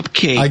 Oh, a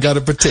cupcake. I got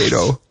a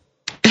potato.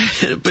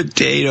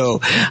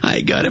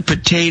 I got a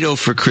potato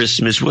for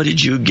Christmas. What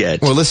did you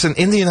get? Well, listen,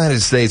 in the United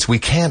States, we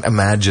can't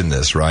imagine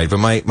this, right? But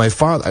my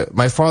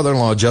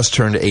father-in-law just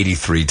turned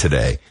 83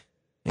 today.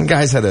 And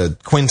guy's had a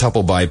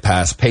quintuple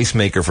bypass,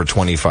 pacemaker for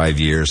 25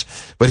 years.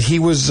 But he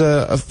was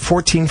a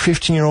 14,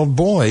 15-year-old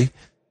boy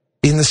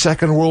in the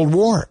Second World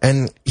War.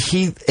 And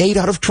he ate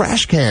out of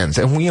trash cans.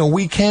 And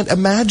we can't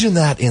imagine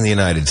that in the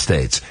United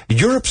States.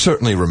 Europe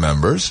certainly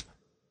remembers.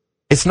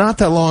 It's not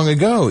that long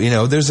ago.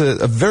 There's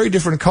a very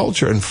different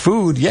culture and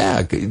food.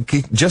 Yeah,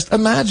 just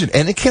imagine.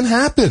 And it can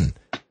happen.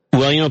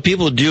 Well,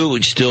 people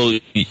do still,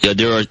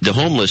 the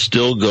homeless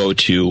still go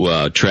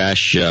to,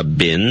 trash,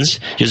 bins.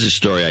 Here's a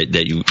story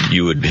that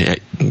you would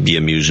be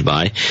amused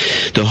by.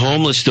 The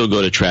homeless still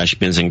go to trash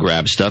bins and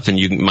grab stuff.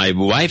 And my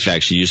wife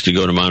actually used to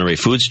go to Monterey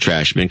Foods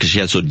trash bin because she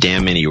had so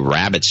damn many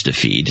rabbits to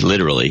feed,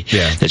 literally.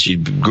 Yeah. That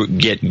she'd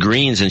get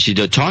greens and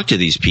she'd talk to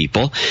these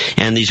people.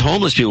 And these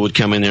homeless people would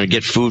come in there and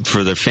get food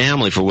for their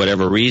family for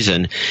whatever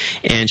reason.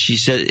 And she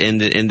said,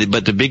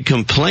 but the big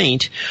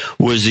complaint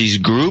was these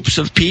groups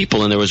of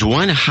people, and there was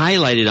one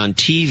highlighted on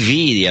TV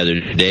the other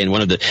day in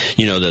one of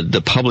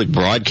the public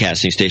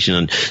broadcasting station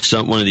on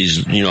one of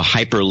these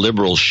hyper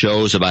liberal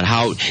shows about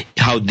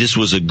how this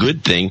was a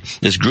good thing.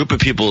 This group of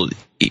people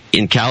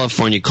in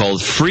California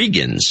called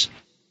freegans.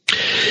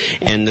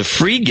 And the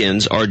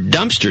freegans are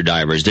dumpster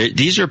divers.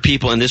 These are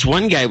people, and this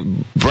one guy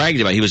bragged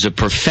about, he was a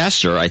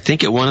professor, I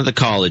think at one of the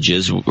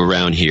colleges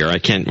around here. I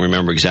can't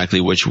remember exactly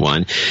which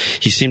one.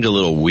 He seemed a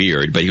little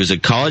weird, but he was a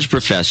college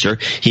professor.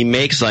 He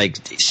makes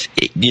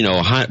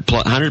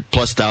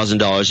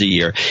 $100,000+ a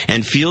year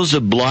and feels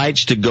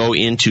obliged to go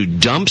into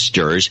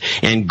dumpsters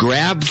and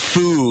grab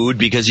food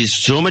because he's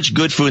so much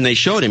good food. And they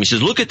showed him. He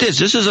says, look at this.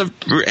 This is a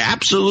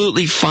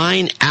absolutely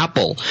fine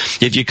apple.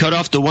 If you cut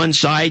off the one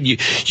side,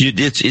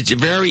 it's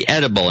very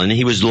edible. And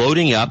he was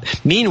loading up.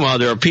 Meanwhile,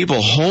 there are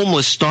people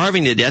homeless,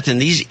 starving to death,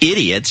 and these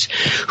idiots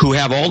who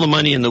have all the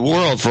money in the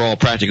world for all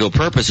practical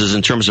purposes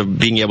in terms of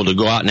being able to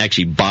go out and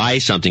actually buy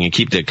something and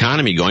keep the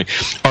economy going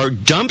are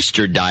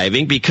dumpster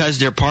diving because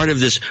they're part of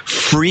this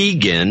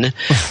freegan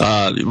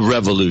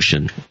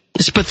revolution.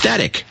 It's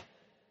pathetic.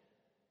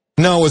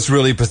 No, what's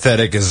really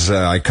pathetic is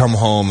I come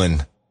home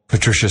and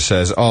Patricia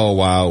says, oh,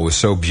 wow, it was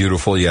so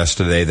beautiful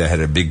yesterday. They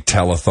had a big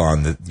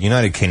telethon. The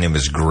United Kingdom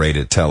is great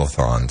at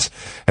telethons.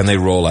 And they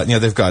roll out,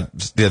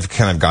 they've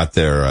kind of got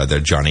their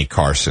Johnny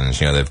Carsons.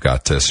 They've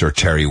got Sir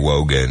Terry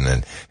Wogan,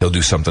 and he'll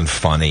do something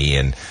funny.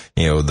 And,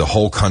 the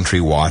whole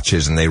country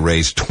watches, and they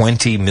raise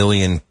 £20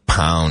 million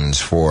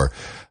for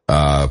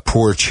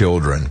poor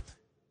children.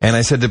 And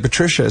I said to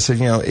Patricia, I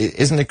said,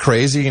 isn't it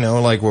crazy?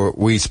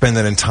 We spend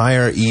an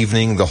entire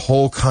evening, the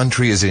whole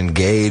country is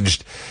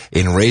engaged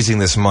in raising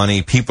this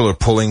money. People are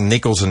pulling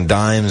nickels and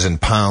dimes and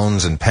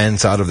pounds and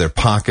pence out of their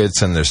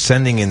pockets, and they're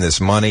sending in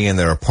this money, and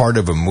they're a part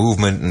of a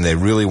movement, and they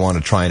really want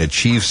to try and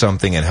achieve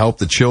something and help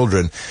the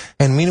children.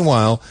 And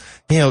meanwhile,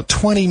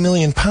 20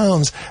 million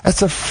pounds,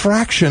 that's a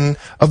fraction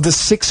of the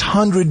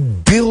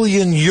 600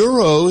 billion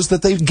euros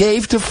that they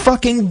gave to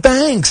fucking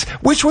banks,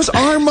 which was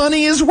our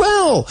money as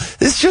well.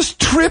 This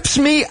just trips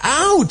me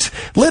out.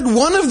 Let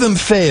one of them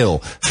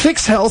fail.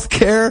 Fix health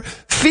care,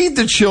 feed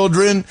the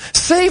children,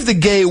 save the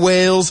gay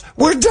whales.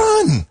 We're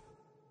done.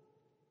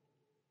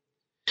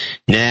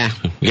 Nah,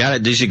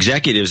 these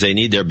executives, they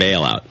need their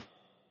bailout.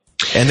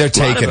 And they're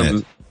taking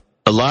it.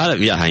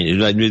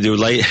 They're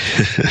like,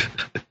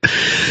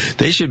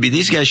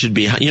 these guys should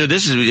be,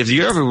 this is, if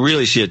you ever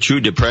really see a true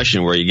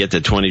depression where you get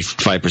to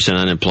 25%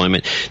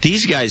 unemployment,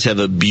 these guys have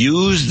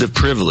abused the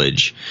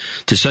privilege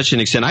to such an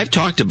extent. I've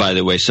talked to, by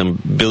the way,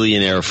 some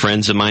billionaire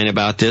friends of mine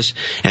about this,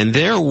 and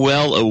they're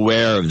well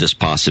aware of this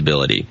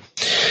possibility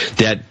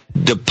that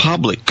the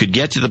public could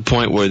get to the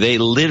point where they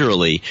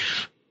literally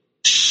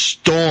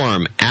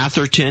storm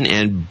Atherton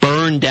and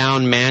burn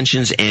down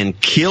mansions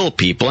and kill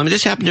people. I mean,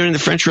 this happened during the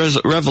French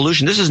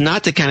Revolution. This is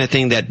not the kind of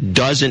thing that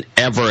doesn't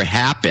ever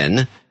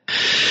happen,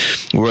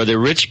 where the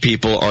rich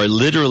people are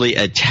literally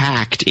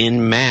attacked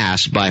in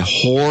mass by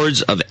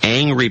hordes of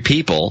angry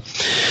people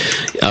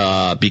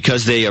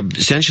because they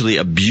essentially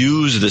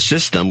abuse the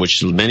system,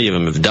 which many of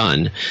them have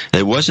done.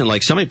 It wasn't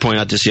like, somebody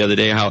pointed out this the other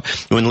day, how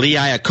when Lee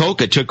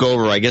Iacocca took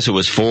over, I guess it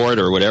was Ford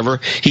or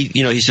whatever,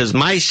 he says,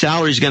 my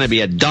salary is going to be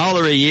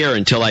 $1 a year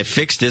until I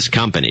fix this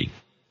company.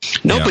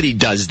 Nobody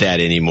does that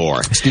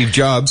anymore. Steve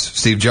Jobs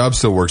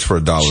still works for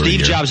 $1 a year.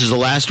 Steve Jobs is the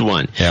last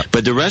one. Yeah.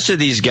 But the rest of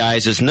these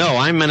guys is, no,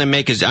 I'm going to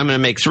make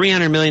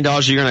 $300 million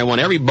a year, and I want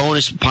every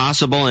bonus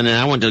possible, and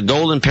I want the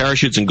golden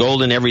parachutes and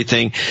golden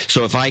everything.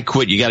 So if I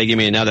quit, you got to give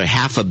me another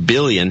 $500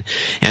 million.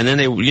 And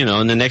then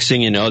and the next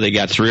thing you know, they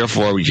got 3 or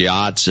 4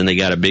 yachts, and they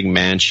got a big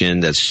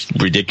mansion that's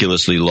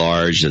ridiculously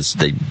large that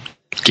they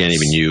can't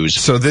even use.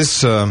 So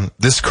this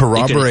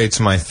corroborates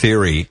my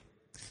theory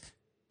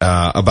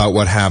about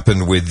what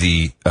happened with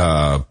the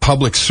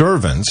public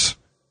servants,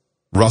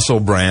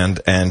 Russell Brand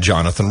and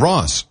Jonathan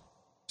Ross.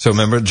 So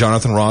remember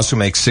Jonathan Ross, who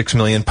makes £6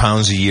 million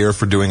a year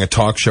for doing a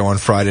talk show on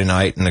Friday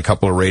night and a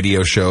couple of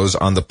radio shows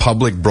on the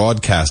public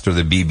broadcaster,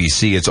 the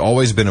BBC. It's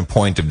always been a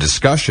point of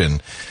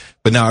discussion,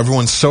 but now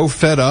everyone's so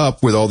fed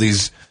up with all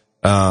these,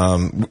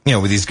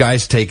 with these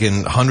guys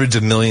taking hundreds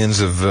of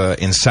millions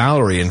in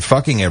salary and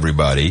fucking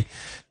everybody,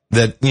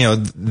 that,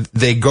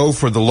 they go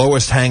for the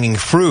lowest hanging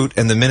fruit,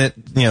 and the minute,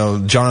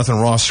 Jonathan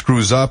Ross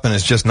screws up and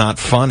it's just not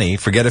funny,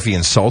 forget if he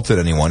insulted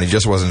anyone, he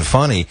just wasn't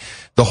funny,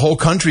 the whole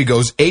country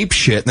goes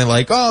apeshit, and they're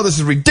like, oh, this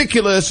is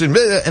ridiculous, and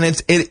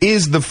it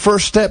is the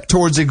first step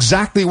towards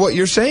exactly what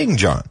you're saying,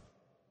 John.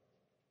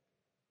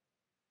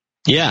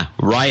 Yeah,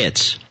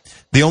 riots.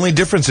 The only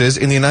difference is,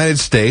 in the United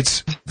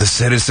States, the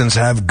citizens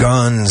have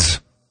guns.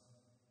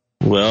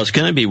 Well, it's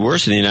going to be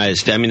worse in the United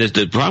States. I mean,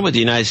 the problem with the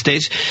United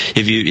States,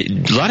 a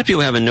lot of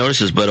people haven't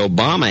noticed this, but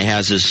Obama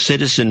has a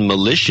citizen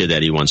militia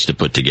that he wants to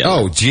put together.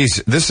 Oh,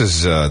 geez, this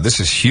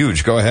is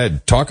huge. Go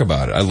ahead, talk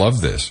about it. I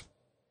love this.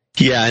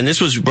 Yeah, and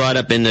this was brought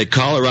up in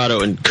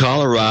Colorado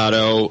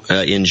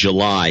in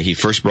July. He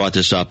first brought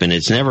this up, and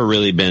it's never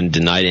really been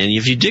denied. And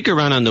if you dig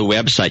around on the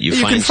website, you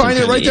can find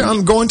it right there.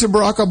 I'm going to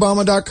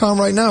BarackObama.com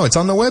right now. It's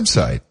on the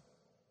website.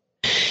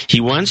 He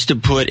wants to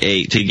put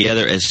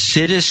together a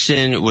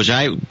citizen, which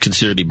I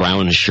consider to be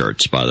brown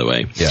shirts, by the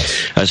way.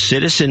 Yes. A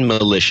citizen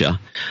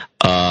militia,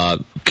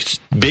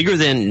 bigger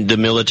than the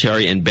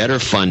military and better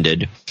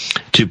funded,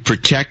 to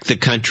protect the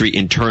country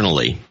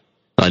internally.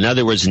 In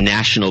other words,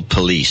 national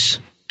police,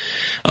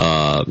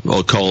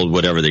 or called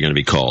whatever they're going to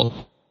be called.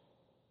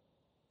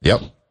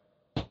 Yep.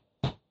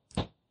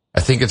 I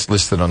think it's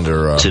listed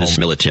under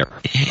military.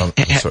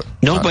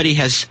 Nobody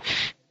has,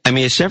 I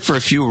mean, except for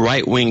a few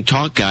right-wing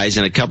talk guys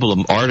and a couple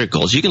of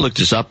articles. You can look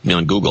this up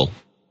on Google.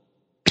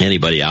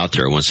 Anybody out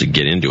there wants to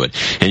get into it,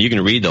 and you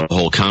can read the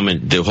whole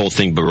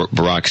thing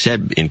Barack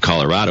said in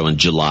Colorado in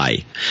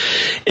July,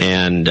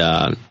 and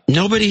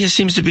nobody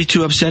seems to be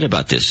too upset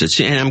about this.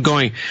 And I'm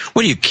going,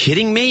 what are you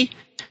kidding me?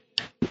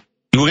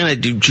 We're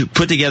going to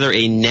put together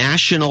a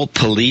national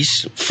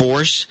police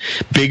force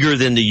bigger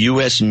than the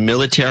U.S.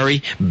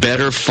 military,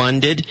 better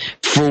funded,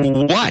 for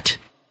what?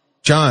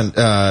 John,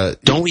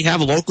 don't we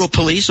have local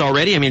police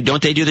already? I mean,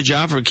 don't they do the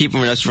job for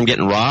keeping us from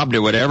getting robbed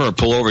or whatever, or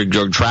pull over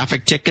drug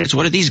traffic tickets?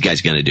 What are these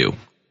guys going to do?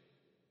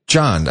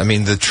 John, I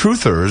mean, the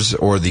truthers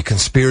or the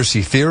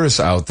conspiracy theorists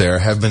out there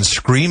have been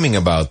screaming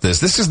about this.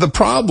 This is the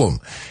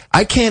problem.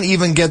 I can't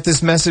even get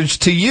this message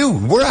to you.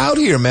 We're out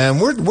here, man.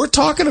 We're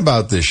talking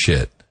about this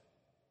shit.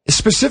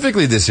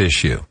 Specifically this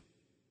issue.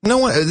 No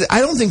one,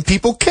 I don't think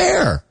people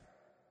care.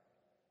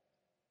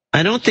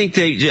 I think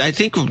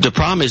the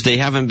problem is they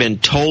haven't been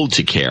told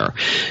to care.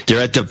 They're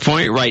at the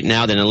point right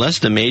now that unless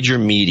the major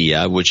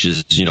media, which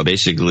is,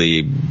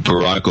 basically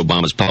Barack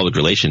Obama's public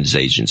relations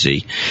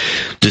agency,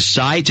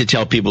 decide to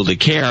tell people to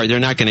care,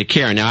 they're not going to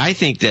care. Now, I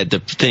think that the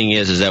thing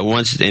is that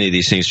once any of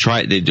these things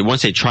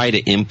once they try to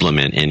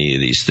implement any of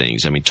these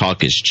things, I mean,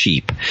 talk is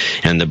cheap.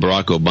 And the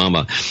Barack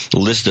Obama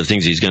list of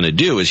things he's going to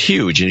do is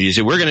huge. And you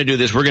say, we're going to do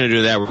this, we're going to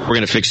do that, we're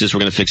going to fix this, we're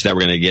going to fix that,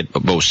 we're going to get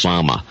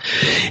Osama.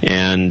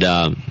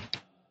 And,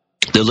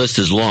 the list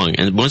is long,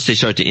 and once they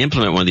start to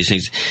implement one of these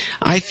things,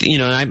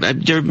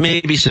 there may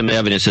be some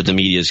evidence that the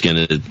media is going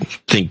to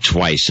think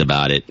twice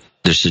about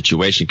their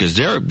situation, because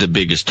they're the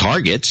biggest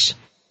targets.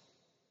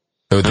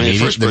 So the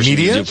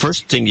media? The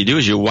first thing you do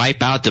is you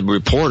wipe out the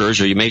reporters,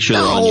 or you make sure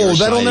they're on your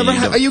side. No, that'll never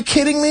happen. Are you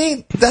kidding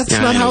me? That's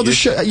not how the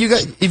show.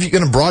 If you're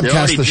going to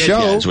broadcast the show,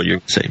 that's what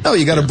you're saying. No,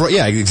 you got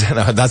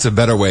to. That's a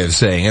better way of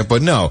saying it.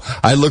 But no,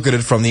 I look at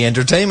it from the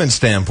entertainment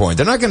standpoint.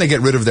 They're not going to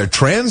get rid of their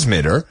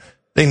transmitter.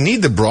 They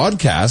need the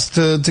broadcast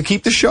to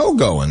keep the show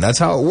going. That's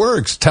how it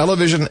works.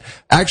 Television,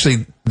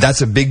 actually,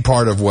 that's a big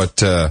part of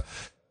what,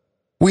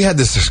 we had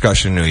this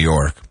discussion in New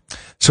York.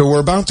 So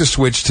we're about to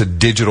switch to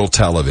digital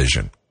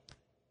television.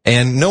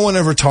 And no one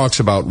ever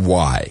talks about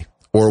why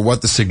or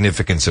what the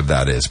significance of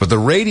that is. But the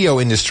radio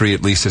industry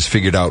at least has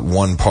figured out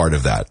one part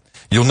of that.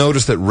 You'll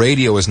notice that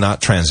radio is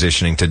not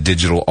transitioning to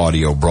digital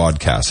audio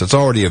broadcasts. It's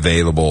already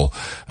available,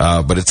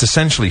 but it's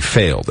essentially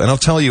failed. And I'll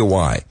tell you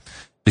why.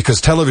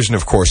 Because television,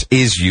 of course,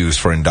 is used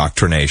for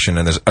indoctrination,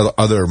 and there's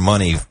other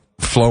money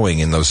flowing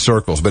in those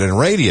circles. But in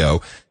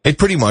radio, it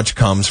pretty much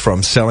comes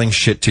from selling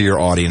shit to your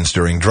audience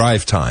during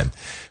drive time.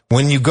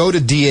 When you go to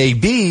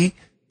DAB,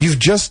 you've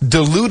just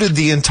diluted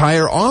the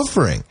entire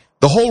offering.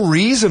 The whole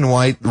reason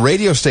why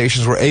radio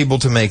stations were able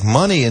to make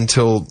money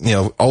until,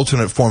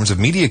 alternate forms of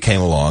media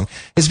came along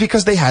is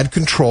because they had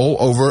control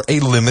over a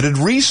limited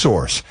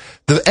resource.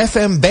 The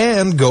FM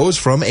band goes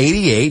from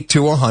 88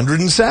 to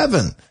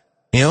 107.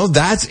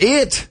 That's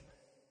it.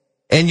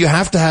 And you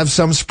have to have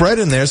some spread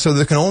in there, so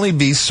there can only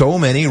be so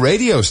many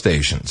radio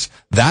stations.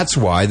 That's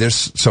why there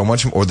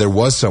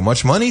was so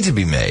much money to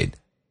be made.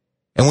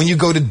 And when you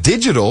go to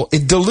digital,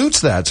 it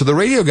dilutes that. So the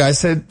radio guy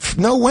said,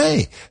 no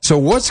way. So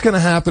what's going to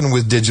happen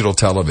with digital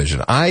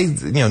television?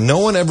 No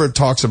one ever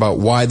talks about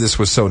why this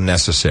was so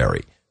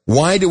necessary.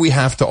 Why do we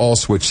have to all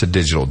switch to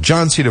digital?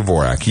 John C.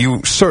 Dvorak,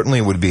 you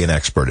certainly would be an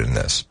expert in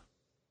this.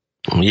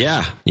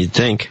 Yeah, you'd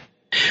think.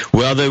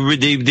 Well,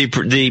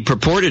 the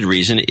purported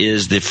reason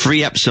is to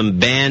free up some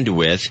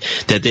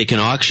bandwidth that they can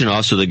auction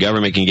off so the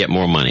government can get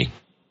more money.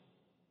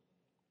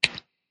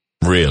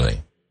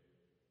 Really?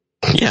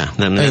 Yeah,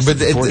 that's the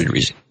purported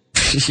reason.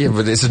 Yeah,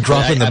 but it's a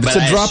drop in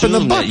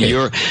the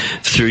bucket.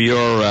 Through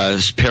your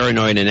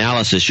paranoid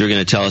analysis, you're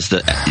going to tell us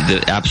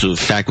the absolute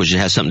fact, which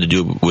has something to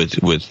do with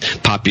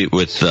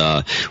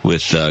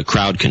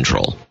crowd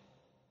control.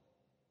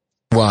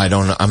 Well, I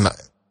don't know.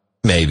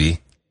 Maybe.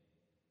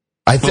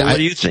 What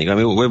do you think? I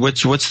mean,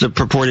 what's the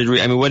purported?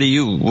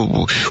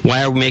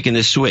 Why are we making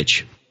this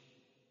switch?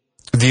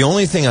 The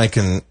only thing I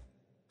can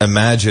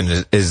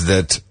imagine is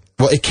that,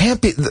 it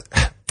can't be.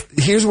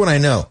 Here's what I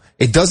know.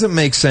 It doesn't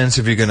make sense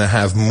if you're going to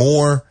have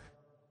more.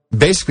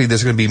 Basically,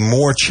 there's going to be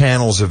more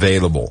channels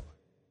available.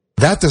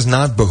 That does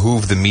not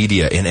behoove the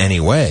media in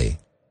any way.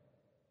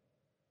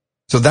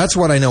 So that's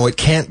what I know it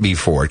can't be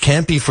for. It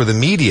can't be for the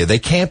media. They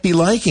can't be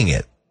liking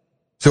it.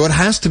 So it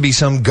has to be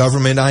some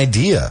government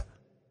idea.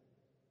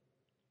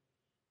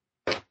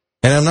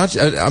 And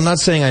I'm not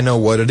saying I know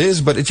what it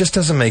is, but it just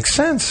doesn't make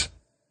sense.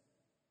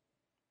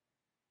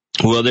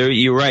 Well,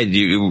 you're right.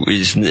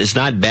 It's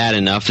not bad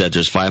enough that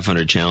there's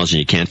 500 channels and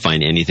you can't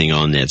find anything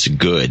on that's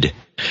good.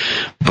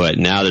 But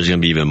now there's going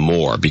to be even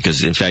more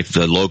because, in fact,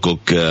 the local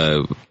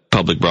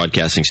public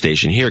broadcasting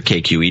station here,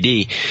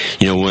 KQED,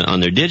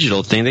 on their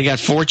digital thing, they got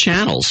 4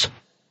 channels.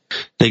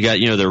 They got,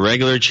 the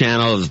regular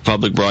channel, the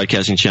public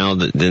broadcasting channel.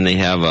 Then they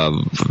have a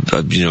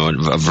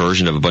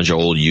version of a bunch of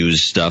old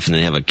used stuff, and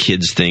they have a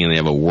kids thing, and they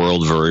have a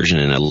world version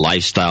and a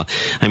lifestyle.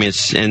 I mean,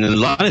 and a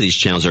lot of these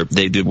channels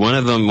they did one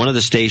of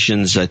the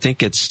stations, I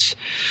think I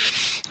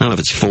don't know if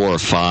it's 4 or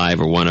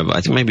 5 or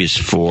I think maybe it's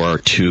 4 or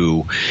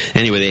 2.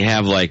 Anyway, they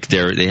have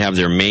they have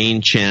their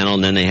main channel,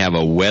 and then they have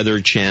a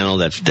weather channel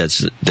that's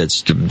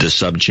the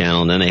sub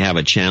channel, and then they have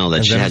a channel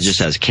that just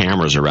has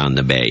cameras around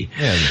the bay.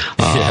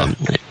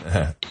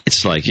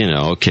 It's like,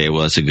 okay,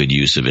 well, that's a good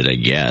use of it, I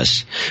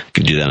guess. You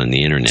can do that on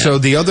the internet. So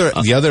the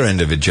other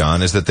end of it,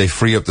 John, is that they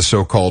free up the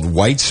so-called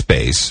white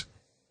space,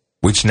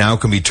 which now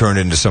can be turned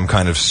into some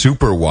kind of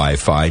super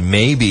Wi-Fi.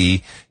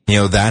 Maybe,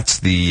 that's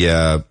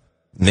the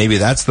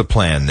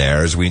plan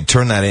there, as we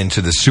turn that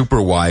into the super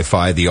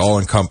Wi-Fi, the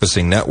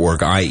all-encompassing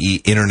network,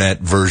 i.e.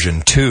 Internet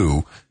version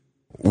 2,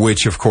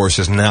 which, of course,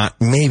 is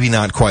maybe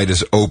not quite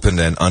as open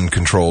and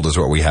uncontrolled as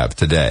what we have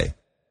today.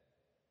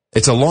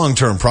 It's a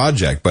long-term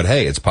project, but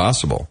hey, it's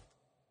possible.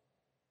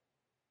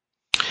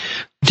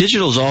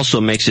 Digital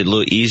also makes it a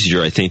little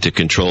easier, I think, to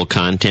control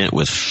content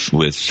with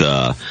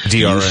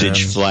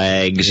usage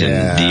flags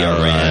and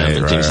DRM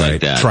and things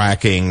like that.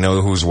 Tracking,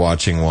 know who's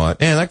watching what.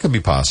 Yeah, that could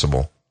be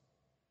possible.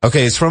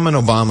 Okay, it's from an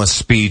Obama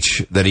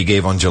speech that he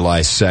gave on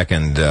July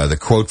 2nd. The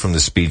quote from the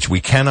speech: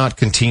 "We cannot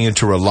continue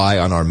to rely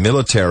on our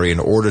military in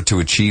order to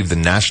achieve the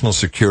national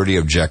security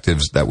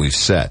objectives that we've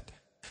set.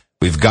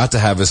 We've got to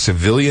have a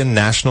civilian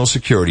national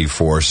security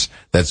force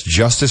that's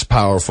just as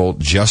powerful,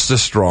 just as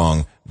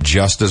strong,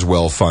 just as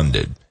well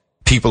funded.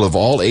 People of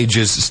all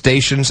ages,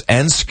 stations,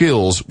 and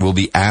skills will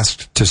be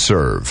asked to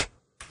serve."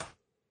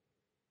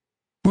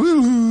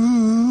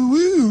 Woo,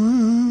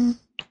 woo.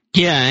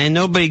 Yeah, and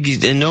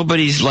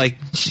nobody's like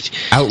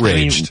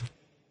outraged.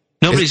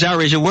 Nobody's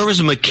outraged. Where was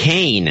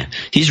McCain?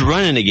 He's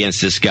running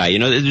against this guy.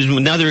 There's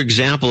another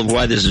example of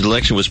why this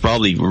election was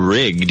probably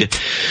rigged,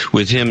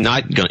 with him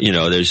not,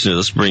 let's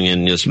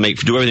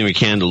do everything we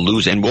can to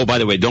lose. And, by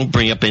the way, don't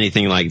bring up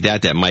anything like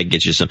that. That might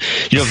get you some,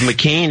 if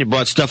McCain had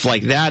brought stuff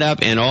like that up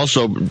and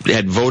also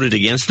had voted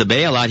against the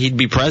bailout, he'd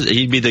be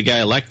the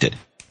guy elected.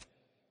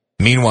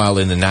 Meanwhile,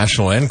 in the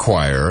National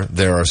Enquirer,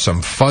 there are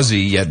some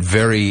fuzzy yet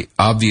very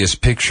obvious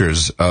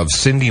pictures of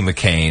Cindy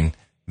McCain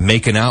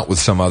making out with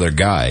some other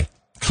guy.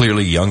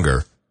 Clearly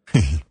younger.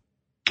 That's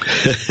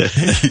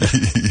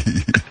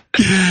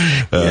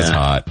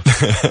hot.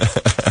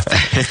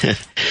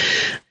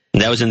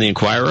 That was in the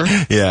Enquirer?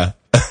 Yeah.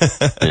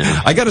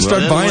 I got to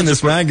start buying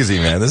this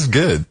magazine, man. This is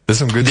good. There's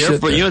some good shit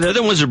there. The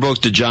other ones that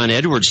broke the John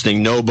Edwards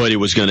thing, nobody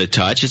was going to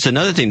touch. It's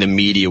another thing the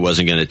media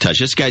wasn't going to touch.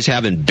 This guy's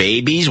having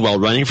babies while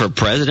running for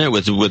president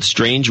with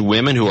strange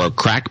women who are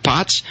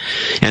crackpots,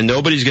 and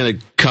nobody's going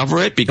to cover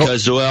it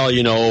because,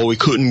 we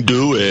couldn't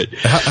do it.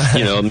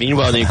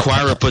 Meanwhile, the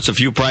Enquirer puts a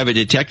few private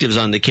detectives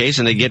on the case,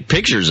 and they get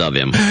pictures of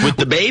him with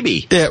the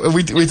baby. Yeah,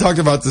 we talked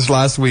about this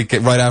last week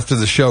right after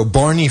the show.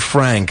 Barney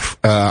Frank,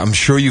 I'm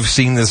sure you've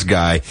seen this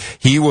guy.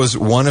 He was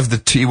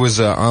he was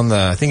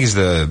I think he's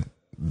the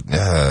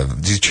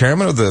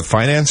chairman of the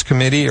finance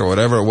committee or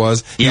whatever it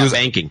was. He was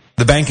banking.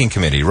 The banking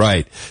committee,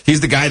 right. He's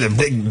the guy, the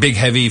big,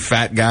 heavy,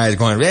 fat guy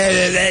going,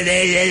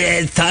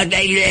 talk like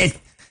this.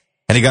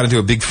 And he got into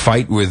a big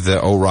fight with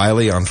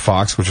O'Reilly on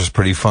Fox, which was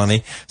pretty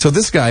funny. So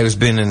this guy has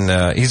been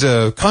he's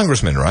a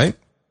congressman, right?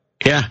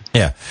 Yeah.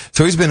 Yeah.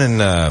 So he's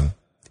been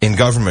in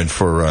government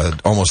for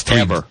almost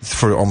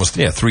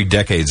 3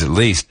 decades at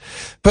least.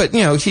 But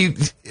he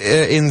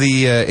in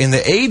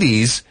the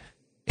 80s,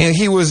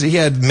 he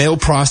had male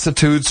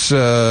prostitutes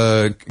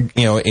in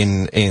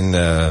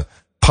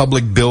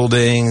public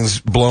buildings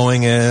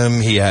blowing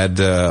him. He had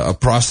a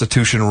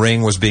prostitution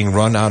ring was being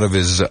run out of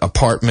his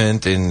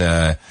apartment in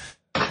the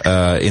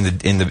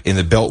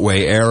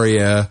Beltway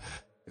area.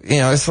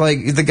 It's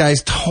like the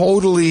guy's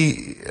totally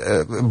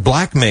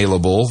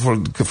blackmailable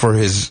for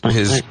his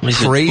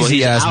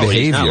crazy ass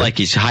behavior. It's not like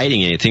he's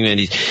hiding anything.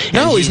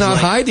 He's not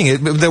hiding it.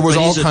 There was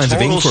all kinds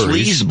of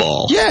inquiries.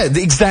 Sleazeball. Yeah,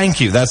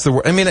 thank you. That's the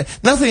word. I mean,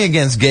 nothing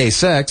against gay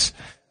sex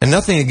and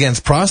nothing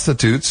against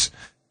prostitutes,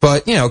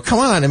 but come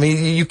on. I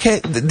mean, you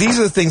can't. These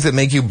are the things that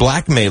make you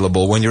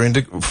blackmailable when you're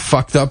into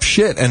fucked up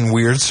shit and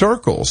weird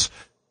circles.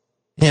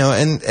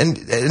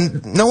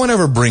 And no one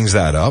ever brings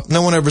that up.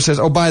 No one ever says,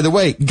 oh, by the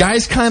way,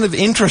 guy's kind of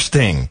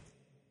interesting.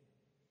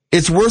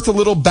 It's worth a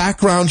little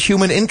background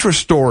human interest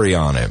story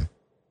on him.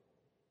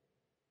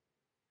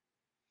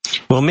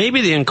 Well,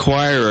 maybe the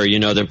Enquirer,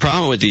 the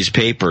problem with these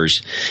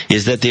papers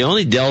is that they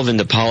only delve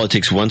into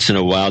politics once in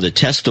a while to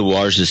test the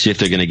waters to see if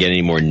they're going to get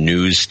any more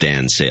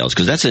newsstand sales,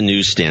 because that's a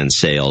newsstand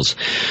sales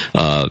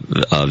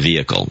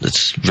vehicle.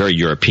 It's very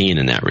European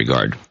in that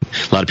regard.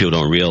 A lot of people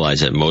don't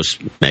realize that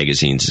most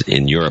magazines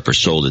in Europe are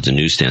sold at the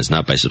newsstands,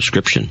 not by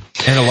subscription.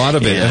 And a lot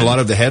of a lot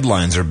of the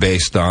headlines are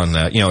based on,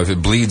 if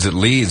it bleeds, it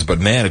leads. But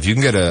man, if you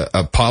can get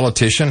a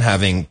politician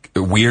having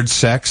weird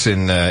sex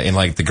in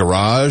like the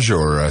garage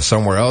or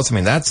somewhere else, I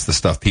mean, that's the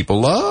stuff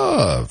people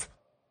love.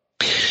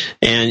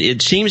 And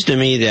it seems to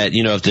me that,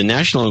 if the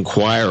National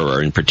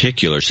Enquirer in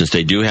particular, since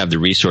they do have the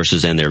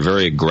resources and they're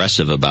very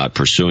aggressive about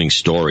pursuing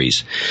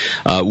stories,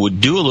 would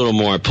do a little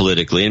more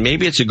politically. And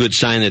maybe it's a good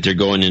sign that they're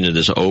going into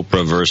this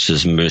Oprah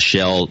versus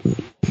Michelle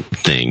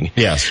thing.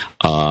 Yes.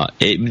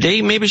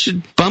 They maybe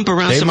should bump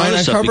around some other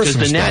stuff because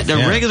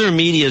the regular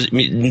media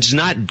is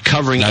not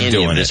covering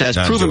any of this, as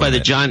proven by the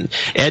John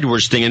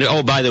Edwards thing. And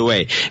oh, by the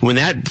way, when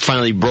that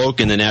finally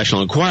broke in the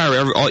National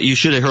Enquirer, you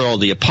should have heard all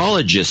the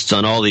apologists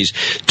on all these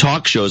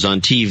talk shows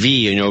on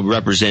TV,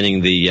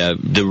 representing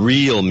the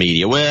real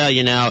media.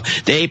 Well,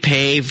 they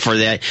pay for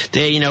that.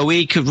 We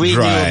knew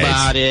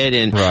about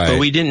it, but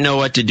we didn't know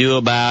what to do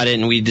about it,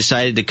 and we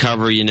decided to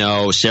cover,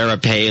 Sarah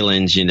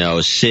Palin's,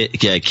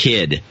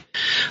 kid.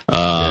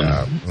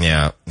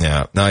 Yeah.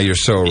 No, you're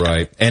so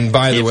right. And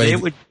by the way,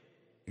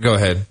 go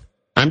ahead.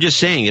 I'm just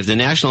saying, if the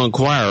National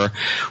Enquirer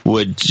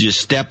would just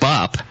step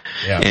up,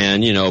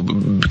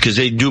 and, because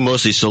they do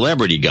mostly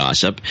celebrity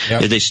gossip,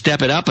 if they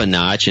step it up a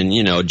notch and,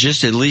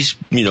 just at least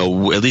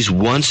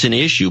once an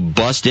issue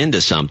bust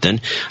into something,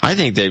 I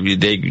think they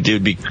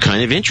would be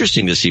kind of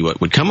interesting to see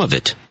what would come of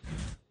it.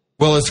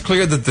 Well, it's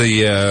clear that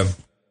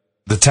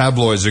the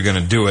tabloids are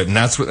going to do it, and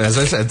that's what, as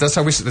I said, this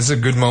is a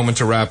good moment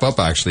to wrap up,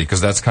 actually,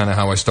 because that's kind of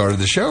how I started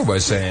the show, by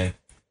saying,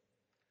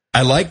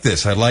 I like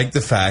this. I like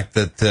the fact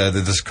that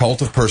this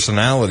cult of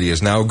personality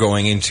is now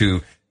going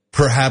into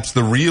perhaps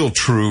the real,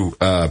 true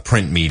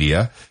print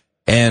media,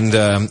 and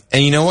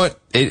you know what?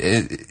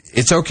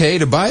 It's okay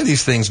to buy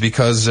these things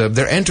because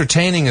they're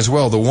entertaining as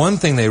well. The one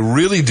thing they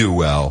really do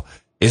well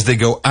is they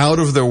go out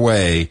of their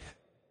way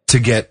to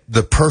get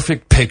the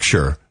perfect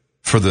picture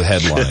for the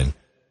headline.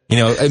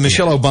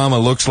 Michelle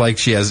Obama looks like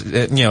she has,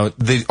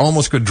 they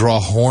almost could draw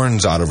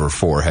horns out of her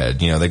forehead.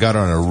 They got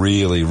her in a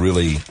really,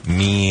 really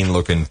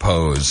mean-looking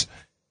pose.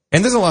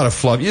 And there's a lot of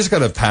fluff. You just got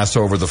to pass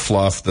over the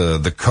fluff,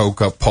 the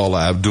coke up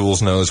Paula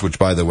Abdul's nose, which,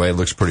 by the way,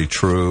 looks pretty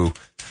true.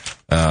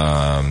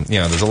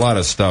 There's a lot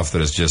of stuff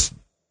that is just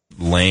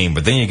lame.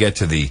 But then you get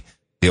to the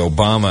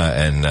Obama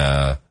and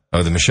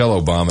the Michelle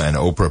Obama and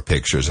Oprah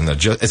pictures, and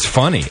it's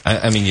funny.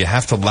 I mean, you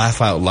have to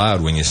laugh out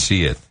loud when you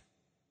see it.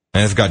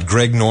 And it's got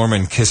Greg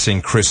Norman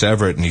kissing Chris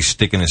Everett, and he's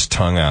sticking his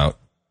tongue out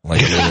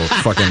like a little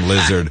fucking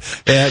lizard.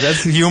 Yeah,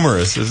 that's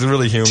humorous. It's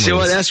really humorous.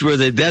 So that's where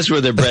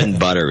the bread and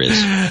butter is.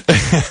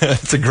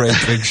 It's a great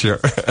picture.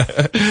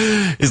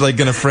 He's like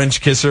gonna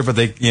French kiss her, but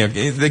they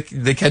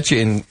catch you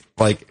in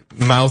like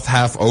mouth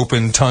half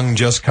open, tongue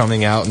just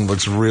coming out, and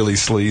looks really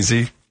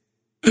sleazy.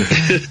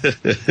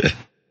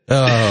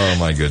 Oh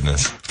my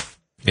goodness.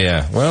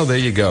 Yeah. Well, there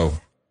you go.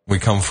 We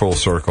come full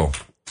circle.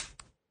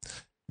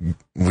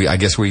 I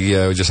guess we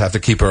just have to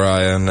keep our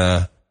eye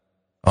on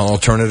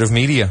alternative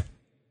media.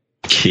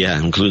 Yeah,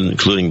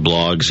 including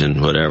blogs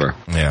and whatever.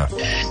 Yeah.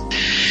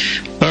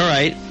 All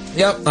right.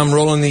 Yep, I'm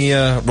rolling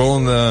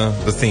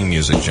the theme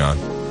music, John.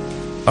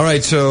 All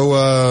right,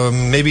 so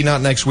maybe not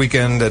next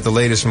weekend, at the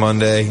latest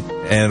Monday,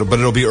 but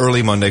it'll be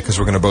early Monday because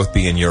we're going to both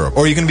be in Europe.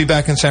 Or are you going to be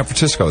back in San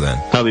Francisco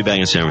then? I'll be back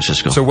in San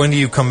Francisco. So when do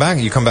you come back?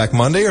 You come back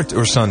Monday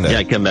or Sunday? Yeah,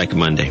 I come back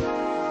Monday.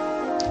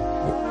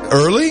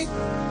 Early?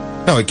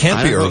 No, it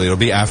can't be early. It'll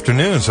be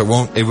afternoon, so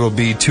it will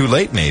be too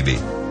late maybe.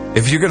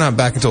 If you're not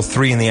back until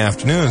 3 in the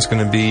afternoon, it's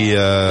going to be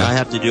I'll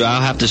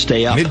have to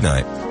stay up.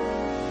 Midnight.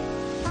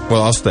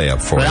 Well, I'll stay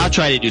up for you. But I'll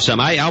try to do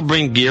something. I'll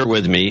bring gear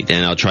with me,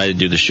 and I'll try to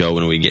do the show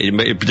when we get.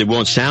 It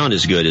won't sound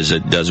as good as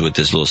it does with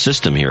this little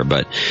system here,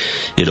 but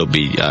it'll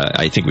be.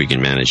 I think we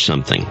can manage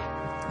something.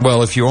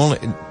 Well, if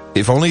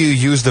only you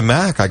use the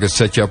Mac, I could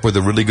set you up with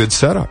a really good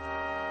setup.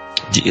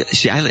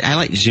 See, I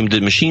like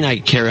the machine I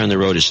carry on the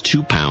road is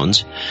 2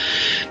 pounds.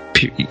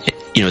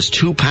 It's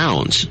 2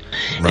 pounds.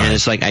 Right. And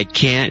it's like I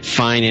can't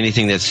find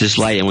anything that's this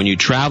light. And when you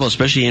travel,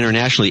 especially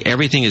internationally,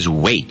 everything is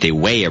weight. They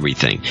weigh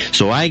everything.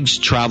 So I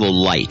travel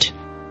light.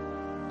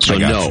 So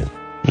no,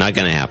 not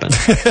going to happen.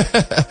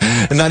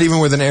 And not even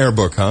with an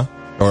Airbook, huh?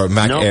 Or a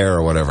Mac Air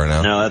or whatever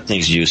now. No, that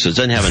thing's useless.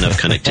 It doesn't have enough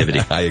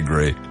connectivity. I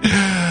agree.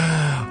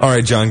 All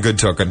right, John, good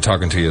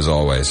talking to you as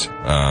always.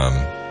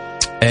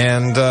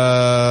 And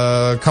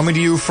coming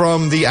to you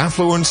from the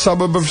affluent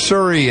suburb of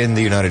Surrey in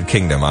the United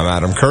Kingdom, I'm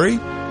Adam Curry.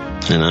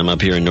 And I'm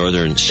up here in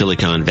northern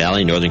Silicon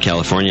Valley, Northern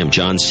California. I'm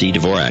John C.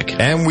 Dvorak.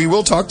 And we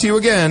will talk to you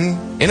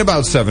again in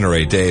about 7 or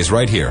 8 days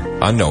right here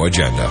on No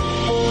Agenda.